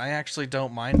 I actually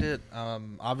don't mind it.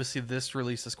 Obviously, this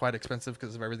release is quite expensive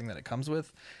because of everything that it comes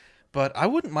with, but I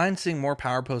wouldn't mind seeing more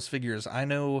Power Pose figures. I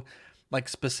know, like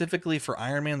specifically for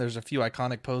Iron Man, there's a few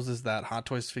iconic poses that Hot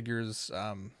Toys figures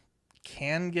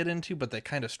can get into, but they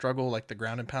kind of struggle, like the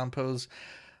ground and pound pose.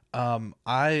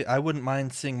 I wouldn't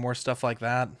mind seeing more stuff like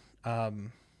that.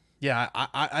 Yeah,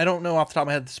 I don't know off the top of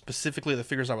my head specifically the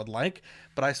figures I would like,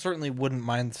 but I certainly wouldn't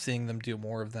mind seeing them do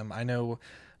more of them. I know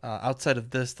outside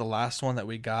of this, the last one that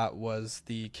we got was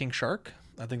the King Shark.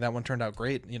 I think that one turned out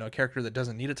great. A character that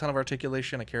doesn't need a ton of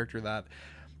articulation, a character that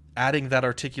adding that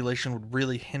articulation would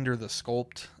really hinder the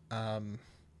sculpt. I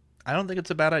don't think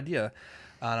it's a bad idea.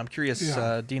 And I'm curious,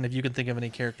 Dean, if you can think of any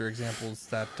character examples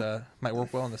that might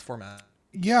work well in this format.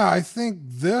 Yeah, I think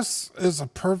this is a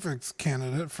perfect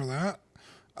candidate for that.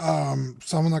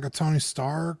 Someone like a Tony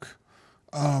Stark,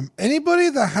 anybody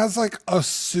that has like a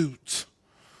suit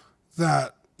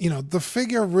that, the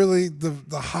figure really,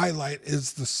 the highlight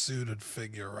is the suited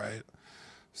figure, right?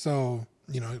 So,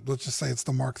 let's just say it's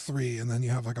the Mark III, and then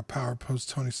you have like a Power Pose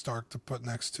Tony Stark to put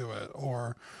next to it.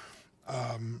 Or,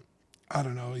 I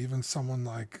don't know, even someone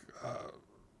like,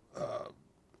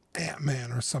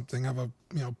 Ant-Man or something. Have a,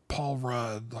 Paul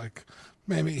Rudd, like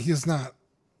maybe he's not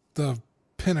the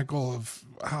pinnacle of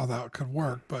how that could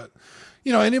work, but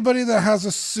anybody that has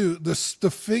a suit, the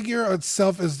figure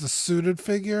itself is the suited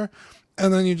figure,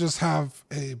 and then you just have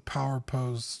a Power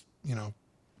Pose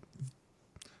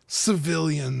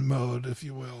civilian mode, if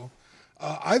you will.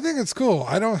 I think it's cool.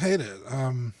 I don't hate it.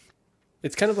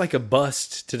 It's kind of like a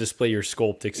bust to display your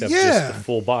sculpt, except Yeah. just the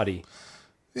full body.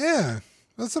 Yeah,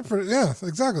 that's a pretty. Yeah,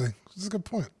 exactly. That's a good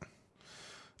point.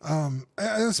 And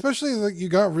especially like you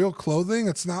got real clothing.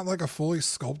 It's not like a fully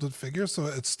sculpted figure, so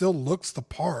it still looks the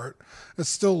part. It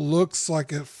still looks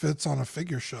like it fits on a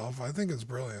figure shelf. I think it's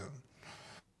brilliant.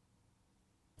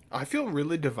 I feel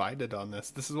really divided on this.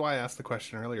 This is why I asked the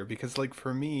question earlier, because like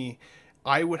for me,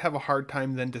 I would have a hard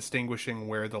time then distinguishing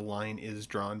where the line is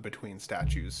drawn between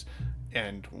statues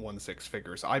and 1/6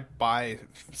 figures. I buy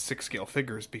 6 scale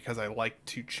figures because I like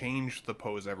to change the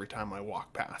pose every time I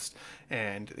walk past.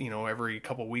 And, you know, every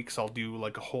couple weeks I'll do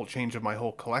like a whole change of my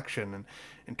whole collection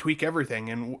and tweak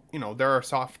everything. And, you know, there are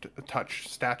soft touch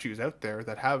statues out there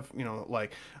that have, you know,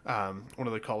 like, what do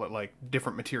they call it? Like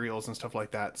different materials and stuff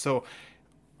like that. So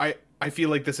I feel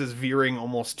like this is veering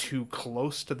almost too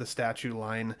close to the statue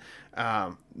line.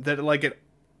 That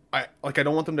I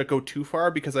don't want them to go too far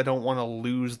because I don't want to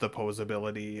lose the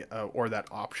posability or that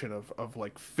option of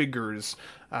like figures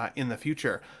in the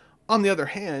future. On the other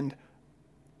hand,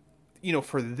 you know,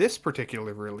 for this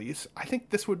particular release, I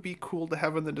think this would be cool to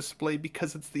have in the display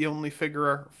because it's the only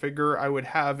figure I would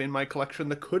have in my collection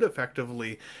that could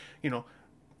effectively, you know,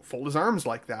 fold his arms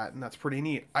like that, and that's pretty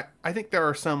neat. I think there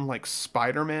are some like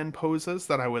Spider-Man poses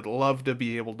that I would love to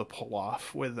be able to pull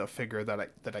off with a figure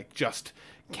that I just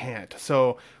can't.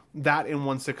 So that in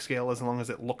 1/6 scale, as long as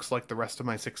it looks like the rest of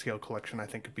my 6 scale collection, I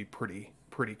think it'd be pretty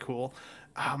cool.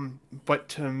 But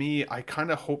to me, I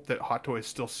kind of hope that Hot Toys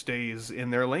still stays in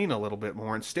their lane a little bit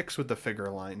more and sticks with the figure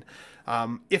line.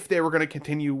 If they were going to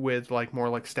continue with like more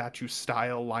like statue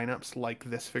style lineups like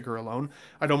this figure alone,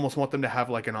 I'd almost want them to have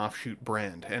like an offshoot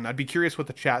brand. And I'd be curious what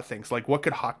the chat thinks. Like, what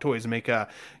could Hot Toys make a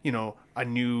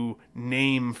new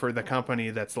name for the company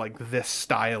that's like this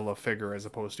style of figure as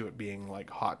opposed to it being like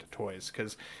Hot Toys?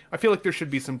 Because I feel like there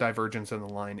should be some divergence in the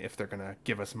line if they're going to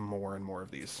give us more and more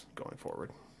of these going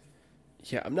forward.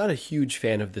 Yeah, I'm not a huge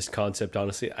fan of this concept,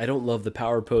 honestly. I don't love the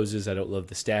power poses. I don't love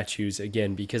the statues,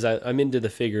 again, because I'm into the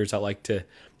figures. I'm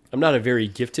not a very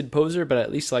gifted poser, but I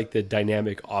at least like the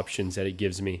dynamic options that it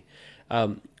gives me.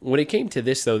 When it came to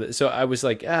this, though, so I was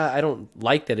like, I don't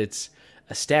like that it's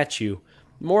a statue.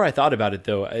 The more I thought about it,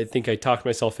 though, I think I talked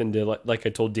myself into, like I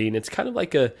told Dean, it's kind of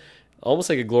like almost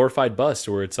like a glorified bust,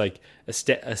 where it's like a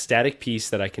static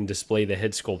piece that I can display the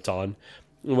head sculpt on.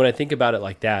 And when I think about it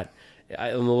like that,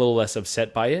 I'm a little less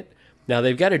upset by it. Now,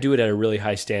 they've got to do it at a really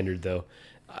high standard, though.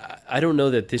 I don't know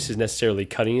that this is necessarily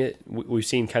cutting it. We've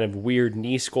seen kind of weird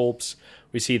knee sculpts.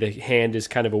 We see the hand is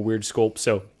kind of a weird sculpt.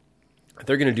 So if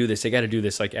they're going to do this, they got to do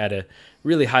this like at a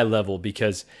really high level,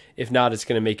 because if not, it's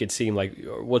going to make it seem like,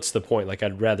 what's the point? Like,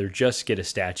 I'd rather just get a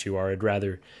statue, or I'd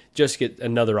rather just get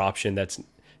another option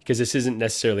because this isn't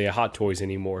necessarily a Hot Toys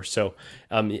anymore. So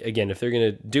again, if they're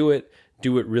going to do it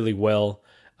really well.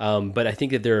 But I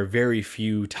think that there are very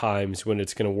few times when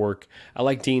it's going to work. I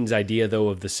like Dean's idea, though,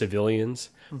 of the civilians.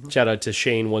 Mm-hmm. Shout out to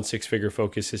Shane, 1/6 Figure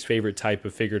Focus, his favorite type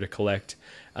of figure to collect.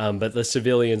 But the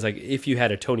civilians, like if you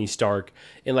had a Tony Stark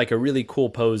in like a really cool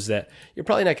pose that you're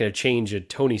probably not going to change a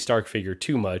Tony Stark figure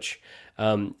too much,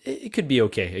 it could be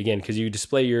okay. Again, because you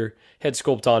display your head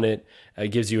sculpt on it, it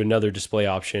gives you another display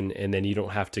option, and then you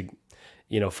don't have to,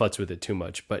 futz with it too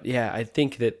much. But yeah, I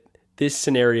think that this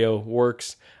scenario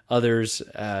works. Others,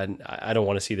 I don't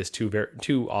want to see this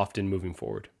too often moving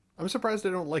forward. I'm surprised I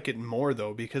don't like it more,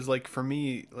 though, because like for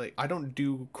me, like I don't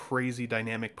do crazy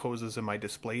dynamic poses in my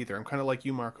display either. I'm kind of like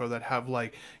you, Marco, that have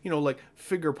like, like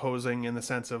figure posing in the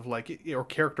sense of like, or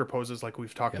character poses like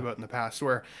we've talked about in the past,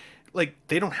 where like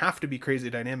they don't have to be crazy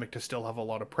dynamic to still have a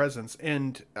lot of presence.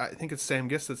 And I think it's Sam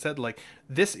Gist that said like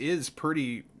this is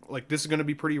pretty, like this is going to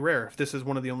be pretty rare if this is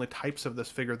one of the only types of this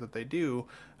figure that they do.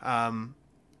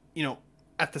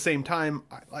 At the same time,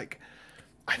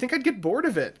 I think I'd get bored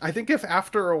of it. I think if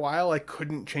after a while I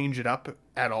couldn't change it up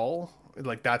at all,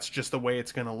 like that's just the way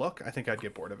it's going to look, I think I'd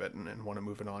get bored of it and want to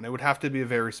move it on. It would have to be a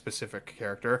very specific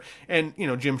character. And,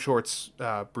 Jim Short's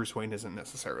Bruce Wayne isn't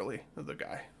necessarily the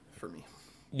guy for me.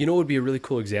 What would be a really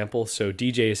cool example? So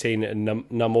DJ is saying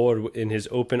Namor in his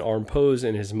open arm pose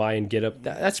and his Mayan getup.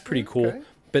 That's pretty cool. Okay.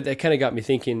 But that kind of got me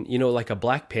thinking, like a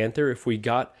Black Panther, if we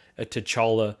got a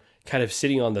T'Challa kind of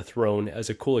sitting on the throne as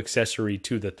a cool accessory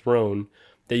to the throne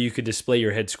that you could display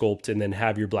your head sculpt and then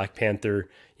have your Black Panther,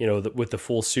 with the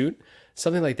full suit.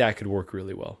 Something like that could work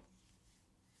really well.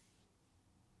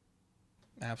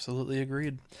 Absolutely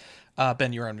agreed.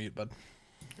 Ben, you're on mute, bud.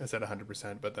 I said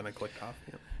 100%, but then I clicked off.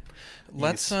 Yeah.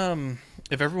 Let's,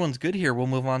 if everyone's good here, we'll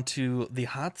move on to the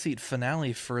hot seat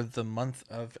finale for the month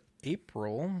of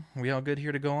April. We all good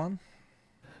here to go on?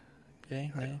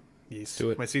 Okay. Yeast. Do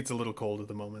it. My seat's a little cold at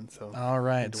the moment, so. All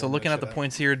right. So looking at the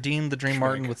points here, Dean the Dream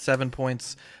Martin with 7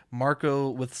 points, Marco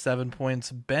with 7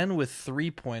 points, Ben with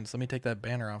 3 points. Let me take that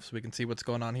banner off so we can see what's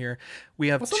going on here. We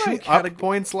have Wasn't two I categories. up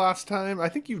points last time? I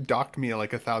think you docked me at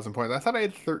like 1,000 points. I thought I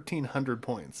had 1,300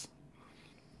 points.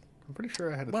 I'm pretty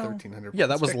sure I had 1,300 points. Yeah,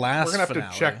 that was last We're gonna have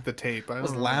finale. to check the tape. That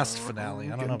was last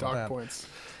finale. I don't know about that. Points.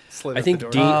 I think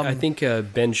Dean, I think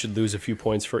Ben should lose a few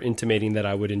points for intimating that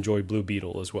I would enjoy Blue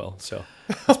Beetle as well. So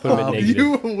let's put him at negative.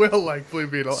 You will like Blue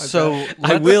Beetle. So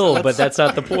I will, but that's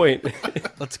not the point.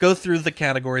 Let's go through the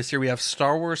categories here. We have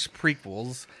Star Wars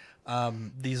prequels.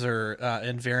 These are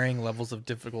in varying levels of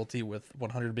difficulty, with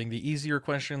 100 being the easier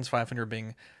questions, 500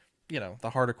 being,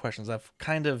 the harder questions.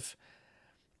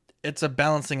 It's a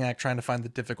balancing act trying to find the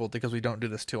difficulty because we don't do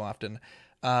this too often.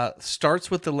 Starts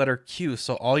with the letter Q,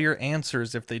 so all your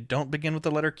answers, if they don't begin with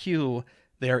the letter Q,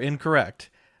 they are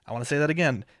incorrect. I want to say that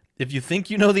again. If you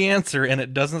think you know the answer and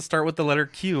it doesn't start with the letter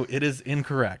Q, it is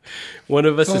incorrect. One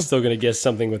of us is still going to guess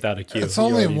something without a Q. It's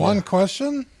only one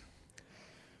question?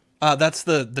 That's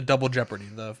the double Jeopardy.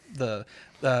 So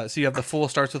you have the full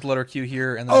starts with the letter Q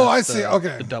here, and then I see.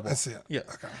 Okay, the double. I see it. Yeah.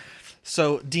 Okay.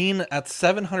 So, Dean, at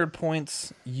 700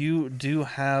 points, you do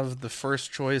have the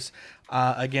first choice.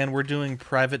 Again, we're doing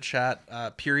private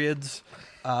chat periods,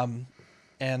 and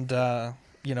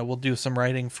we'll do some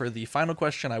writing for the final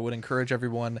question. I would encourage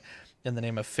everyone, in the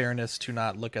name of fairness, to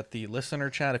not look at the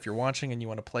listener chat. If you're watching and you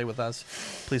want to play with us,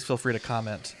 please feel free to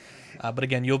comment. But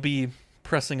again, you'll be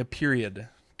pressing a period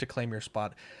to claim your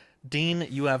spot. Dean,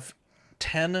 you have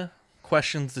 10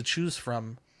 questions to choose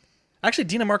from. Actually,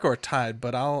 Dean and Marco are tied,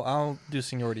 but I'll do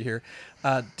seniority here.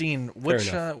 Dean,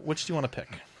 which do you want to pick?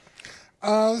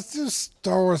 Let's do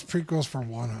Star Wars prequels for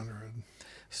 100.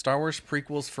 Star Wars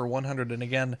prequels for 100. And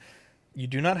again, you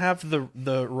do not have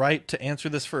the right to answer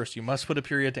this first. You must put a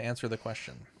period to answer the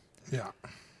question. Yeah.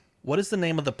 What is the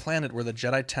name of the planet where the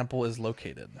Jedi Temple is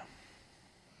located?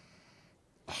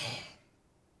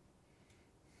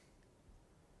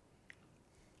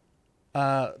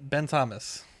 Ben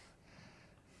Thomas.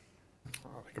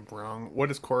 I think I'm wrong.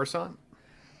 What is Coruscant?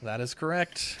 That is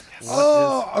correct.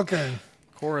 Okay.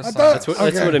 Coruscant. That's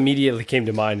what immediately came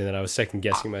to mind, and then I was second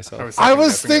guessing myself. I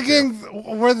was thinking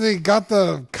where they got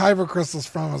the kyber crystals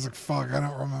from. I was like, fuck, I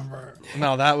don't remember.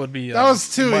 No, that would be... that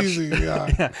was too easy,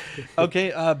 yeah.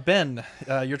 Okay, Ben,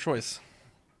 your choice.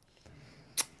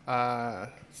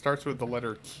 Starts with the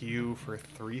letter Q for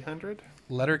 300.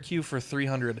 Letter Q for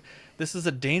 300. This is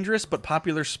a dangerous but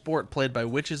popular sport played by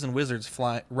witches and wizards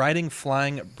riding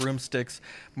flying broomsticks.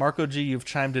 Marco G, you've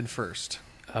chimed in first.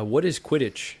 What is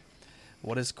Quidditch?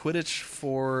 What is Quidditch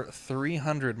for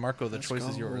 300? Marco, the choice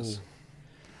is yours.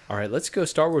 All right, let's go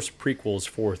Star Wars prequels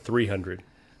for 300.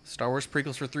 Star Wars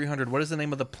prequels for 300. What is the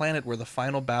name of the planet where the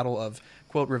final battle of,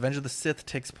 quote, Revenge of the Sith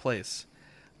takes place?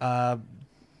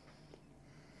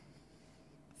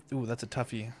 Ooh, that's a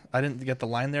toughie. I didn't get the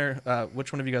line there.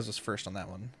 Which one of you guys was first on that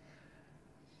one?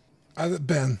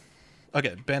 Ben.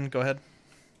 Okay, Ben, go ahead.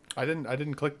 I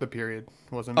didn't click the period.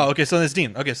 Wasn't. Oh, okay. So it's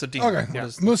Dean. Okay, so Dean. Okay. Yeah.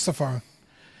 Mustafar.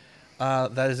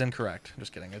 That is incorrect.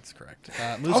 Just kidding. It's correct.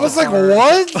 I was like,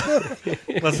 what?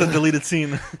 That's a deleted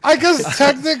scene. I guess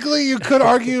technically you could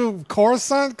argue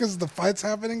Coruscant because the fight's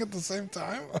happening at the same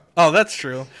time. Oh, that's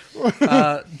true.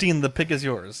 Dean, the pick is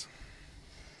yours.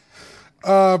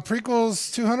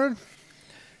 Prequels 200.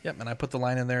 Yep, and I put the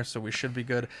line in there, so we should be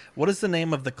good. What is the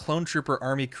name of the clone trooper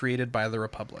army created by the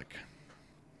Republic?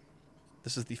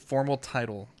 This is the formal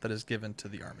title that is given to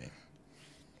the army.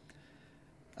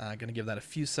 Going to give that a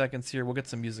few seconds here. We'll get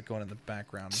some music going in the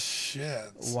background.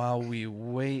 Shit. While we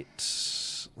wait,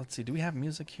 let's see. Do we have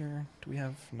music here? Do we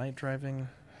have night driving?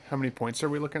 How many points are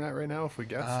we looking at right now? If we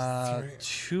guess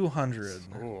 200.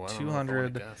 Ooh,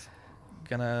 200.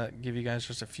 Gonna give you guys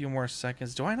just a few more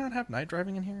seconds. Do I not have night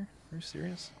driving in here? Are you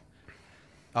serious?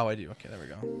 Oh, I do. Okay, there we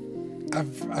go.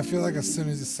 I feel like as soon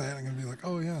as you say it, I'm gonna be like,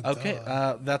 oh yeah. Okay,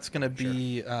 that's gonna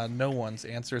be no one's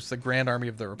answer. It's the Grand Army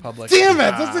of the Republic. Damn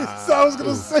it! That's what I was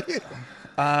gonna say.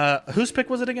 Whose pick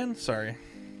was it again? Sorry.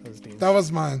 That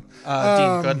was mine. Dean,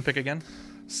 go ahead and pick again.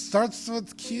 Starts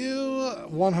with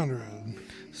Q100.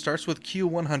 Starts with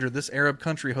Q100. This Arab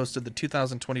country hosted the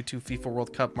 2022 FIFA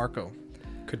World Cup. Marco.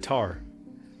 Qatar.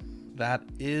 That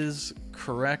is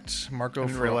correct, Marco.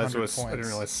 For 100 points. I didn't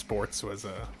realize sports was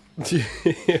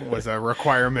a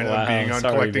requirement of being on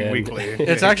Collecting Ben. Weekly.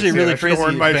 It's actually really crazy.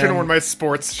 I should have worn my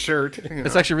sports shirt.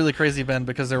 It's actually really crazy, Ben,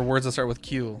 because there are words that start with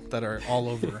Q that are all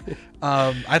over.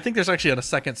 I think there's actually a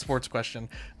second sports question.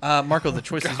 Marco, the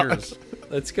choice is yours.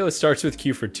 Let's go. Starts with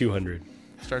Q for 200.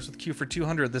 Starts with Q for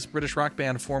 200. This British rock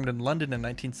band formed in London in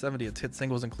 1970. Its hit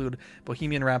singles include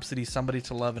Bohemian Rhapsody, Somebody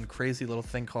to Love, and Crazy Little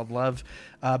Thing Called Love.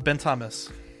 Ben Thomas.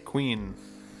 Queen.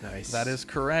 Nice. That is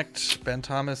correct. Ben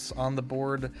Thomas on the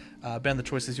board. Ben, the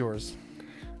choice is yours.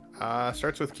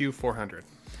 Starts with Q400.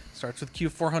 Starts with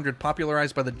Q400.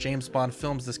 Popularized by the James Bond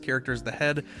films, this character is the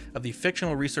head of the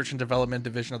Fictional Research and Development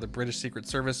Division of the British Secret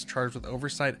Service, charged with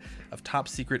oversight of top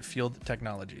secret field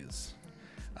technologies.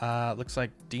 Looks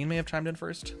like Dean may have chimed in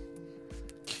first.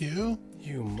 Q?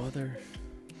 You mother.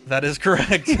 That is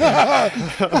correct.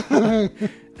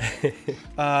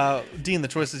 Dean, the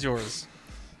choice is yours.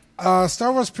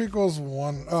 Star Wars prequels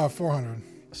 400.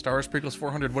 Star Wars prequels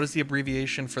 400. What is the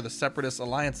abbreviation for the Separatist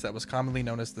Alliance that was commonly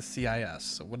known as the CIS?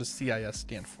 So what does CIS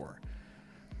stand for?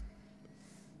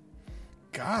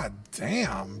 God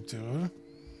damn, dude.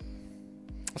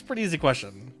 That's a pretty easy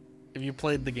question. If you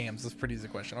played the games, it's a pretty easy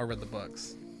question. Or read the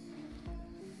books.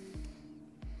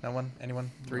 No one?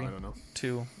 Anyone? 3, No, I don't know.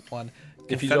 2, 1.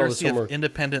 If you did all this Confederacy of homework-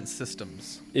 Independent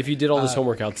Systems. If you did all this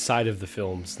homework outside of the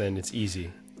films, then it's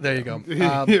easy. There you go.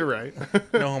 You're right.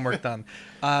 No homework done.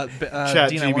 Dean, I want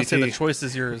to say GPT. the choice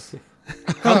is yours.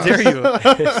 How dare you?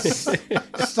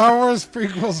 Star Wars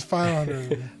prequels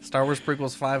 500. Star Wars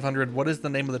prequels 500. What is the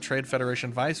name of the Trade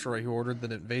Federation viceroy who ordered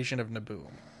the invasion of Naboo?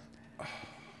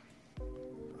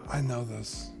 I know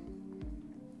this.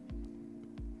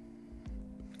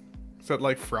 Is that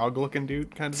like frog-looking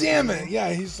dude kind of? Damn it!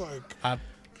 Yeah, he's like.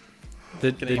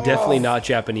 The definitely not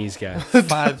Japanese guy.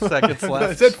 5 seconds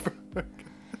left.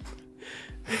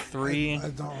 3, I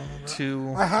don't remember.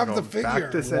 2, I have the Going figure.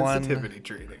 back to 1. sensitivity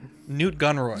training. Newt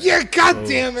Gunroy. Yeah, god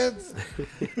damn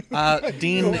it!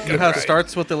 Dean, you have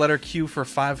starts with the letter Q for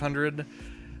 500.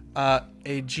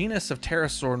 A genus of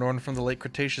pterosaur known from the late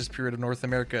Cretaceous period of North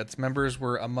America. Its members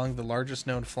were among the largest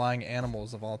known flying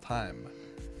animals of all time.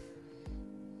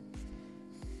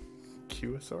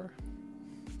 Qosaur?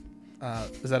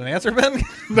 Is that an answer, Ben?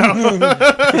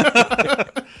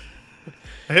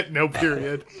 I hit no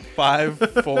period.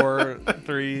 5, 4,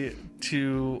 3,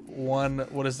 2, 1.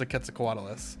 What is the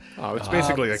Quetzalcoatlus? Oh, it's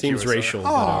basically a Seems Qosaur. racial. Oh, but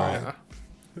all right.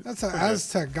 that's an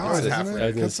Aztec god, isn't I it? was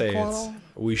going to say, Quetzalcoatl?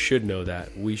 we should know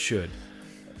that. We should.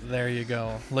 There you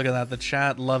go. Look at that. The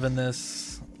chat loving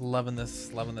this. Loving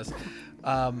this. Loving this.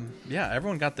 Yeah,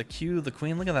 everyone got the Q, the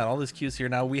Queen. Look at that. All these Qs here.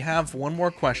 Now, we have one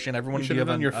more question. Everyone You should have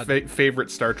give done your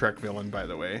favorite Star Trek villain, by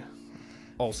the way.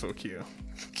 Also Q.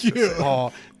 Q.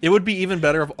 Oh, it would be even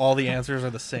better if all the answers are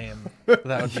the same.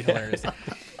 That would be hilarious.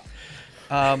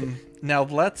 Now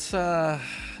let's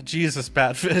Jesus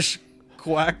Batfish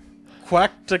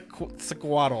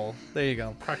Quacktaquatl. There you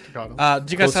go. Quacktaquatl.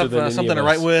 Do you guys Closer have than any something of to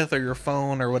write us. with, or your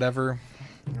phone, or whatever?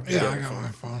 Yeah, I got my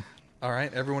phone. All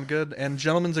right, everyone good? And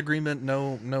gentlemen's agreement,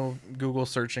 no Google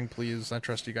searching, please. I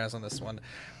trust you guys on this one.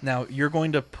 Now, you're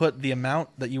going to put the amount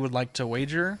that you would like to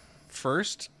wager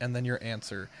first, and then your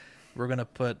answer. We're going to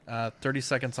put 30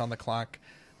 seconds on the clock.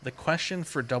 The question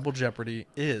for Double Jeopardy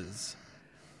is,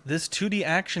 this 2D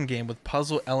action game with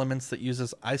puzzle elements that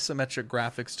uses isometric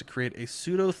graphics to create a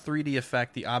pseudo 3D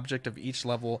effect, the object of each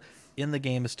level in the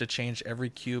game is to change every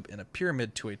cube in a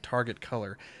pyramid to a target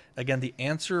color. Again, the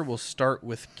answer will start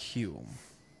with Q,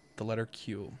 the letter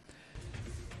Q.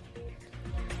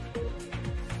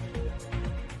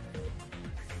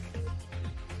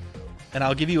 And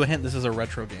I'll give you a hint, this is a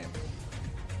retro game.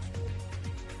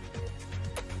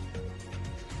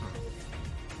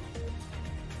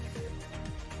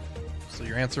 So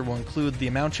your answer will include the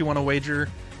amount you want to wager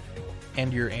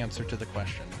and your answer to the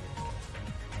question.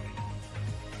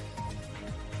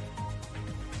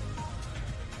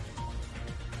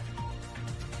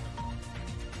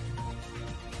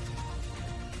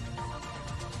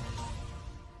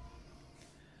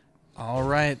 All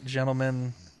right,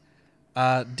 gentlemen.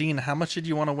 Dean, how much did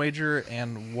you want to wager,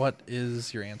 and what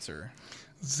is your answer?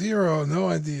 0, no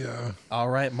idea. All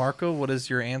right, Marco, what is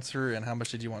your answer, and how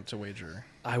much did you want to wager?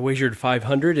 I wagered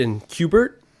 500 in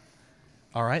Qbert.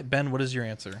 All right, Ben, what is your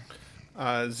answer?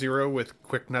 0 with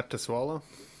quick nut to swallow.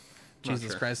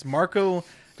 Jesus Christ. Marco,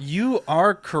 you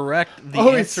are correct. The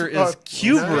Oh, answer is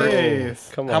Qbert. Nice.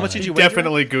 Come How on. much did you He wager?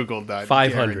 definitely Googled that.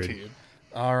 500. guaranteed.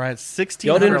 All right, 16.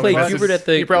 Y'all didn't play Qbert at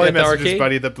the He probably at the messaged his arcade?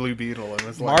 buddy the Blue Beetle and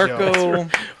was like, Marco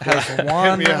has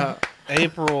won me up.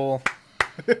 April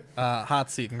hot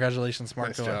seat. Congratulations, Marco.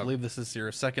 Nice I job. believe this is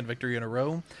your second victory in a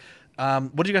row.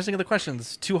 What do you guys think of the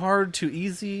questions? Too hard? Too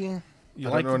easy? You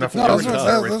I like don't know enough the No, about those it are- to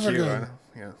start those with are Q. good.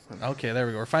 Yeah. Okay, there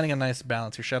we go. We're finding a nice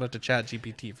balance here. Shout out to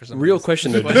ChatGPT for some Real reason.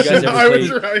 question though. Did you guys I ever was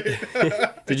play?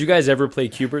 right. Did you guys ever play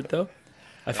Qbert though?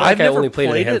 I feel I've like I never only played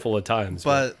it played a handful of times.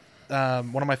 But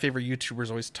one of my favorite YouTubers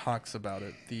always talks about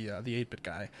it. The 8-bit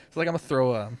guy. It's like I'm gonna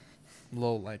throw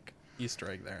little like Easter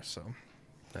egg there. So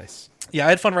nice. Yeah, I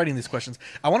had fun writing these questions.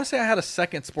 I want to say I had a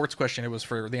second sports question. It was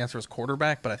the answer was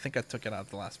quarterback, but I think I took it out at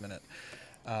the last minute.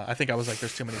 I think I was like,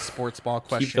 there's too many sports ball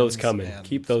questions. Keep those coming.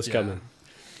 Keep those coming.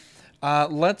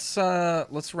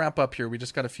 Let's wrap up here. We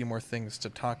just got a few more things to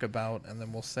talk about, and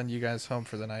then we'll send you guys home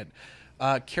for the night.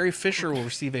 Carrie Fisher will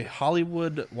receive a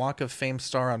Hollywood Walk of Fame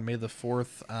star on May the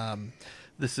 4th.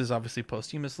 This is obviously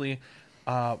posthumously.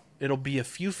 It'll be a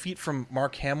few feet from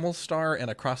Mark Hamill's star and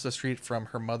across the street from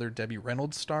her mother, Debbie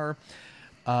Reynolds' star.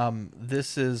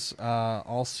 This is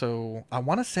also, I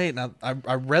want to say, now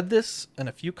I read this in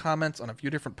a few comments on a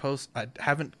few different posts. I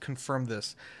haven't confirmed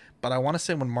this, but I want to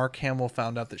say when Mark Hamill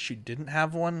found out that she didn't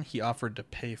have one, he offered to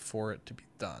pay for it to be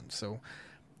done. So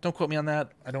don't quote me on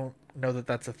that. I don't know that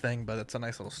that's a thing, but it's a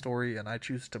nice little story, and I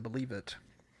choose to believe it.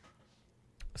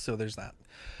 So there's that.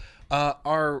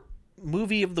 Our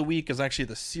movie of the week is actually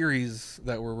the series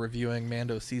that we're reviewing,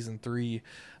 Mando Season 3.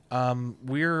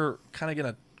 We're kind of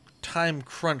going to time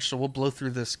crunch, so we'll blow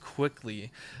through this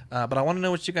quickly. But I want to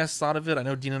know what you guys thought of it. I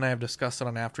know Dean and I have discussed it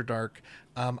on After Dark.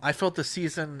 I felt the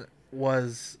season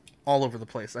was all over the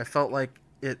place. I felt like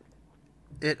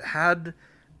it had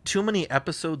too many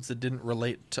episodes that didn't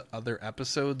relate to other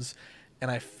episodes, and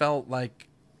I felt like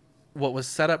what was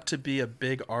set up to be a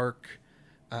big arc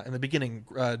in the beginning,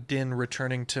 Din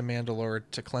returning to Mandalore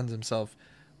to cleanse himself,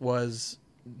 was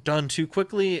done too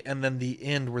quickly, and then the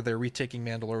end where they're retaking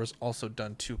Mandalore was also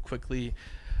done too quickly.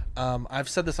 I've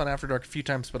said this on After Dark a few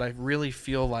times, but I really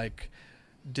feel like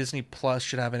Disney Plus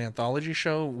should have an anthology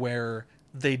show where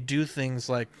they do things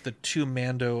like the 2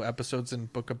 Mando episodes in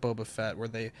Book of Boba Fett, where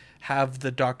they have the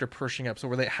Dr. Pershing episode,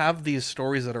 where they have these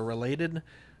stories that are related,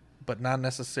 but not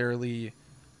necessarily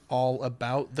all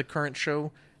about the current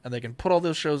show, and they can put all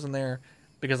those shows in there,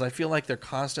 because I feel like they're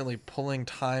constantly pulling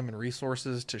time and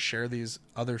resources to share these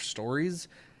other stories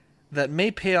that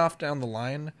may pay off down the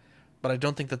line, but I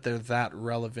don't think that they're that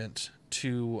relevant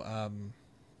to,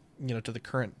 to the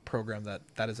current program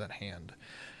that is at hand.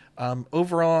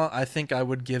 Overall, I think I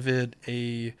would give it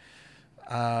a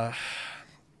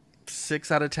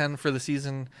 6 out of 10 for the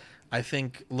season. I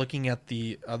think looking at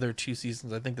the other 2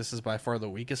 seasons, I think this is by far the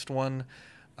weakest one.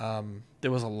 There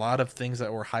was a lot of things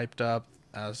that were hyped up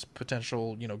as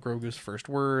potential, Grogu's first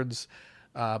words,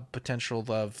 potential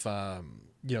of,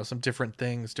 some different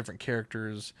things, different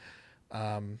characters.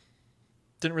 Didn't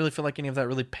really feel like any of that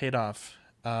really paid off.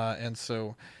 And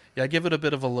so, I give it a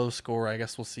bit of a low score. I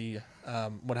guess we'll see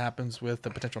what happens with the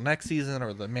potential next season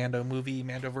or the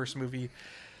Mandoverse movie.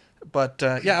 But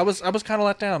I was kind of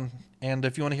let down. And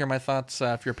if you want to hear my thoughts,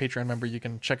 if you're a Patreon member, you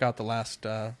can check out the last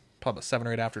probably 7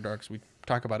 or 8 After Darks. We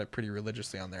talk about it pretty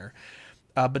religiously on there.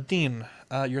 But Dean,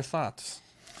 your thoughts?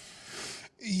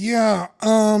 Yeah,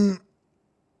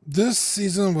 this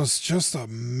season was just a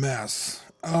mess.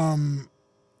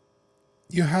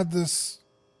 You had this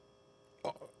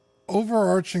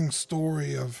overarching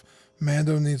story of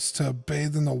Mando needs to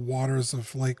bathe in the waters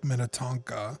of Lake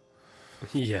Minnetonka.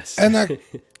 Yes. And that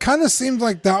kind of seemed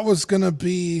like that was going to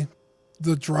be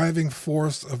the driving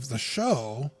force of the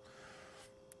show.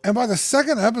 And by the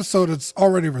second episode, it's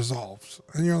already resolved.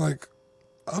 And you're like,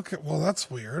 okay, well,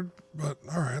 that's weird, but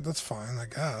all right, that's fine, I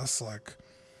guess.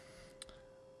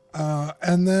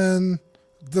 And then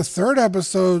the third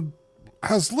episode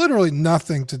has literally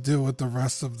nothing to do with the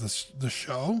rest of the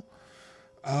show.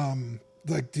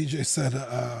 Like DJ said,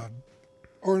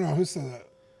 or no, who said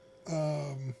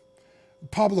that?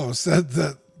 Pablo said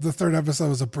that the third episode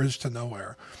was a bridge to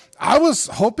nowhere. I was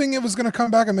hoping it was going to come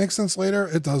back and make sense later.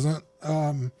 It doesn't.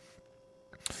 And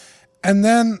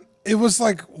then it was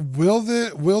like, won't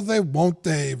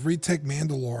they retake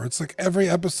Mandalore? It's like every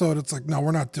episode, it's like, no,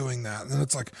 we're not doing that. And then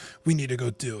it's like, we need to go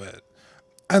do it.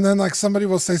 And then like somebody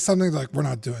will say something like, we're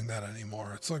not doing that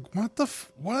anymore. It's like,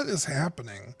 what is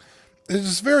happening? It's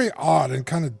just very odd and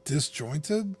kind of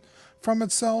disjointed from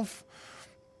itself.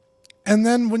 And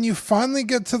then when you finally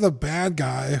get to the bad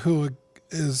guy who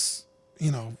is,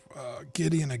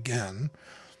 Gideon again,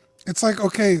 it's like,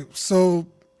 okay, so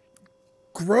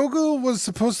Grogu was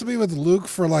supposed to be with Luke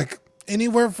for like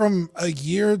anywhere from a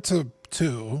year to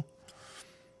 2.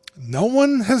 No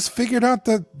one has figured out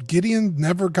that Gideon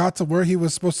never got to where he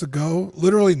was supposed to go.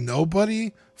 Literally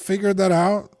nobody figured that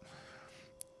out.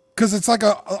 Because it's like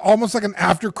almost like an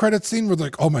after credit scene where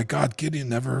like, oh my God, Gideon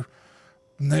never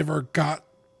got,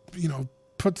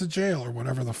 put to jail or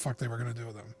whatever the fuck they were going to do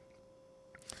with him.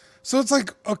 So it's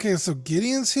like, okay, so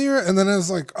Gideon's here, and then it's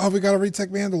like, oh, we got to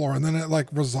retake Mandalore, and then it like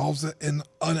resolves it in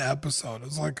an episode.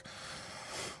 It's like,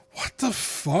 what the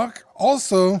fuck?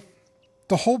 Also,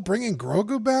 the whole bringing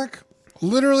Grogu back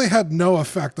literally had no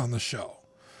effect on the show.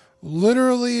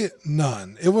 Literally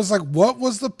none. It was like, what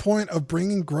was the point of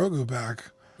bringing Grogu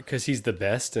back? Because he's the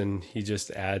best, and he just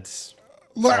adds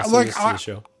Like, awesomeness to the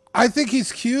show. I think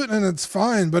he's cute and it's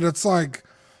fine, but it's like,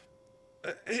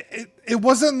 it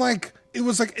wasn't like, it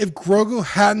was like if Grogu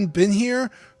hadn't been here,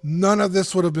 none of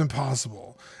this would have been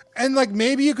possible. And like,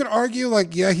 maybe you could argue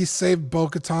like, yeah, he saved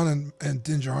Bo-Katan and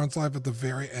Din Djarin's life at the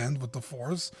very end with the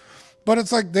Force, but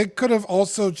it's like, they could have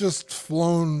also just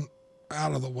flown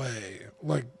out of the way.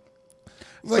 But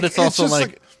it's also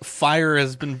like fire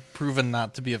has been proven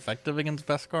not to be effective against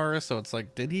Beskar, so it's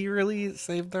like, did he really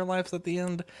save their lives at the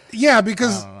end? Yeah,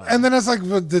 because and then it's like,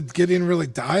 but did Gideon really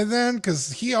die then?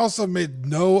 Because he also made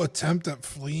no attempt at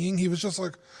fleeing. He was just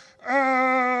like,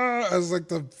 as like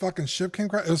the fucking ship came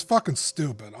crash. It was fucking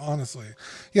stupid, honestly.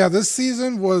 Yeah, this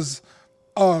season was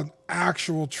an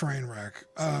actual train wreck.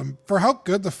 For how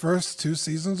good the first 2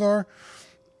 seasons are,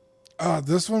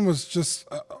 this one was just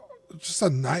a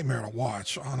nightmare to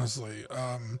watch, honestly.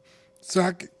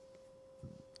 Zach,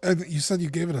 and you said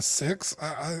you gave it a 6.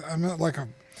 I meant like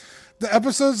the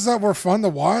episodes that were fun to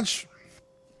watch,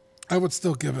 I would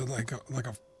still give it like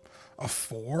a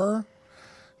 4,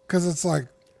 because it's like,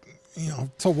 you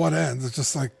know, to what end? It's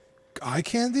just like eye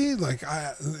candy. Like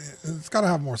it's got to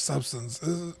have more substance.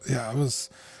 It was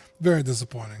very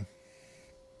disappointing.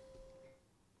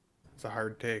 It's a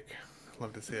hard take.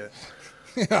 Love to see it.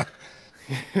 Yeah.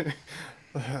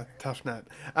 Tough nut.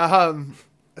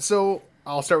 So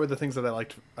I'll start with the things that I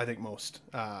liked, I think, most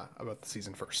about the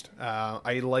season first.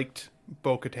 I liked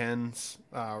Bo-Katan's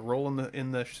role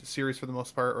in the series for the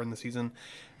most part, or in the season.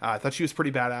 I thought she was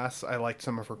pretty badass. I liked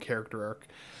some of her character arc.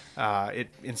 It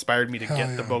inspired me to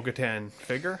get the Bo-Katan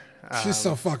figure. She's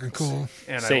so fucking cool,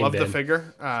 and I love the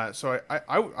figure. So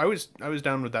I was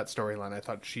down with that storyline. I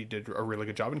thought she did a really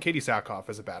good job, and Katie Sackhoff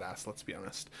is a badass. Let's be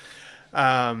honest.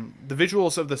 The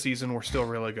visuals of the season were still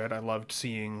really good. I loved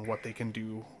seeing what they can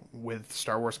do with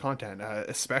Star Wars content,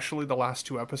 especially the last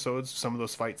 2 episodes. Some of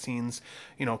those fight scenes,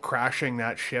 you know, crashing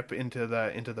that ship into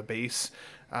the base,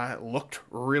 looked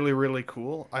really, really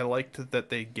cool. I liked that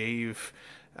they gave,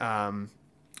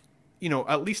 you know,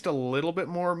 at least a little bit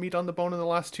more meat on the bone in the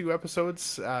last 2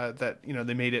 episodes. That, you know,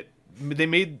 they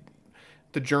made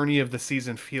the journey of the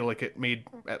season feel like it made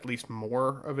at least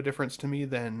more of a difference to me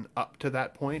than up to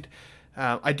that point.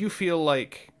 I do feel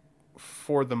like,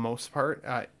 for the most part,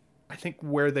 I think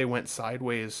where they went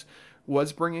sideways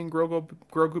was bringing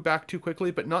Grogu back too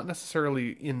quickly, but not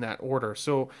necessarily in that order.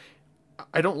 So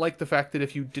I don't like the fact that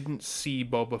if you didn't see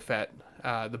Boba Fett,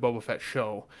 the Boba Fett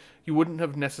show, you wouldn't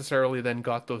have necessarily then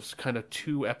got those kind of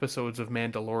 2 episodes of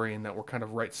Mandalorian that were kind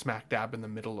of right smack dab in the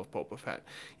middle of Boba Fett.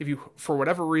 If you, for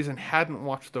whatever reason, hadn't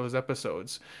watched those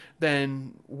episodes,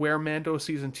 then where Mando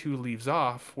season 2 leaves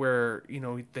off, where, you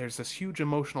know, there's this huge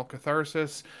emotional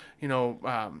catharsis, you know,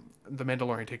 the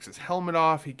Mandalorian takes his helmet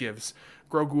off, he gives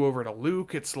Grogu over to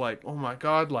Luke. It's like, oh my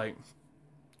God, like,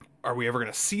 are we ever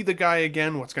going to see the guy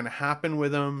again? What's going to happen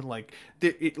with him? Like,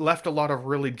 it left a lot of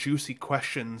really juicy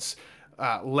questions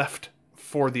left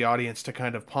for the audience to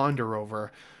kind of ponder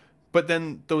over. But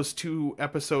then those 2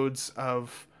 episodes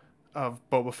of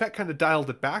Boba Fett kind of dialed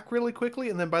it back really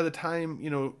quickly. And then by the time, you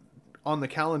know, on the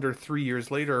calendar 3 years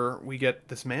later, we get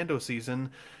this Mando season,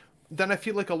 then I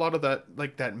feel like a lot of that,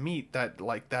 like that meat,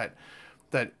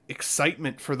 that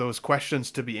excitement for those questions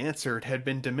to be answered had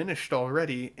been diminished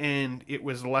already, and it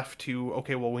was left to,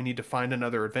 okay, well, we need to find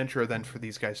another adventure then for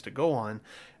these guys to go on.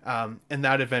 And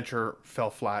that adventure fell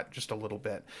flat just a little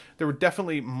bit. There were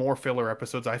definitely more filler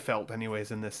episodes, I felt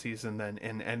anyways, in this season than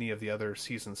in any of the other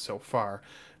seasons so far.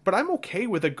 But I'm okay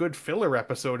with a good filler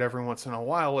episode every once in a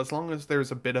while, as long as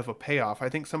there's a bit of a payoff. I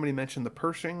think somebody mentioned the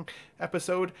Pershing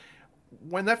episode.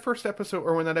 When that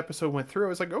episode went through, I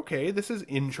was like, okay, this is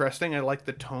interesting. I like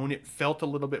the tone. It felt a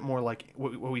little bit more like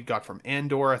what we got from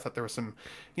Andor. I thought there was some,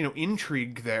 you know,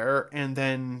 intrigue there, and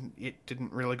then it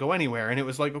didn't really go anywhere. And it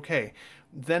was like, okay,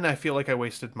 then I feel like I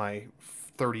wasted my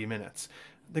 30 minutes.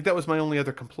 I think that was my only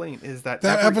other complaint, is that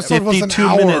episode was an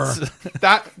hour. Minutes.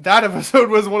 that episode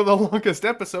was one of the longest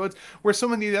episodes, where so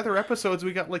many of the other episodes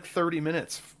we got like 30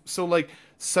 minutes. So like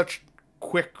such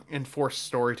quick and forced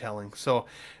storytelling. So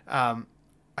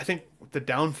I think the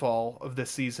downfall of this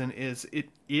season is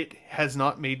it has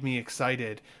not made me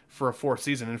excited for a 4th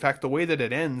season. In fact, the way that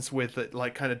it ends with it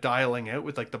like kind of dialing out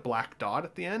with like the black dot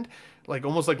at the end, like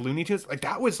almost like Looney Tunes, like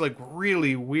that was like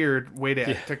really weird way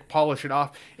to polish it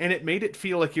off, and it made it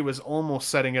feel like it was almost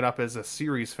setting it up as a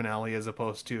series finale as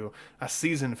opposed to a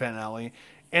season finale.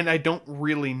 And I don't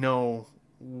really know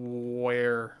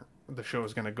where the show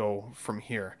is going to go from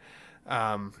here.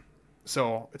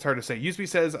 So it's hard to say. Useby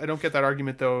says, I don't get that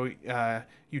argument, though.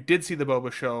 You did see the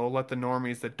Boba show. Let the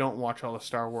normies that don't watch all of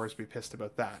Star Wars be pissed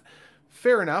about that.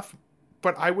 Fair enough,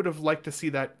 but I would have liked to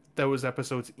see those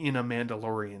episodes in a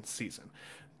Mandalorian season.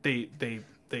 They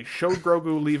showed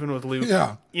Grogu leaving with Luke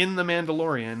in the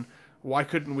Mandalorian. Why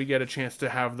couldn't we get a chance to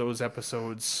have those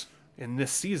episodes in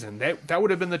this season? That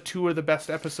would have been the two of the best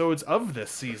episodes of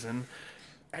this season.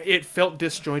 It felt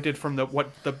disjointed from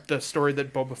the story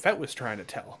that Boba Fett was trying to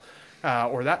tell,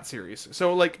 or that series.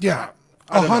 So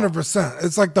 100%.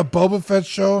 It's like the Boba Fett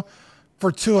show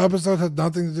for 2 episodes had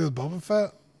nothing to do with Boba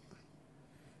Fett.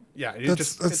 Yeah,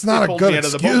 it's not a good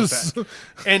excuse.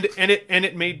 and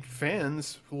it made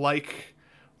fans like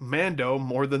Mando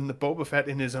more than the Boba Fett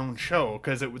in his own show,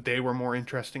 because they were more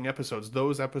interesting episodes.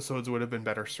 Those episodes would have been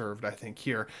better served, I think,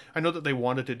 here. I know that they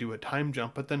wanted to do a time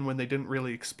jump, but then when they didn't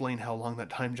really explain how long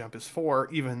that time jump is for,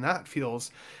 even that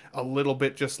feels a little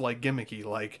bit just like gimmicky.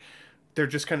 Like they're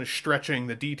just kind of stretching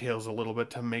the details a little bit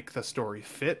to make the story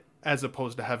fit, as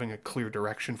opposed to having a clear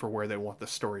direction for where they want the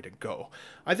story to go.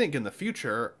 I think in the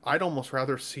future, I'd almost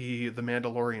rather see the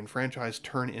Mandalorian franchise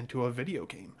turn into a video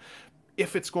game.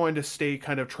 If it's going to stay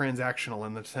kind of transactional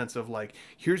in the sense of like,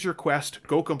 here's your quest,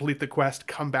 go complete the quest,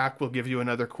 come back, we'll give you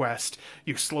another quest,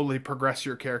 you slowly progress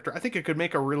your character. I think it could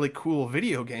make a really cool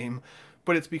video game,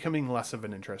 but it's becoming less of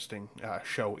an interesting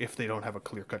show if they don't have a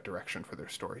clear-cut direction for their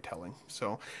storytelling.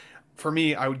 So for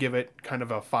me, I would give it kind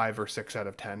of a 5 or 6 out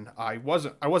of 10. I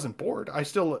wasn't bored. I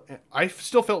still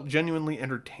felt genuinely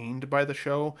entertained by the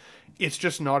show. It's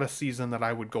just not a season that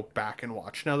I would go back and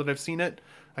watch. Now that I've seen it,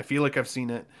 I feel like I've seen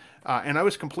it. And I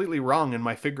was completely wrong in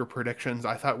my figure predictions.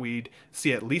 I thought we'd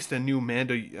see at least a new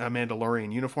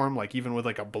Mandalorian uniform, like even with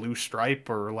like a blue stripe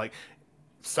or like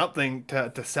something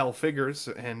to sell figures,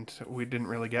 and we didn't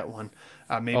really get one.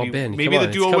 Maybe the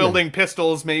dual wielding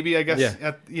pistols, maybe, I guess,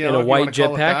 in a white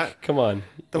jetpack. Come on,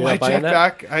 the white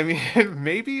jetpack. I mean,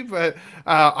 maybe, but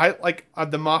I like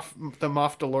the Moff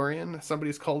DeLorean.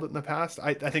 Somebody's called it in the past.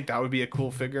 I think that would be a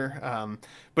cool figure.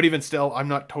 But even still, I'm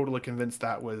not totally convinced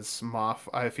that was Moff.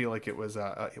 I feel like it was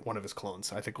one of his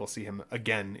clones. I think we'll see him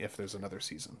again if there's another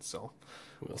season. So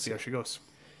we'll see how she goes.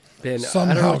 Ben, I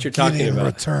don't know what you're talking about.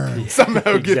 Returns.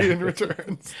 Somehow Gideon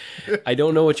returns. I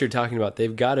don't know what you're talking about.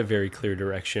 They've got a very clear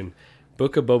direction.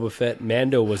 Book of Boba Fett,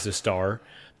 Mando was a star.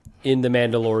 In The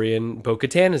Mandalorian,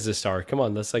 Bo-Katan is a star. Come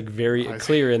on, that's like very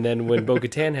clear. And then when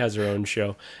Bo-Katan has her own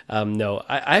show. No,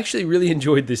 I actually really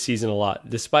enjoyed this season a lot.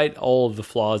 Despite all of the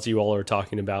flaws you all are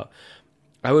talking about,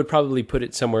 I would probably put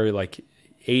it somewhere like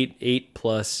 8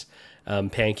 plus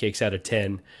pancakes out of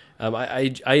 10.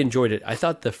 I enjoyed it. I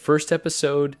thought the first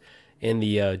episode and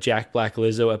the Jack Black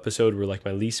Lizzo episode were like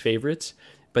my least favorites.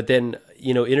 But then,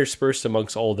 interspersed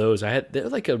amongst all those, they're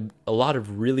like a lot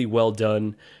of really well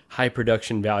done, high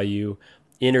production value,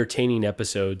 entertaining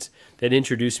episodes that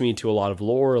introduced me to a lot of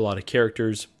lore, a lot of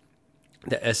characters.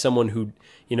 That, as someone who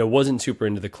wasn't super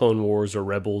into the Clone Wars or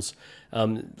Rebels,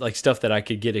 like stuff that I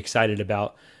could get excited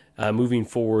about moving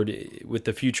forward with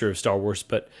the future of Star Wars.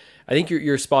 But I think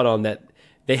you're spot on that.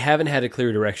 They haven't had a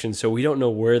clear direction, so we don't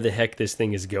know where the heck this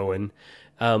thing is going.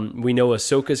 We know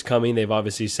Ahsoka's coming. They've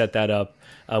obviously set that up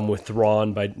with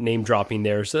Thrawn by name dropping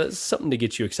there, so that's something to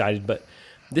get you excited. But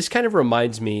this kind of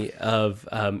reminds me of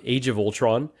Age of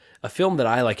Ultron, a film that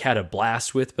I had a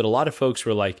blast with, but a lot of folks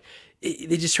were like,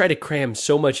 they just tried to cram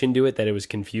so much into it that it was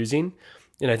confusing.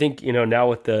 And I think now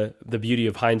with the beauty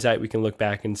of hindsight, we can look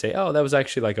back and say, oh, that was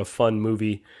actually like a fun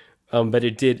movie, but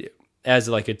it did as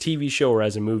like a TV show or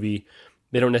as a movie.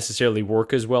 They don't necessarily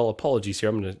work as well. Apologies here.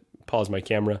 I'm going to pause my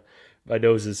camera. My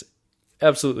nose is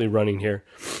absolutely running here.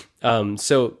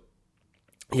 So,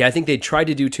 I think they tried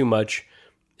to do too much.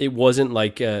 It wasn't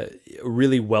like a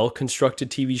really well-constructed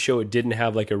TV show. It didn't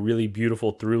have like a really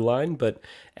beautiful through line, but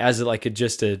as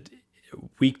just a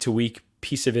week-to-week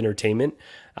piece of entertainment,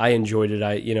 I enjoyed it.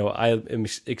 I am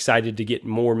excited to get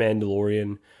more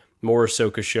Mandalorian, more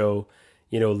Ahsoka show,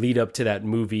 lead up to that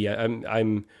movie.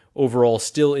 I'm overall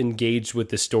still engaged with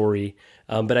the story.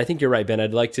 But I think you're right, Ben.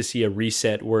 I'd like to see a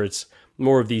reset where it's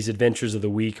more of these adventures of the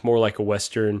week, more like a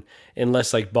Western, and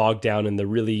less like bogged down in the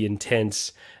really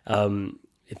intense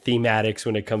thematics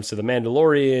when it comes to the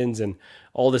Mandalorians and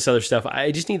all this other stuff.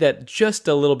 I just need that just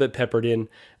a little bit peppered in.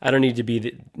 I don't need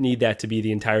that to be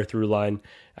the entire through line.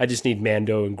 I just need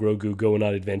Mando and Grogu going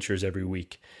on adventures every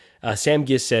week. Sam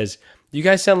Giss says, you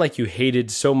guys sound like you hated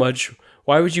so much.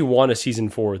 Why would you want a season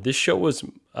 4? This show was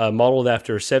modeled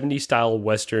after a 70s style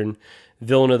Western,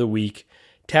 villain of the week,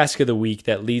 task of the week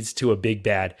that leads to a big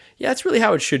bad. Yeah, that's really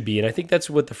how it should be. And I think that's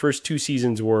what the first 2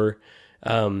 seasons were.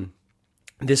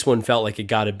 this one felt like it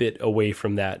got a bit away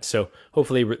from that. So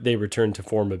hopefully they return to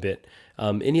form a bit.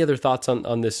 Any other thoughts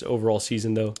on this overall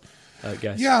season, though,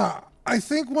 guys? Yeah, I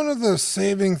think one of the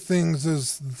saving things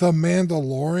is The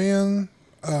Mandalorian.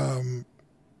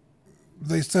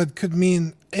 They said could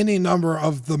mean any number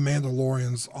of the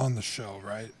Mandalorians on the show,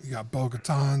 right? You got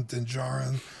Bo-Katan, Din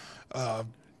Djarin,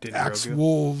 Axe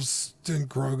Wolves, Din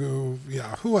Grogu,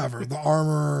 yeah, whoever. The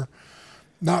armor,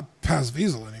 not Paz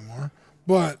Vizsla anymore,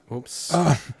 but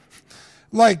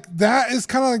like that is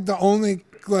kind of like the only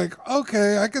like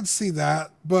okay, I could see that,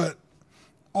 but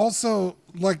also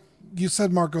like you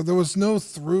said, Marco, there was no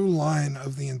through line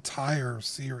of the entire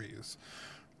series.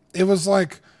 It was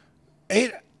like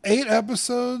eight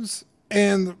episodes,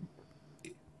 and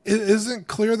it isn't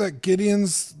clear that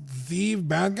Gideon's the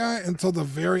bad guy until the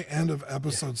very end of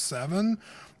episode 7.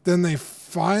 Then they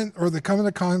come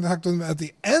into contact with him at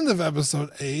the end of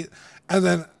episode 8, and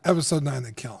then episode 9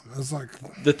 they kill him. It's like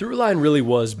the through line really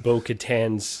was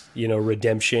Bo-Katan's,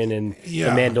 redemption, and the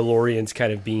Mandalorians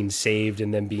kind of being saved,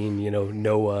 and then being,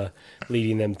 Noah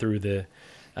leading them through the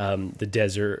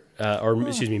desert,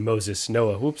 Moses,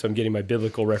 Noah. Whoops, I'm getting my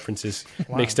biblical references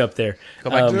mixed up there. Go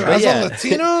back to as a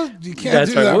Latino, you can't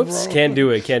do that. Whoops, bro. Can't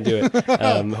do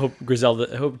it. Hope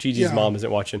Griselda, hope Gigi's mom isn't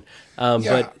watching.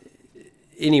 But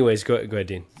anyways, go ahead,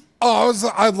 Dean. Oh,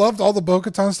 I loved all the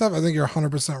Bo-Katan stuff. I think you're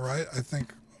 100% right. I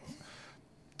think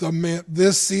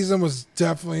this season was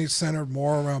definitely centered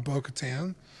more around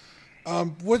Bo-Katan,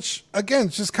 which again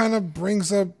just kind of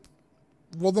brings up.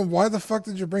 Well, then why the fuck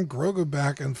did you bring Grogu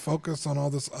back and focus on all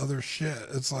this other shit?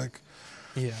 It's like,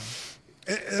 yeah,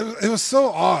 it was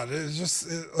so odd. It was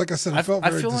just like I said, it felt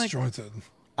very disjointed.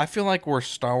 I feel like where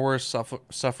Star Wars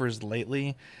suffers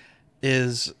lately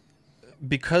is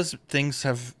because things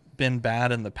have been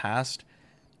bad in the past.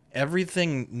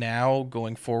 Everything now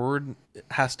going forward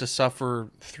has to suffer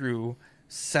through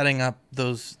setting up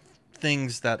those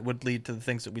things that would lead to the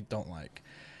things that we don't like.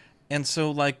 And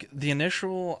so, like, the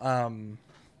initial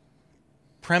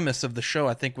premise of the show,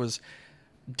 I think, was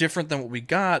different than what we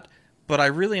got, but I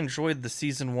really enjoyed the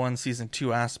season 1, season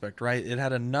 2 aspect, right? It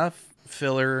had enough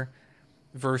filler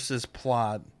versus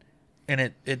plot,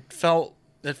 and it felt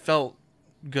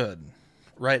good,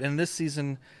 right? And this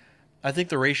season, I think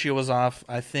the ratio was off.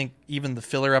 I think even the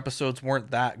filler episodes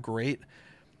weren't that great.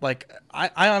 Like,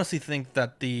 I honestly think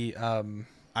that the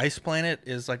Ice Planet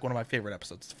is, like, one of my favorite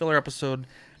episodes. It's a filler episode,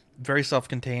 very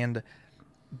self-contained,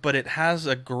 but it has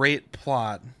a great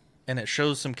plot, and it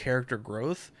shows some character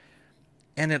growth,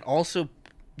 and it also,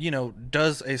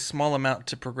 does a small amount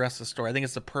to progress the story. I think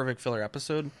it's the perfect filler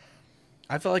episode.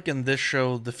 I felt like in this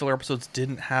show, the filler episodes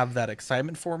didn't have that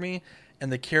excitement for me,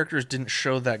 and the characters didn't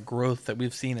show that growth that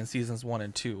we've seen in seasons 1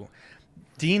 and 2.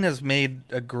 Dean has made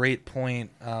a great point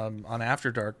on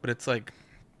After Dark, but it's like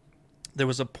there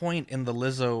was a point in the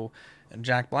Lizzo and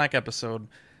Jack Black episode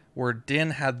where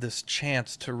Din had this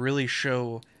chance to really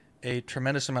show a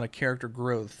tremendous amount of character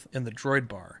growth in the droid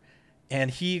bar, and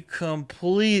he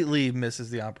completely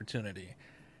misses the opportunity.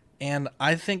 And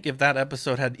I think if that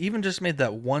episode had even just made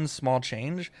that one small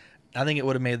change, I think it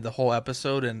would have made the whole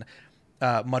episode and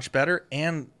much better,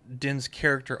 and Din's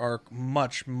character arc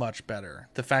much, much better.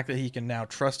 The fact that he can now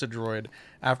trust a droid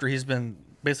after he's been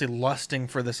basically lusting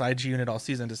for this IG unit all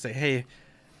season to say, hey,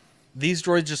 these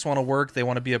droids just want to work. They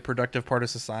want to be a productive part of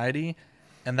society.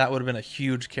 And that would have been a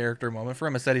huge character moment for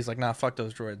him. Instead, he's like, nah, fuck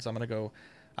those droids. I'm going to go.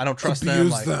 I don't trust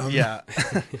Abuse them. them. Yeah.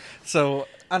 So,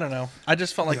 I don't know. I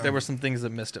just felt like there were some things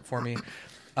that missed it for me.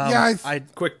 Go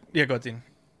ahead, Dean.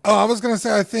 Oh, I was going to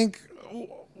say, I think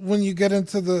when you get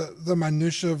into the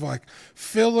minutia of like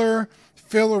filler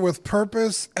with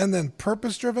purpose, and then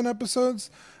purpose-driven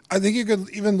episodes, I think you could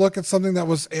even look at something that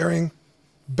was airing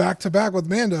back-to-back with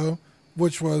Mando,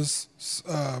 which was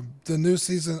the new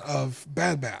season of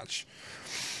Bad Batch.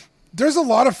 There's a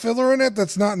lot of filler in it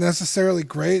that's not necessarily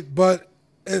great, but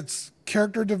it's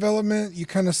character development. You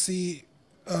kind of see,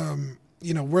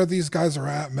 where these guys are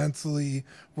at mentally,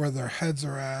 where their heads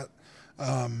are at,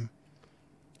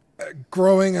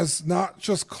 growing as not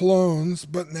just clones,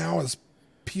 but now as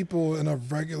people in a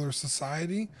regular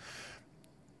society.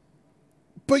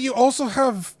 But you also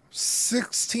have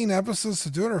 16 episodes to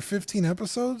do it, or 15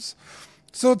 episodes.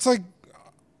 So it's like,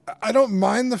 I don't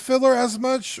mind the filler as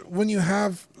much when you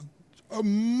have a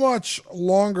much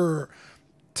longer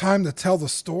time to tell the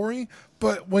story.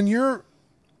 But when you're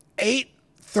 8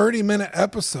 30-minute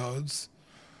episodes,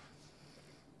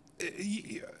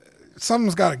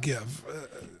 something's got to give.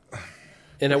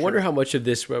 And I wonder how much of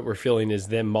this, what we're feeling, is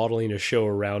them modeling a show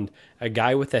around a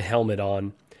guy with a helmet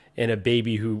on and a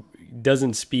baby who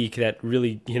doesn't speak that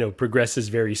really, progresses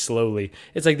very slowly.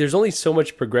 It's like there's only so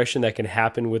much progression that can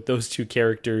happen with those two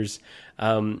characters,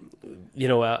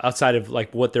 outside of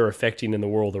like what they're affecting in the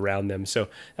world around them. So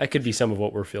that could be some of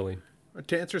what we're feeling.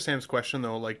 To answer Sam's question,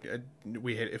 though, like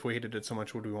if we hated it so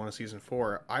much, would we want a season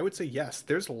 4? I would say yes.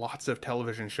 There's lots of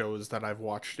television shows that I've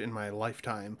watched in my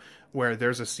lifetime where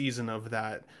there's a season of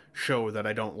that show that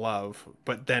I don't love,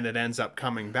 but then it ends up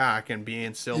coming back and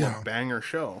being still a banger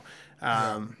show.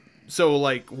 So,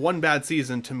 like, one bad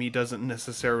season to me doesn't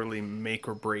necessarily make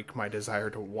or break my desire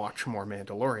to watch more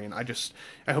Mandalorian.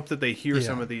 I hope that they hear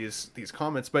some of these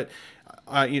comments. But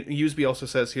Usby also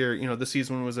says here, this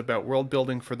season was about world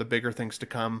building for the bigger things to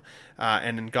come,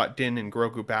 and then got Din and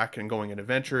Grogu back and going on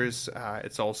adventures.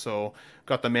 It's also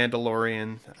got the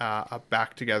Mandalorian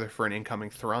back together for an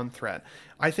incoming Thrawn threat.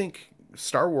 I think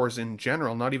Star Wars in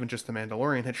general, not even just The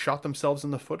Mandalorian, had shot themselves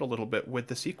in the foot a little bit with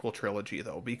the sequel trilogy,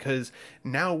 though, because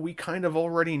now we kind of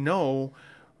already know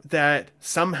that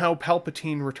somehow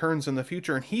Palpatine returns in the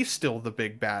future and he's still the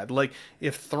big bad. Like,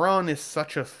 if Thrawn is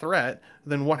such a threat,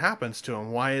 then what happens to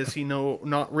him? Why is he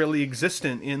not really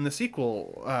existent in the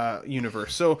sequel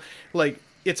universe? So, like,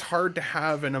 it's hard to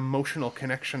have an emotional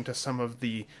connection to some of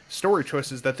the story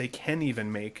choices that they can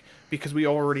even make because we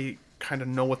already kind of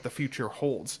know what the future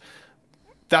holds.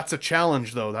 That's a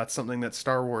challenge, though. That's something that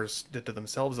Star Wars did to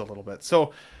themselves a little bit.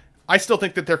 So I still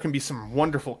think that there can be some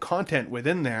wonderful content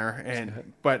within there,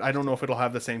 but I don't know if it'll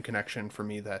have the same connection for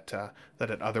me that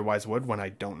it otherwise would when I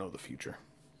don't know the future.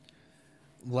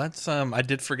 Let's I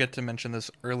did forget to mention this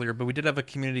earlier, but we did have a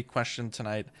community question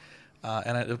tonight,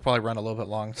 and it'll probably run a little bit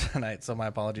long tonight, so my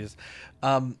apologies.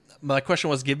 My question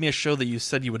was, give me a show that you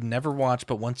said you would never watch,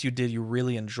 but once you did, you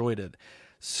really enjoyed it.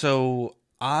 So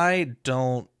I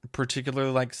don't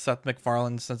particularly like Seth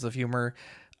MacFarlane's sense of humor.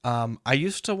 I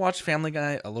used to watch Family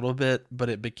Guy a little bit, but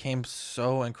it became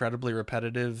so incredibly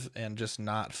repetitive and just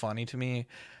not funny to me.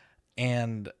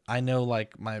 And I know,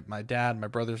 like, my dad, my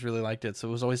brothers really liked it, so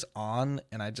it was always on,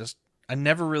 and I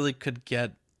never really could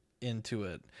get into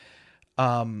it.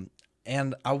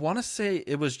 And I want to say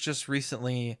it was just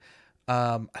recently,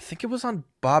 I think it was on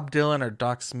Bob Dylan or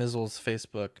Doc Smizzle's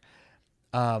Facebook.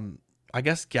 I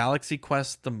guess Galaxy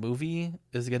Quest, the movie,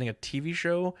 is getting a TV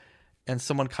show, and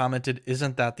someone commented,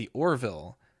 "Isn't that the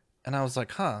Orville?" And I was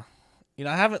like, huh.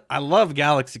 I love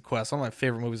Galaxy Quest, one of my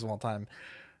favorite movies of all time.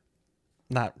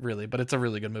 Not really, but it's a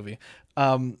really good movie.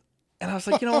 And I was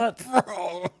like, you know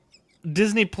what?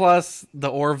 Disney Plus, the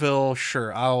Orville,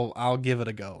 sure, I'll give it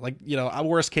a go. Like,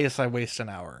 worst case, I waste an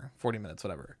hour, 40 minutes,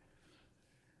 whatever.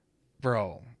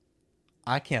 Bro,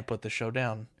 I can't put the show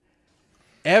down.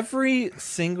 Every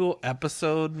single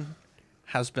episode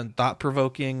has been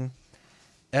thought-provoking.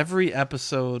 Every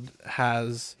episode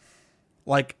has,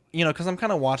 like, because I'm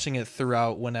kind of watching it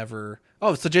throughout whenever...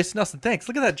 Oh, so Jason Nelson, thanks.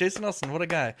 Look at that, Jason Nelson, what a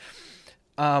guy.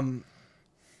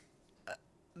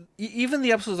 Even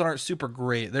the episodes that aren't super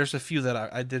great, there's a few that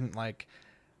I didn't like.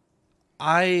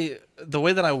 The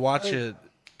way that I watch it,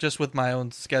 just with my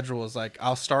own schedule, is like,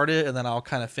 I'll start it, and then I'll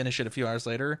kind of finish it a few hours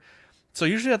later. So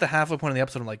usually at the halfway point of the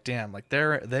episode, I'm like, damn, like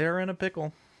they're in a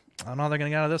pickle. I don't know how they're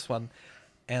gonna get out of this one,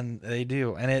 and they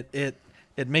do, and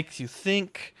it makes you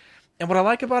think. And what I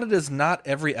like about it is not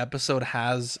every episode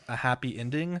has a happy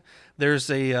ending. There's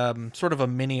a sort of a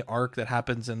mini arc that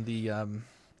happens in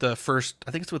the first.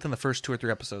 I think it's within the first 2 or 3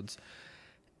 episodes,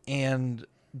 and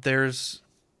there's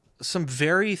some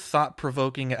very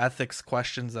thought-provoking ethics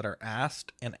questions that are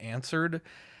asked and answered.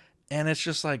 And it's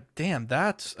just like, damn,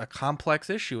 that's a complex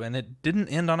issue, and it didn't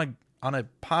end on a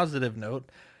positive note.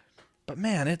 But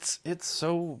man, it's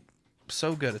so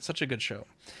good. It's such a good show.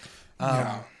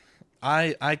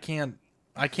 I can't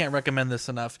recommend this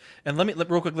enough. And let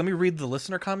me read the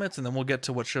listener comments, and then we'll get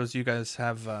to what shows you guys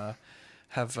have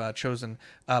chosen.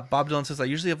 Bob Dylan says, I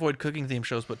usually avoid cooking theme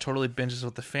shows, but totally binges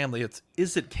with the family.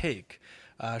 Is It Cake?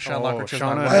 Sean Locker says,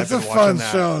 that's a fun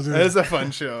show, dude. It is a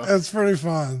fun show. It's pretty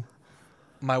fun.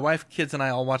 My wife, kids, and I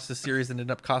all watched the series and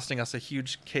ended up costing us a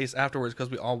huge case afterwards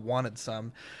because we all wanted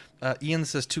some. Ian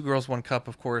says 2 Girls, 1 Cup,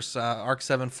 of course. Arc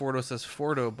 7 Fordo says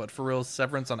Fordo, but for real,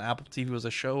 Severance on Apple TV was a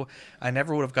show I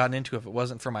never would have gotten into if it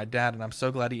wasn't for my dad, and I'm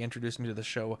so glad he introduced me to the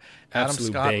show.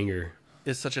 Absolute Adam Scott banger.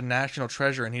 Is such a national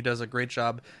treasure, and he does a great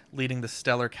job leading the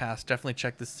stellar cast. Definitely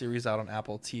check this series out on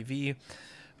Apple TV.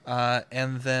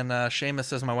 And then Seamus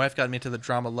says, my wife got me to the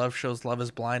drama love shows Love is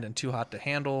Blind and Too Hot to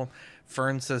Handle.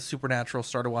 Fern says Supernatural,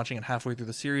 started watching it halfway through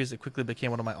the series. It quickly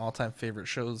became one of my all-time favorite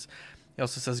shows. He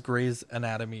also says Grey's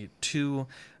Anatomy 2.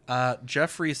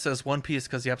 Jeffrey says One Piece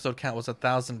because the episode count was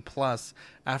 1,000 plus.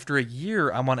 After a year,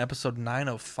 I'm on episode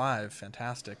 905.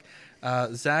 Fantastic.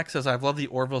 Zach says, I've loved the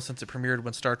Orville since it premiered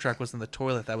when Star Trek was in the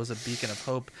toilet. That was a beacon of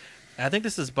hope. And I think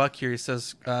this is Buck here. He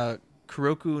says,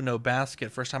 Kuroko no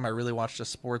Basket. First time I really watched a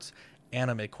sports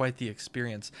anime. Quite the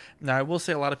experience. Now, I will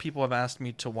say a lot of people have asked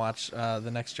me to watch The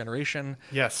Next Generation.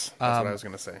 Yes, that's what I was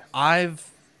going to say.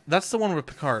 That's the one with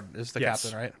Picard is the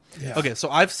captain, right? Yeah. Okay, so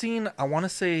I've seen, I want to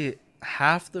say,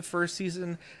 half the first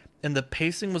season, and the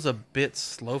pacing was a bit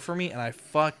slow for me, and I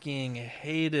fucking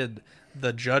hated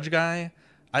the judge guy.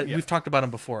 We've talked about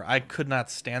him before. I could not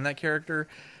stand that character.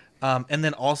 And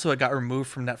then also it got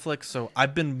removed from Netflix, so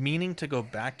I've been meaning to go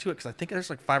back to it because I think there's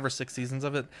like 5 or 6 seasons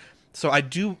of it. So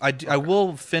I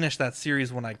will finish that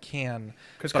series when I can.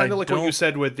 Because kind of like what you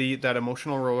said with that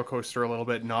emotional roller coaster a little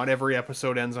bit, not every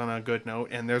episode ends on a good note,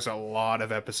 and there's a lot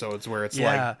of episodes where it's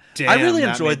like, damn, I really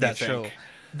enjoyed made me that show. think.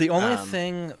 The only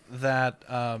thing that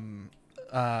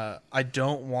I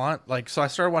don't want, like, so I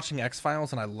started watching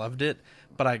X-Files and I loved it,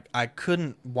 but I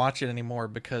couldn't watch it anymore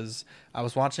because I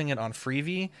was watching it on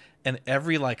Freevee, and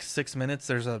every like 6 minutes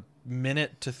there's a 1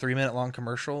 to 3 minute long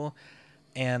commercial,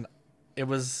 and it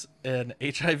was an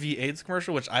HIV/AIDS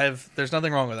commercial, which there's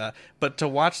nothing wrong with that, but to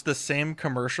watch the same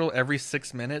commercial every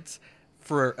 6 minutes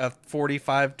for a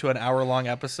 45 to an hour long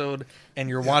episode, and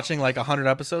you're watching like 100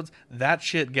 episodes, that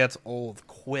shit gets old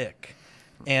quick.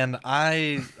 And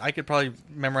I could probably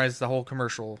memorize the whole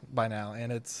commercial by now,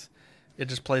 and it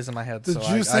just plays in my head. The so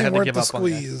juice I ain't had to worth give the up on that.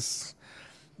 squeeze.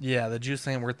 Yeah, the juice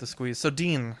ain't worth the squeeze. So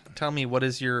Dean, tell me, what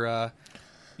is your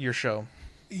show?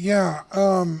 Yeah,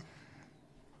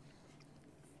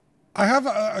 I have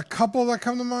a couple that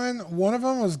come to mind. One of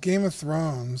them was Game of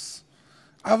Thrones.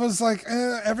 I was like,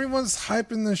 everyone's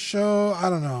hyping this show. I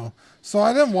don't know. So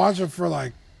I didn't watch it for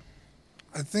like,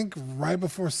 I think right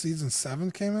before season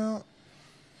 7 came out.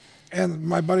 And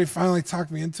my buddy finally talked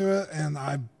me into it, and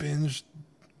I binged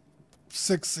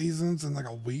 6 seasons in like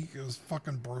a week. It was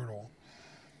fucking brutal.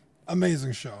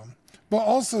 Amazing show. But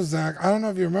also, Zach, I don't know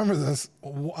if you remember this,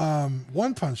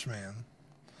 One Punch Man.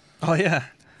 Oh, yeah.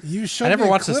 You showed I never me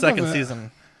a watched the clip second of it.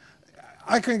 season.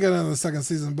 I couldn't get into the second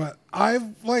season, but I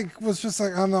was just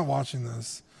like, I'm not watching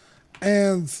this.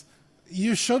 And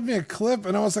you showed me a clip,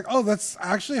 and I was like, oh, that's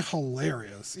actually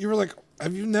hilarious. You were like,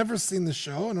 have you never seen the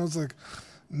show? And I was like,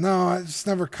 no, it just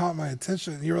never caught my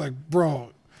attention. And you were like,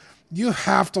 bro, you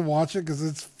have to watch it because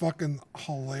it's fucking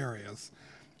hilarious.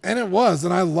 And it was,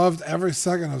 and I loved every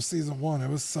second of season 1. It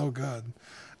was so good.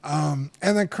 And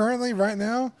then currently, right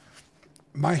now,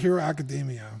 My Hero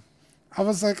Academia. I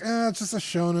was like, it's just a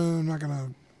shonen. I'm not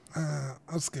going to,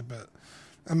 I'll skip it.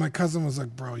 And my cousin was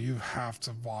like, bro, you have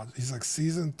to watch. He's like,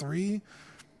 season 3?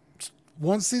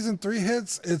 Once season 3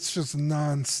 hits, it's just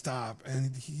nonstop.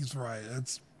 And he's right.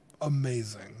 It's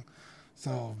amazing.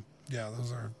 So, yeah,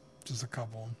 those are just a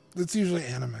couple. It's usually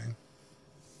anime.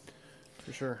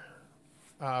 For sure.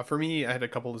 For me, I had a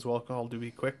couple as well. I'll do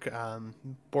it quick.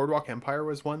 Boardwalk Empire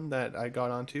was one that I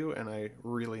got onto and I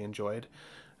really enjoyed,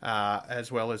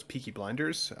 as well as Peaky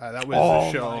Blinders. That was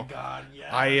a show. Oh my god!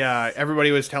 Yeah.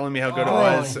 Everybody was telling me how good it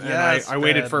was, and I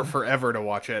waited for forever to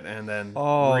watch it, and then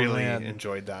really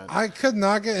enjoyed that. I could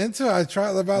not get into it. I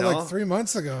tried about like 3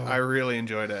 months ago. I really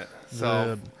enjoyed it.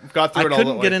 So got through it all. I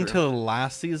couldn't get into the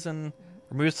last season,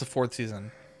 or maybe it's the 4th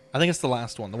season. I think it's the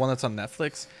last one, the one that's on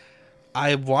Netflix.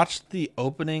 I watched the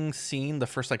opening scene, the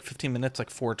first like 15 minutes, like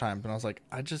 4 times, and I was like,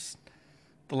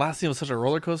 the last scene was such a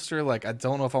roller coaster. Like, I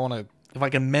don't know if I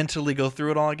can mentally go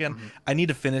through it all again. Mm-hmm. I need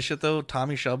to finish it though.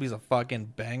 Tommy Shelby's a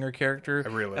fucking banger character.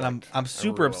 I'm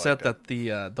super upset that the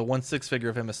 1/6 figure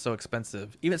of him is so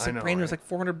expensive. Even Brain was like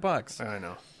 $400. I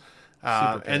know.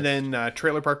 And then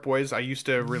Trailer Park Boys. I used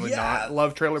to really not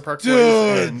love Trailer Park Dude,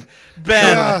 Boys. And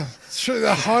Ben,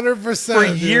 100%. For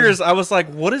years, I was like,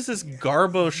 what is this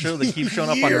Garbo show that keeps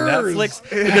showing up on Netflix?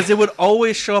 Because it would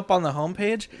always show up on the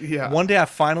homepage. Yeah. One day I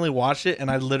finally watched it, and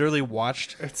I literally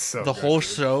watched whole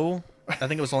show. I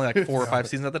think it was only like 4 or 5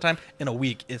 seasons at the time. In a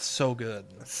week. It's so good.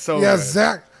 Good.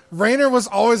 Zach Rainer was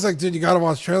always like, dude, you got to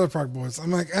watch Trailer Park Boys. I'm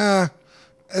like,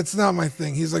 it's not my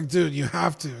thing. He's like, dude, you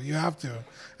have to.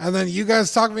 And then you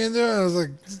guys talked me into it, and I was like,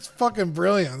 it's fucking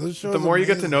brilliant. This show. The more you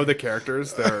get to know the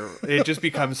characters, it just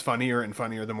becomes funnier and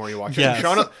funnier the more you watch it. Yes.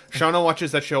 Shauna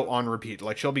watches that show on repeat.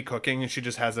 Like, she'll be cooking, and she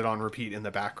just has it on repeat in the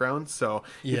background. So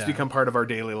it's become part of our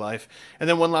daily life. And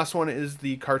then one last one is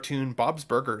the cartoon Bob's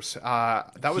Burgers.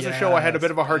 That was a show I had a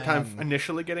bit of a hard time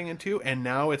initially getting into, and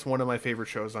now it's one of my favorite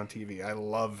shows on TV. I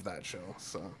love that show.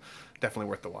 So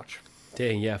definitely worth the watch.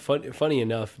 Dang, yeah. Funny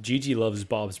enough, Gigi loves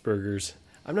Bob's Burgers.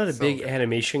 I'm not a big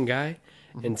animation guy,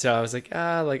 And so I was like,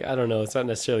 I don't know, it's not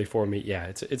necessarily for me. Yeah,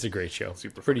 it's a great show.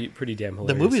 Super pretty damn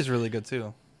hilarious. The movie is really good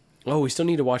too. Oh, we still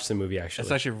need to watch the movie actually.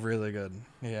 It's actually really good.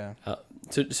 Yeah.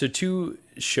 So two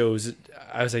shows.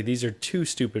 I was like, these are too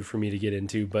stupid for me to get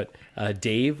into. But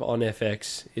Dave on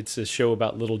FX. It's a show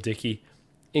about Little Dicky.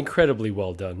 Incredibly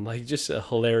well done. Like just a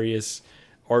hilarious,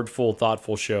 artful,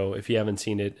 thoughtful show. If you haven't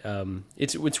seen it,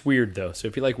 it's weird though. So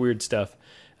if you like weird stuff,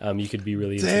 you could be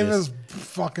really into Dave this. is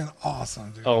fucking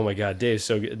awesome, dude. Oh my God, Dave's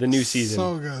so good. The new season,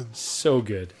 so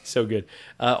good.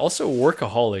 Also,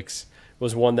 Workaholics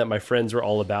was one that my friends were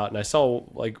all about, and I saw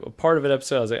like a part of an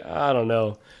episode. I was like, I don't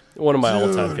know, one of my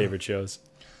all-time favorite shows.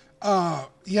 Yeah,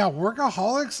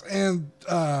 Workaholics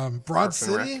and Broad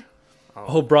City.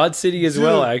 Oh, Broad City as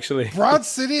well, actually. Broad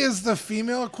City is the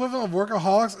female equivalent of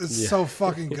Workaholics. It's so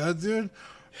fucking good, dude.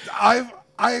 I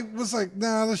was like,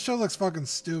 nah, this show looks fucking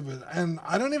stupid. And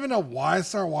I don't even know why I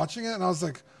started watching it. And I was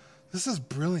like, this is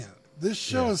brilliant. This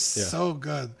show is so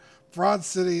good. Broad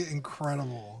City,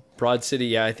 incredible. Broad City,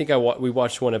 yeah. I think we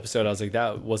watched one episode. I was like,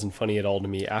 that wasn't funny at all to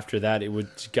me. After that,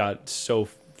 got so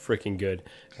freaking good.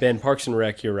 Ben, Parks and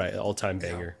Rec, you're right. All-time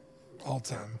banger. All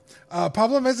time.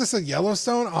 Pablo Meza said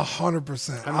Yellowstone,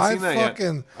 100%. I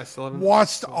fucking I still haven't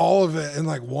watched all of it in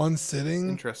like one sitting.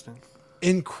 Interesting.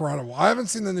 Incredible. I haven't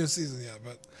seen the new season yet,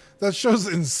 but that show's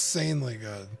insanely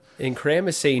good. And Cram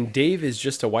is saying Dave is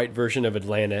just a white version of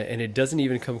Atlanta, and it doesn't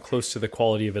even come close to the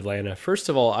quality of Atlanta. First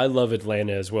of all, I love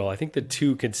Atlanta as well. I think the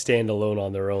two could stand alone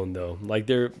on their own, though. Like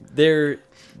they're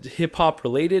hip hop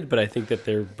related, but I think that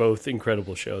they're both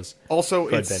incredible shows. Also,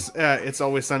 it's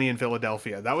Always Sunny in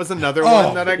Philadelphia. That was another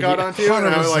one that I got onto, 100%.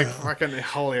 And I was like, fucking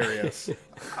hilarious.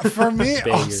 For me,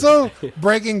 also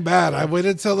Breaking Bad. I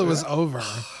waited till it was over.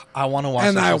 I want to watch,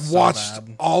 and I watched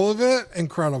all of it.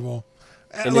 Incredible.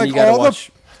 And like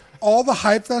all the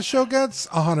hype that show gets,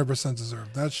 100%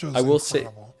 deserved. That show's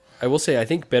incredible. I will say, I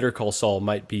think Better Call Saul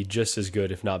might be just as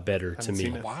good, if not better, to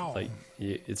me. Wow. Like,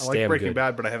 it's I like damn Breaking good.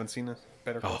 Bad, but I haven't seen it.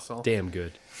 Better Call Saul. Damn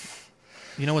good.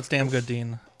 You know what's damn good,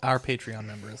 Dean? Our Patreon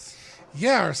members.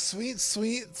 Yeah, our sweet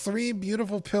 3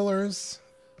 beautiful pillars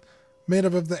made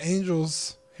up of the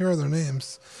angels. Here are their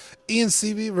names. Ian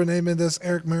Seavey, Renee Mendez,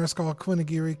 Eric Mariscal, Quinn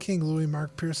Aguirre, King Louis,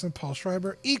 Mark Pearson, Paul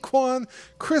Schreiber, Equan,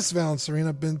 Chris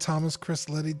Valencerina, Ben Thomas, Chris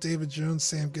Letty, David Jones,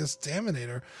 Sam Giss,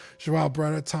 Daminator, Joao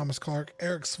Bretta, Thomas Clark,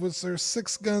 Eric Switzer,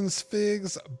 Six Guns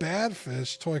Figs,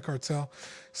 Badfish, Toy Cartel,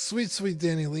 Sweet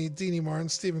Danny Lee, Deanie Martin,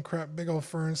 Stephen Krapp, Big Ol'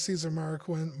 Fern, Caesar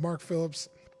Marquin, Mark Phillips,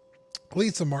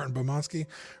 Lisa Martin Bomansky,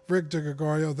 Rick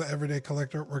DeGregorio, The Everyday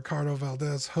Collector, Ricardo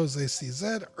Valdez, Jose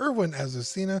CZ, Erwin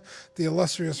Azucena, The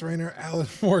Illustrious Rainer, Alan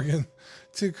Morgan,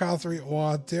 Tukathri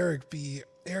Wa, Derek B.,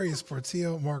 Arias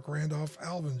Portillo, Mark Randolph,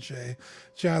 Alvin J.,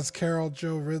 Jazz Carroll,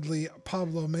 Joe Ridley,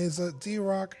 Pablo Meza,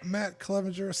 D-Rock, Matt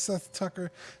Clevenger, Seth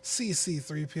Tucker,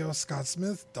 CC3PO, Scott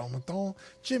Smith, Dalmaton,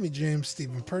 Jimmy James,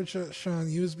 Stephen Percha, Sean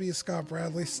Usby, Scott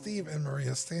Bradley, Steve and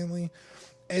Maria Stanley,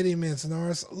 Eddie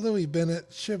Manzanares, Louis Bennett,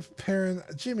 Chip Perrin,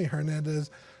 Jimmy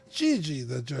Hernandez, Gigi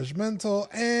the Judgmental,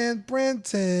 and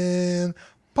Brenton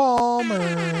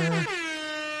Palmer.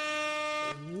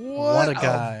 What a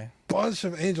guy. Bunch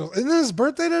of angels. Isn't it his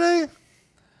birthday today?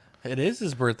 It is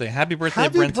his birthday. Happy birthday,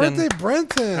 Brenton. Happy birthday,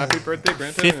 Brenton. Happy birthday,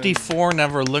 Brenton. 54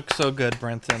 never looked so good,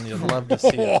 Brenton. You'd love to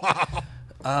see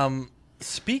it.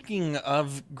 Speaking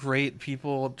of great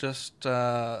people, just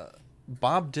Bob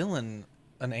Dylan,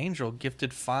 an angel,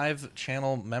 gifted 5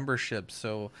 channel memberships.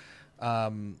 So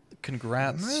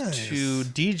congrats to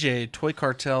DJ, Toy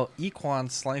Cartel,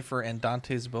 Equan, Slifer, and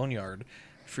Dante's Boneyard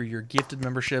for your gifted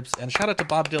memberships. And shout out to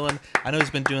Bob Dylan. I know he's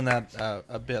been doing that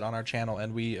a bit on our channel,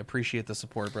 and we appreciate the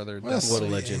support, brother. What a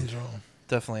legend. Angel.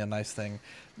 Definitely a nice thing.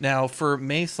 Now, for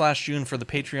May/June, for the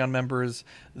Patreon members,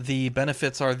 the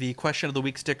benefits are the Question of the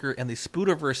Week sticker and the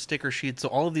Spooderverse sticker sheet. So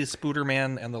all of these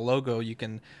Spooderman and the logo, you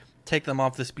can take them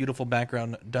off this beautiful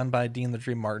background done by Dean the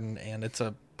Dream Martin, and it's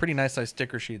a pretty nice size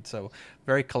sticker sheet, so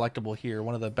very collectible here.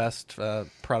 One of the best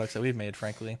products that we've made,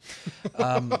 frankly.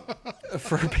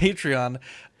 For Patreon,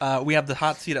 we have the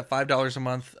hot seat at $5 a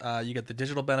month. You get the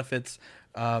digital benefits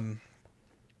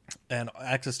and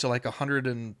access to like 100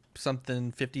 and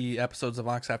something 50 episodes of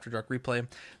Ox After Dark replay.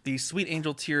 The Sweet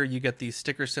Angel tier, you get the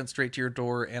sticker sent straight to your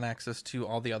door and access to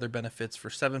all the other benefits for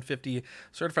 $7.50,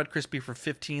 Certified Crispy for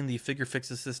 $15, the Figure Fix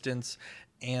assistance,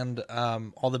 and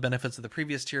all the benefits of the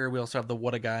previous tier. We also have the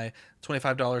What a Guy.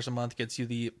 $25 a month gets you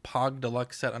the Pog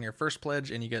Deluxe set on your first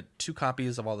pledge, and you get 2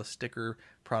 copies of all the sticker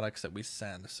products that we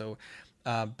send. So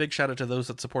Big shout out to those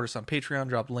that support us on Patreon.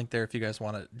 Drop the link there if you guys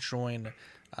want to join.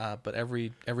 But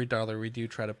every dollar we do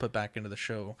try to put back into the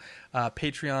show.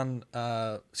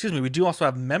 Patreon, we do also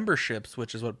have memberships,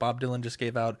 which is what Bob Dylan just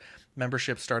gave out.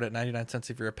 Memberships start at 99 cents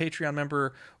if you're a Patreon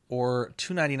member, or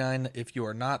 $2.99 if you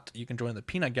are not. You can join the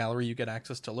Peanut Gallery. You get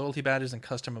access to loyalty badges and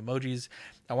custom emojis.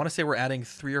 I want to say we're adding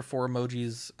 3 or 4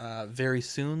 emojis very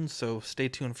soon, so stay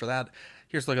tuned for that.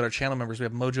 Here's a look at our channel members. We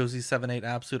have Mojo Z78,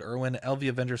 Absolute Irwin, LV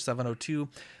Avenger 702,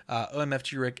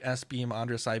 OMFG Rick, S Beam,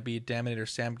 Andres IB, Daminator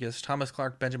Sam Gist, Thomas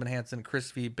Clark, Benjamin Hansen, Chris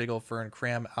V, Big Ol' Fern,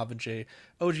 Cram, Alvin J,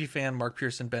 OG Fan, Mark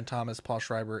Pearson, Ben Thomas, Paul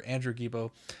Schreiber, Andrew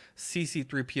Gibo,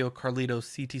 CC3PO, Carlito,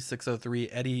 CT603,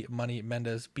 Eddie Money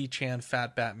Mendez, B-Chan,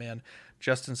 Fat Batman,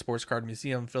 Justin Sports Card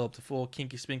Museum, Philip the Fool,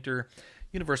 Kinky Sphincter,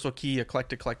 Universal Key,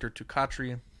 Eclectic Collector,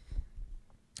 Tukatri,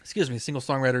 Single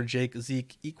Songwriter, Jake,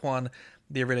 Zeke, Equan,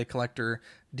 The Everyday Collector,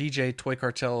 DJ, Toy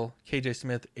Cartel, KJ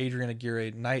Smith, Adrian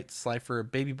Aguirre, Knight, Slifer,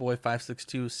 Baby Boy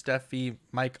 562, Steffi,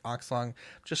 Mike Oxlong,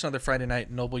 Just Another Friday Night,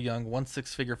 Noble Young,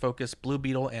 1/6 Figure Focus, Blue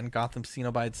Beetle, and Gotham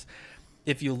Cenobites.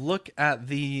 If you look at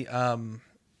the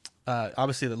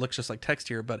obviously that looks just like text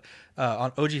here, but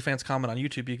on OG Fans Comment on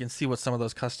YouTube, you can see what some of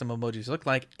those custom emojis look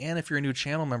like. And if you're a new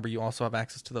channel member, you also have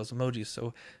access to those emojis.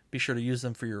 So be sure to use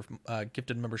them for your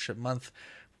gifted membership month.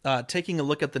 Taking a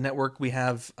look at the network, we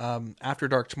have After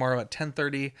Dark tomorrow at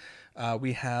 10:30.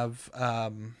 We have,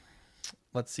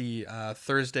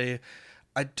 Thursday.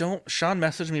 Sean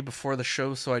messaged me before the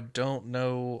show, so I don't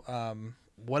know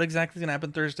what exactly is going to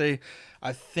happen Thursday.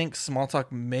 I think Small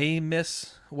Talk may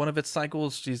miss one of its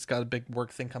cycles. She's got a big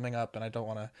work thing coming up, and I don't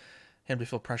want him to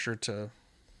feel pressure to,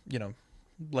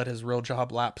 let his real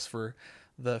job lapse for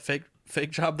the fake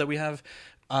job that we have.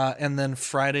 And then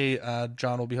Friday,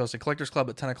 John will be hosting Collectors Club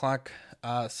at 10 o'clock.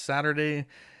 Saturday,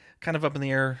 kind of up in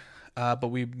the air, but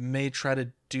we may try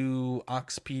to do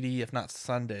Ox PD, if not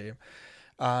Sunday.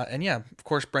 And yeah, of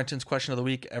course, Brenton's Question of the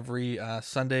Week every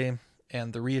Sunday.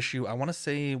 And the reissue, I want to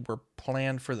say we're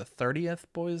planned for the 30th,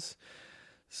 boys.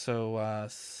 So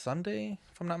Sunday,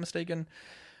 if I'm not mistaken.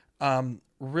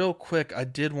 Real quick, I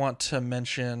did want to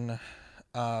mention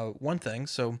one thing.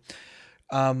 So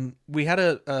we had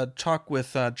a talk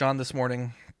with John this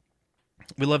morning.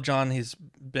 We love John. He's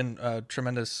been a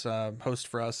tremendous host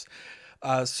for us.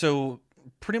 So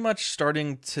pretty much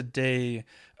starting today,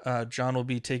 John will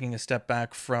be taking a step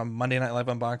back from Monday Night Live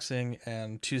Unboxing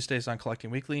and Tuesdays on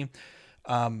Collecting Weekly.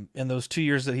 In those 2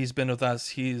 years that he's been with us,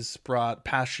 he's brought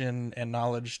passion and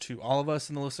knowledge to all of us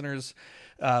and the listeners,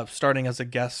 starting as a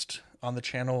guest on the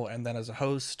channel and then as a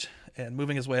host, and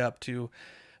moving his way up to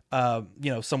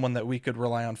someone that we could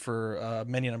rely on for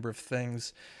many number of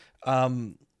things.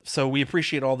 So we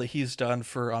appreciate all that he's done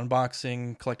for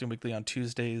Unboxing, Collecting Weekly on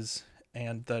Tuesdays,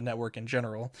 and the network in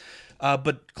general.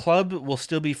 But Club will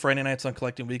still be Friday nights on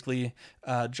Collecting Weekly.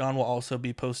 John will also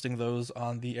be posting those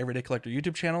on the Everyday Collector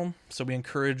YouTube channel. So we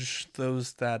encourage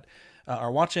those that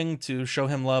are watching to show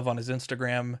him love on his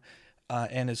Instagram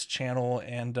and his channel.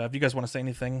 And if you guys want to say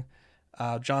anything,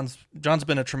 John's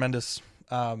been a tremendous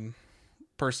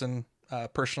person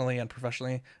personally and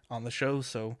professionally on the show.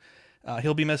 So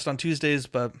he'll be missed on Tuesdays,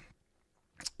 but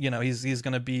he's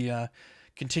going to be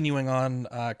continuing on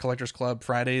Collectors Club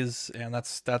Fridays, and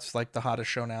that's like the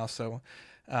hottest show now. So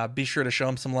be sure to show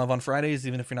him some love on Fridays,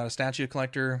 even if you're not a statue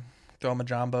collector. Throw him a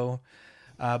jumbo.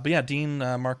 But yeah, Dean,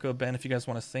 Marco, Ben, if you guys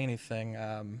want to say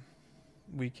anything,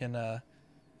 we can.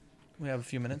 We have a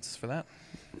few minutes for that.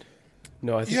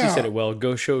 No, I think you said it well.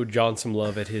 Go show John some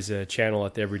love at his channel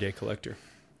at the Everyday Collector.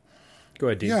 Go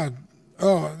ahead, Dean. Yeah.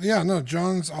 Oh, yeah. No,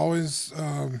 John's always.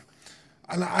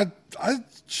 And I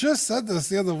just said this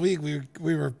the other week.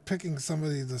 We were picking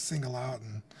somebody to single out,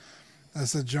 and I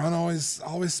said John always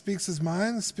speaks his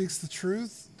mind, speaks the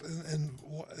truth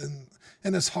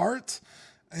in his heart,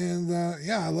 and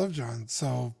I love John.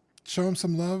 So show him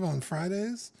some love on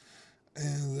Fridays,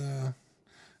 and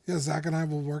Zach and I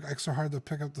will work extra hard to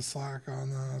pick up the slack on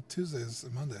Tuesdays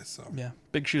and Mondays. So yeah,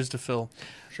 big shoes to fill.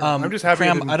 Sure. I'm just happy.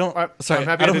 Cram, I'm happy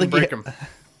I didn't break him.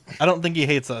 I don't think he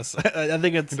hates us. I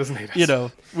think it's, he doesn't hate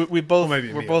us. We both,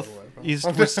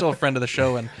 we're still a friend of the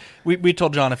show, and we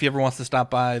told John if he ever wants to stop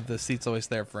by, the seat's always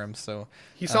there for him. So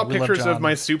he saw pictures of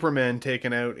my Superman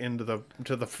taken out into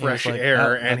the fresh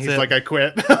air, and he's like, I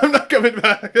quit. I'm not coming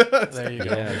back. There you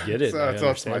go. Yeah, I get it. So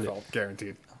that's my fault,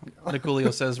 guaranteed.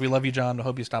 Nicolio says, we love you, John. I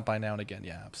hope you stop by now and again.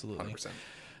 Yeah, absolutely. 100%.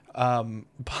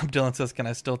 Bob Dylan says, can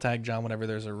I still tag John whenever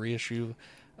there's a reissue?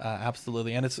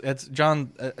 Absolutely. And it's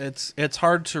John, it's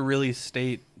hard to really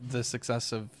state the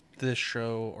success of this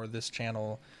show or this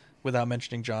channel without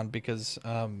mentioning John, because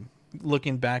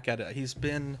looking back at it, he's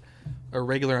been a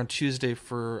regular on Tuesday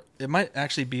for, it might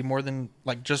actually be more than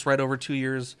like just right over 2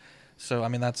 years. So I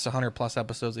mean that's 100 plus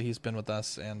episodes that he's been with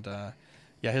us, and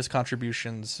yeah, his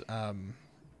contributions won't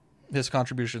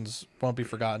be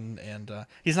forgotten. And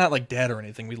he's not like dead or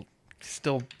anything. We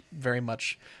still very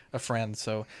much a friend.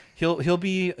 So he'll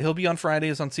be on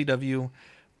Fridays on CW,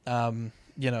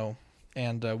 you know.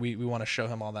 And we want to show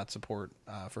him all that support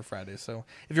for Friday. So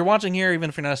if you're watching here, even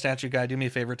if you're not a statue guy, do me a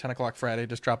favor, 10 o'clock Friday,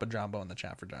 just drop a Jumbo in the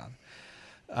chat for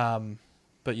John.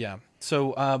 But yeah,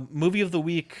 so movie of the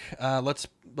week, let's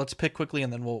pick quickly,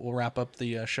 and then we'll wrap up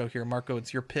the show here. Marco,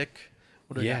 it's your pick.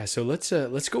 Yeah, so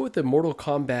let's go with the Mortal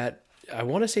Kombat. I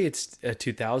want to say it's a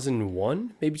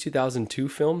 2001, maybe 2002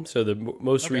 film. So the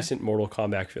most recent Mortal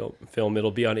Kombat film.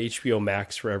 It'll be on HBO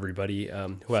Max for everybody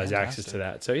who has access to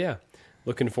that. So yeah.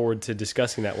 Looking forward to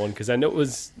discussing that one because I know it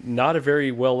was not a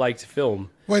very well liked film.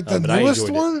 Wait, the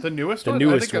newest one? The newest one? The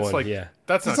newest one, yeah.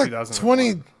 That's not like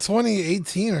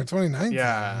 2018 or 2019.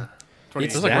 Yeah.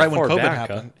 It's like right when COVID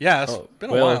happened. Yeah, it's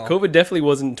been a while. COVID definitely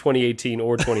wasn't 2018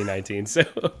 or 2019 , so I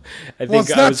think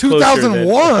it's not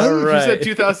 2001. Right. You said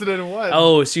 2001.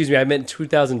 Oh, excuse me, I meant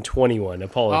 2021.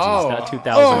 Apologies, not 2000.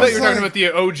 I thought you were talking about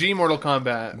the OG Mortal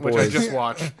Kombat, which I just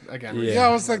watched again. Yeah, I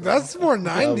was like, that's more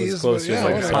 90s. But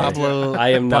yeah, Pablo, I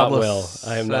am not well.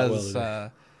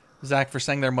 Zach, for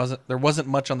saying there wasn't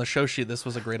much on the show sheet. This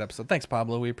was a great episode. Thanks,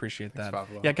 Pablo. We appreciate that.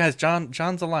 Yeah, guys,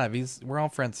 John's alive. We're all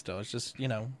friends still. It's just, you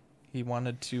know, he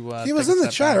wanted to. He was in the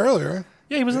chat earlier.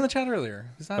 Yeah, he was in the chat earlier.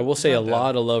 I will say a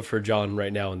lot of love for John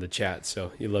right now in the chat,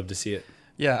 so you'd love to see it.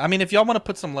 Yeah, I mean, if y'all want to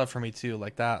put some love for me too,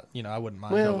 like that, you know, I wouldn't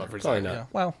mind. Well, no love for probably Zach. not. Yeah.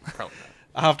 Well, probably not.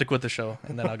 I'll have to quit the show,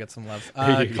 and then I'll get some love.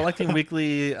 Collecting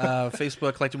Weekly,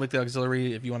 Facebook, Collecting Weekly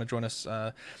Auxiliary, if you want to join us.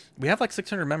 We have like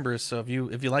 600 members, so if you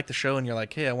like the show and you're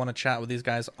like, hey, I want to chat with these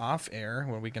guys off air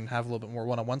where we can have a little bit more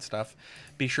one-on-one stuff,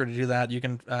 be sure to do that. You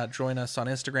can join us on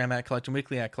Instagram at Collecting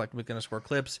Weekly, at Collecting Weekly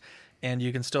 _clips, and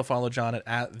you can still follow John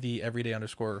at the everyday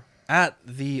 _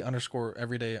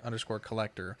 everyday _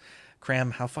 collector.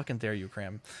 Cram, how fucking dare you,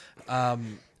 Cram?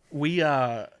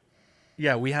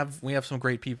 Yeah, we have some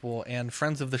great people, and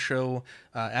friends of the show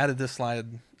added this slide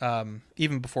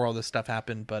even before all this stuff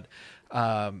happened. But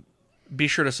be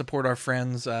sure to support our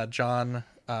friends John,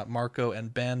 Marco,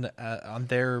 and Ben on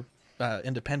their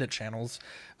independent channels.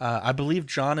 I believe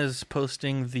John is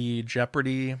posting the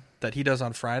Jeopardy that he does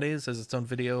on Fridays as its own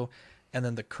video, and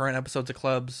then the current episodes of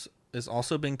Clubs is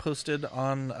also being posted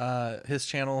on his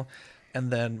channel.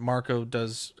 And then Marco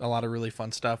does a lot of really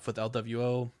fun stuff with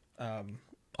LWO.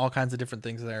 All kinds of different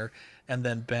things there, and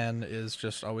then Ben is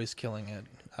just always killing it.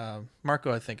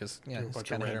 Marco, I think, is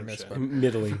kind of hit or miss, but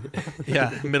middling.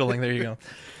 Yeah, middling. There you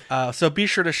go. So be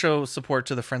sure to show support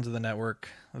to the friends of the network.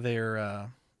 They're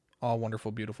all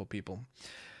wonderful, beautiful people.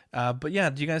 But yeah,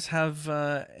 do you guys have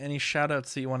any shout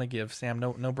outs that you want to give? Sam,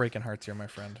 no breaking hearts here, my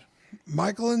friend.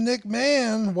 Michael and Nick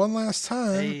Mann, one last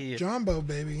time. Hey, Jumbo,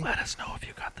 baby. Let us know if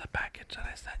you got the package that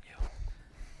I sent you.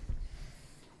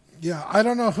 Yeah, I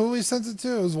don't know who he sent it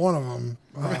to. It was one of them,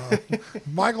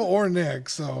 Michael or Nick.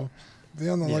 So be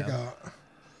on the lookout.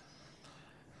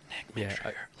 Nick, make sure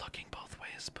you're looking both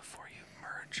ways before you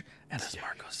merge. And as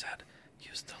Marco said,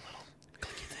 use the little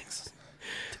clicky things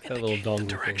to indicate the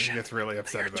direction. He gets really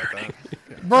upset about that.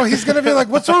 Yeah. Bro, he's gonna be like,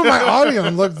 "What's wrong with my audio?"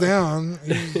 And look down.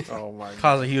 Oh my!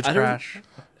 Cause a huge crash.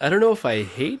 I don't know if I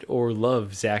hate or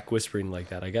love Zach whispering like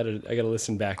that. I gotta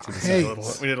listen back to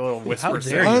this. We did a little whisper. How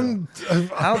dare you?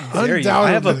 How dare you? I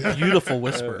have a beautiful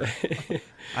whisper.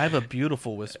 I have a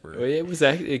beautiful whisper. It was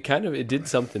actually, it did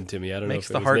something to me. I don't know if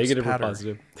it was negative or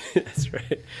positive. That's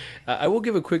right. I will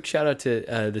give a quick shout out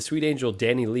to the sweet angel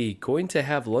Danny Lee. Going to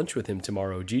have lunch with him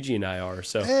tomorrow. Gigi and I are.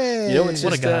 So it's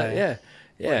what just a guy.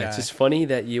 yeah. It's just funny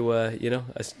that you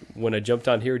when I jumped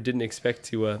on here, didn't expect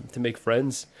to make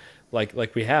friends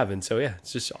like we have, and so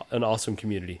it's just an awesome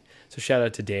community. So shout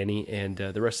out to Danny and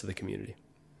the rest of the community.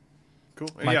 Cool.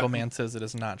 Michael Mann says it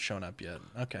has not shown up yet.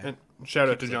 Okay. And shout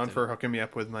out to John for hooking me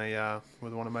up with my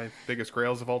with one of my biggest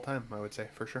grails of all time, I would say,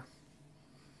 for sure.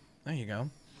 There you go.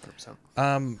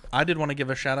 100%. I did want to give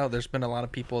a shout out. There's been a lot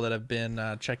of people that have been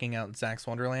checking out Zach's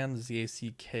Wonderland,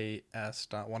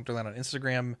 ZACKS.Wonderland on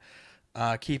Instagram,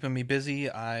 keeping me busy.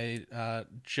 I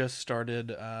just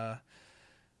started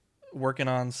working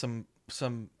on some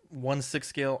 1/6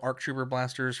 scale ARC Trooper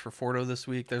blasters for Fordo this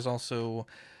week. There's also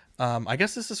I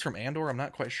guess this is from Andor. I'm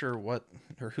not quite sure what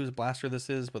or whose blaster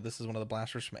this is, but this is one of the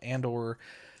blasters from Andor.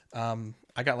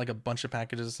 I got like a bunch of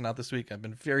packages sent out this week. I've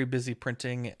been very busy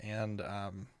printing, and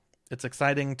it's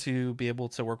exciting to be able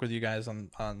to work with you guys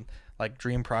on like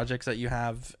dream projects that you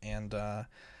have. And I'm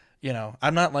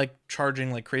not like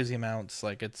charging like crazy amounts.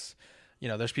 Like it's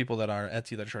there's people that are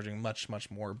Etsy that are charging much, much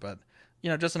more, but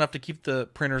just enough to keep the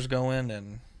printers going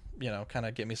and kind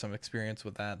of get me some experience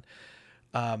with that.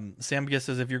 Sam Giss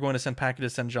says, if you're going to send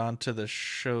packages, send John to the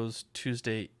show's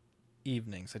Tuesday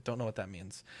evenings. I don't know what that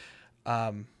means.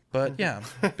 But yeah,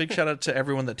 big shout out to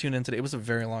everyone that tuned in today. It was a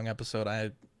very long episode.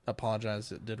 I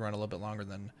apologize. It did run a little bit longer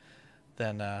than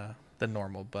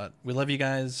normal, but we love you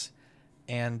guys.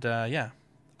 And yeah,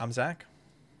 I'm Zach.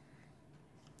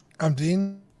 I'm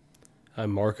Dean.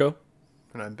 I'm Marco.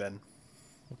 And I'm Ben.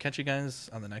 We'll catch you guys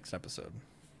on the next episode.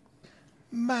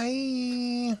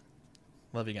 Bye.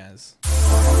 Love you guys.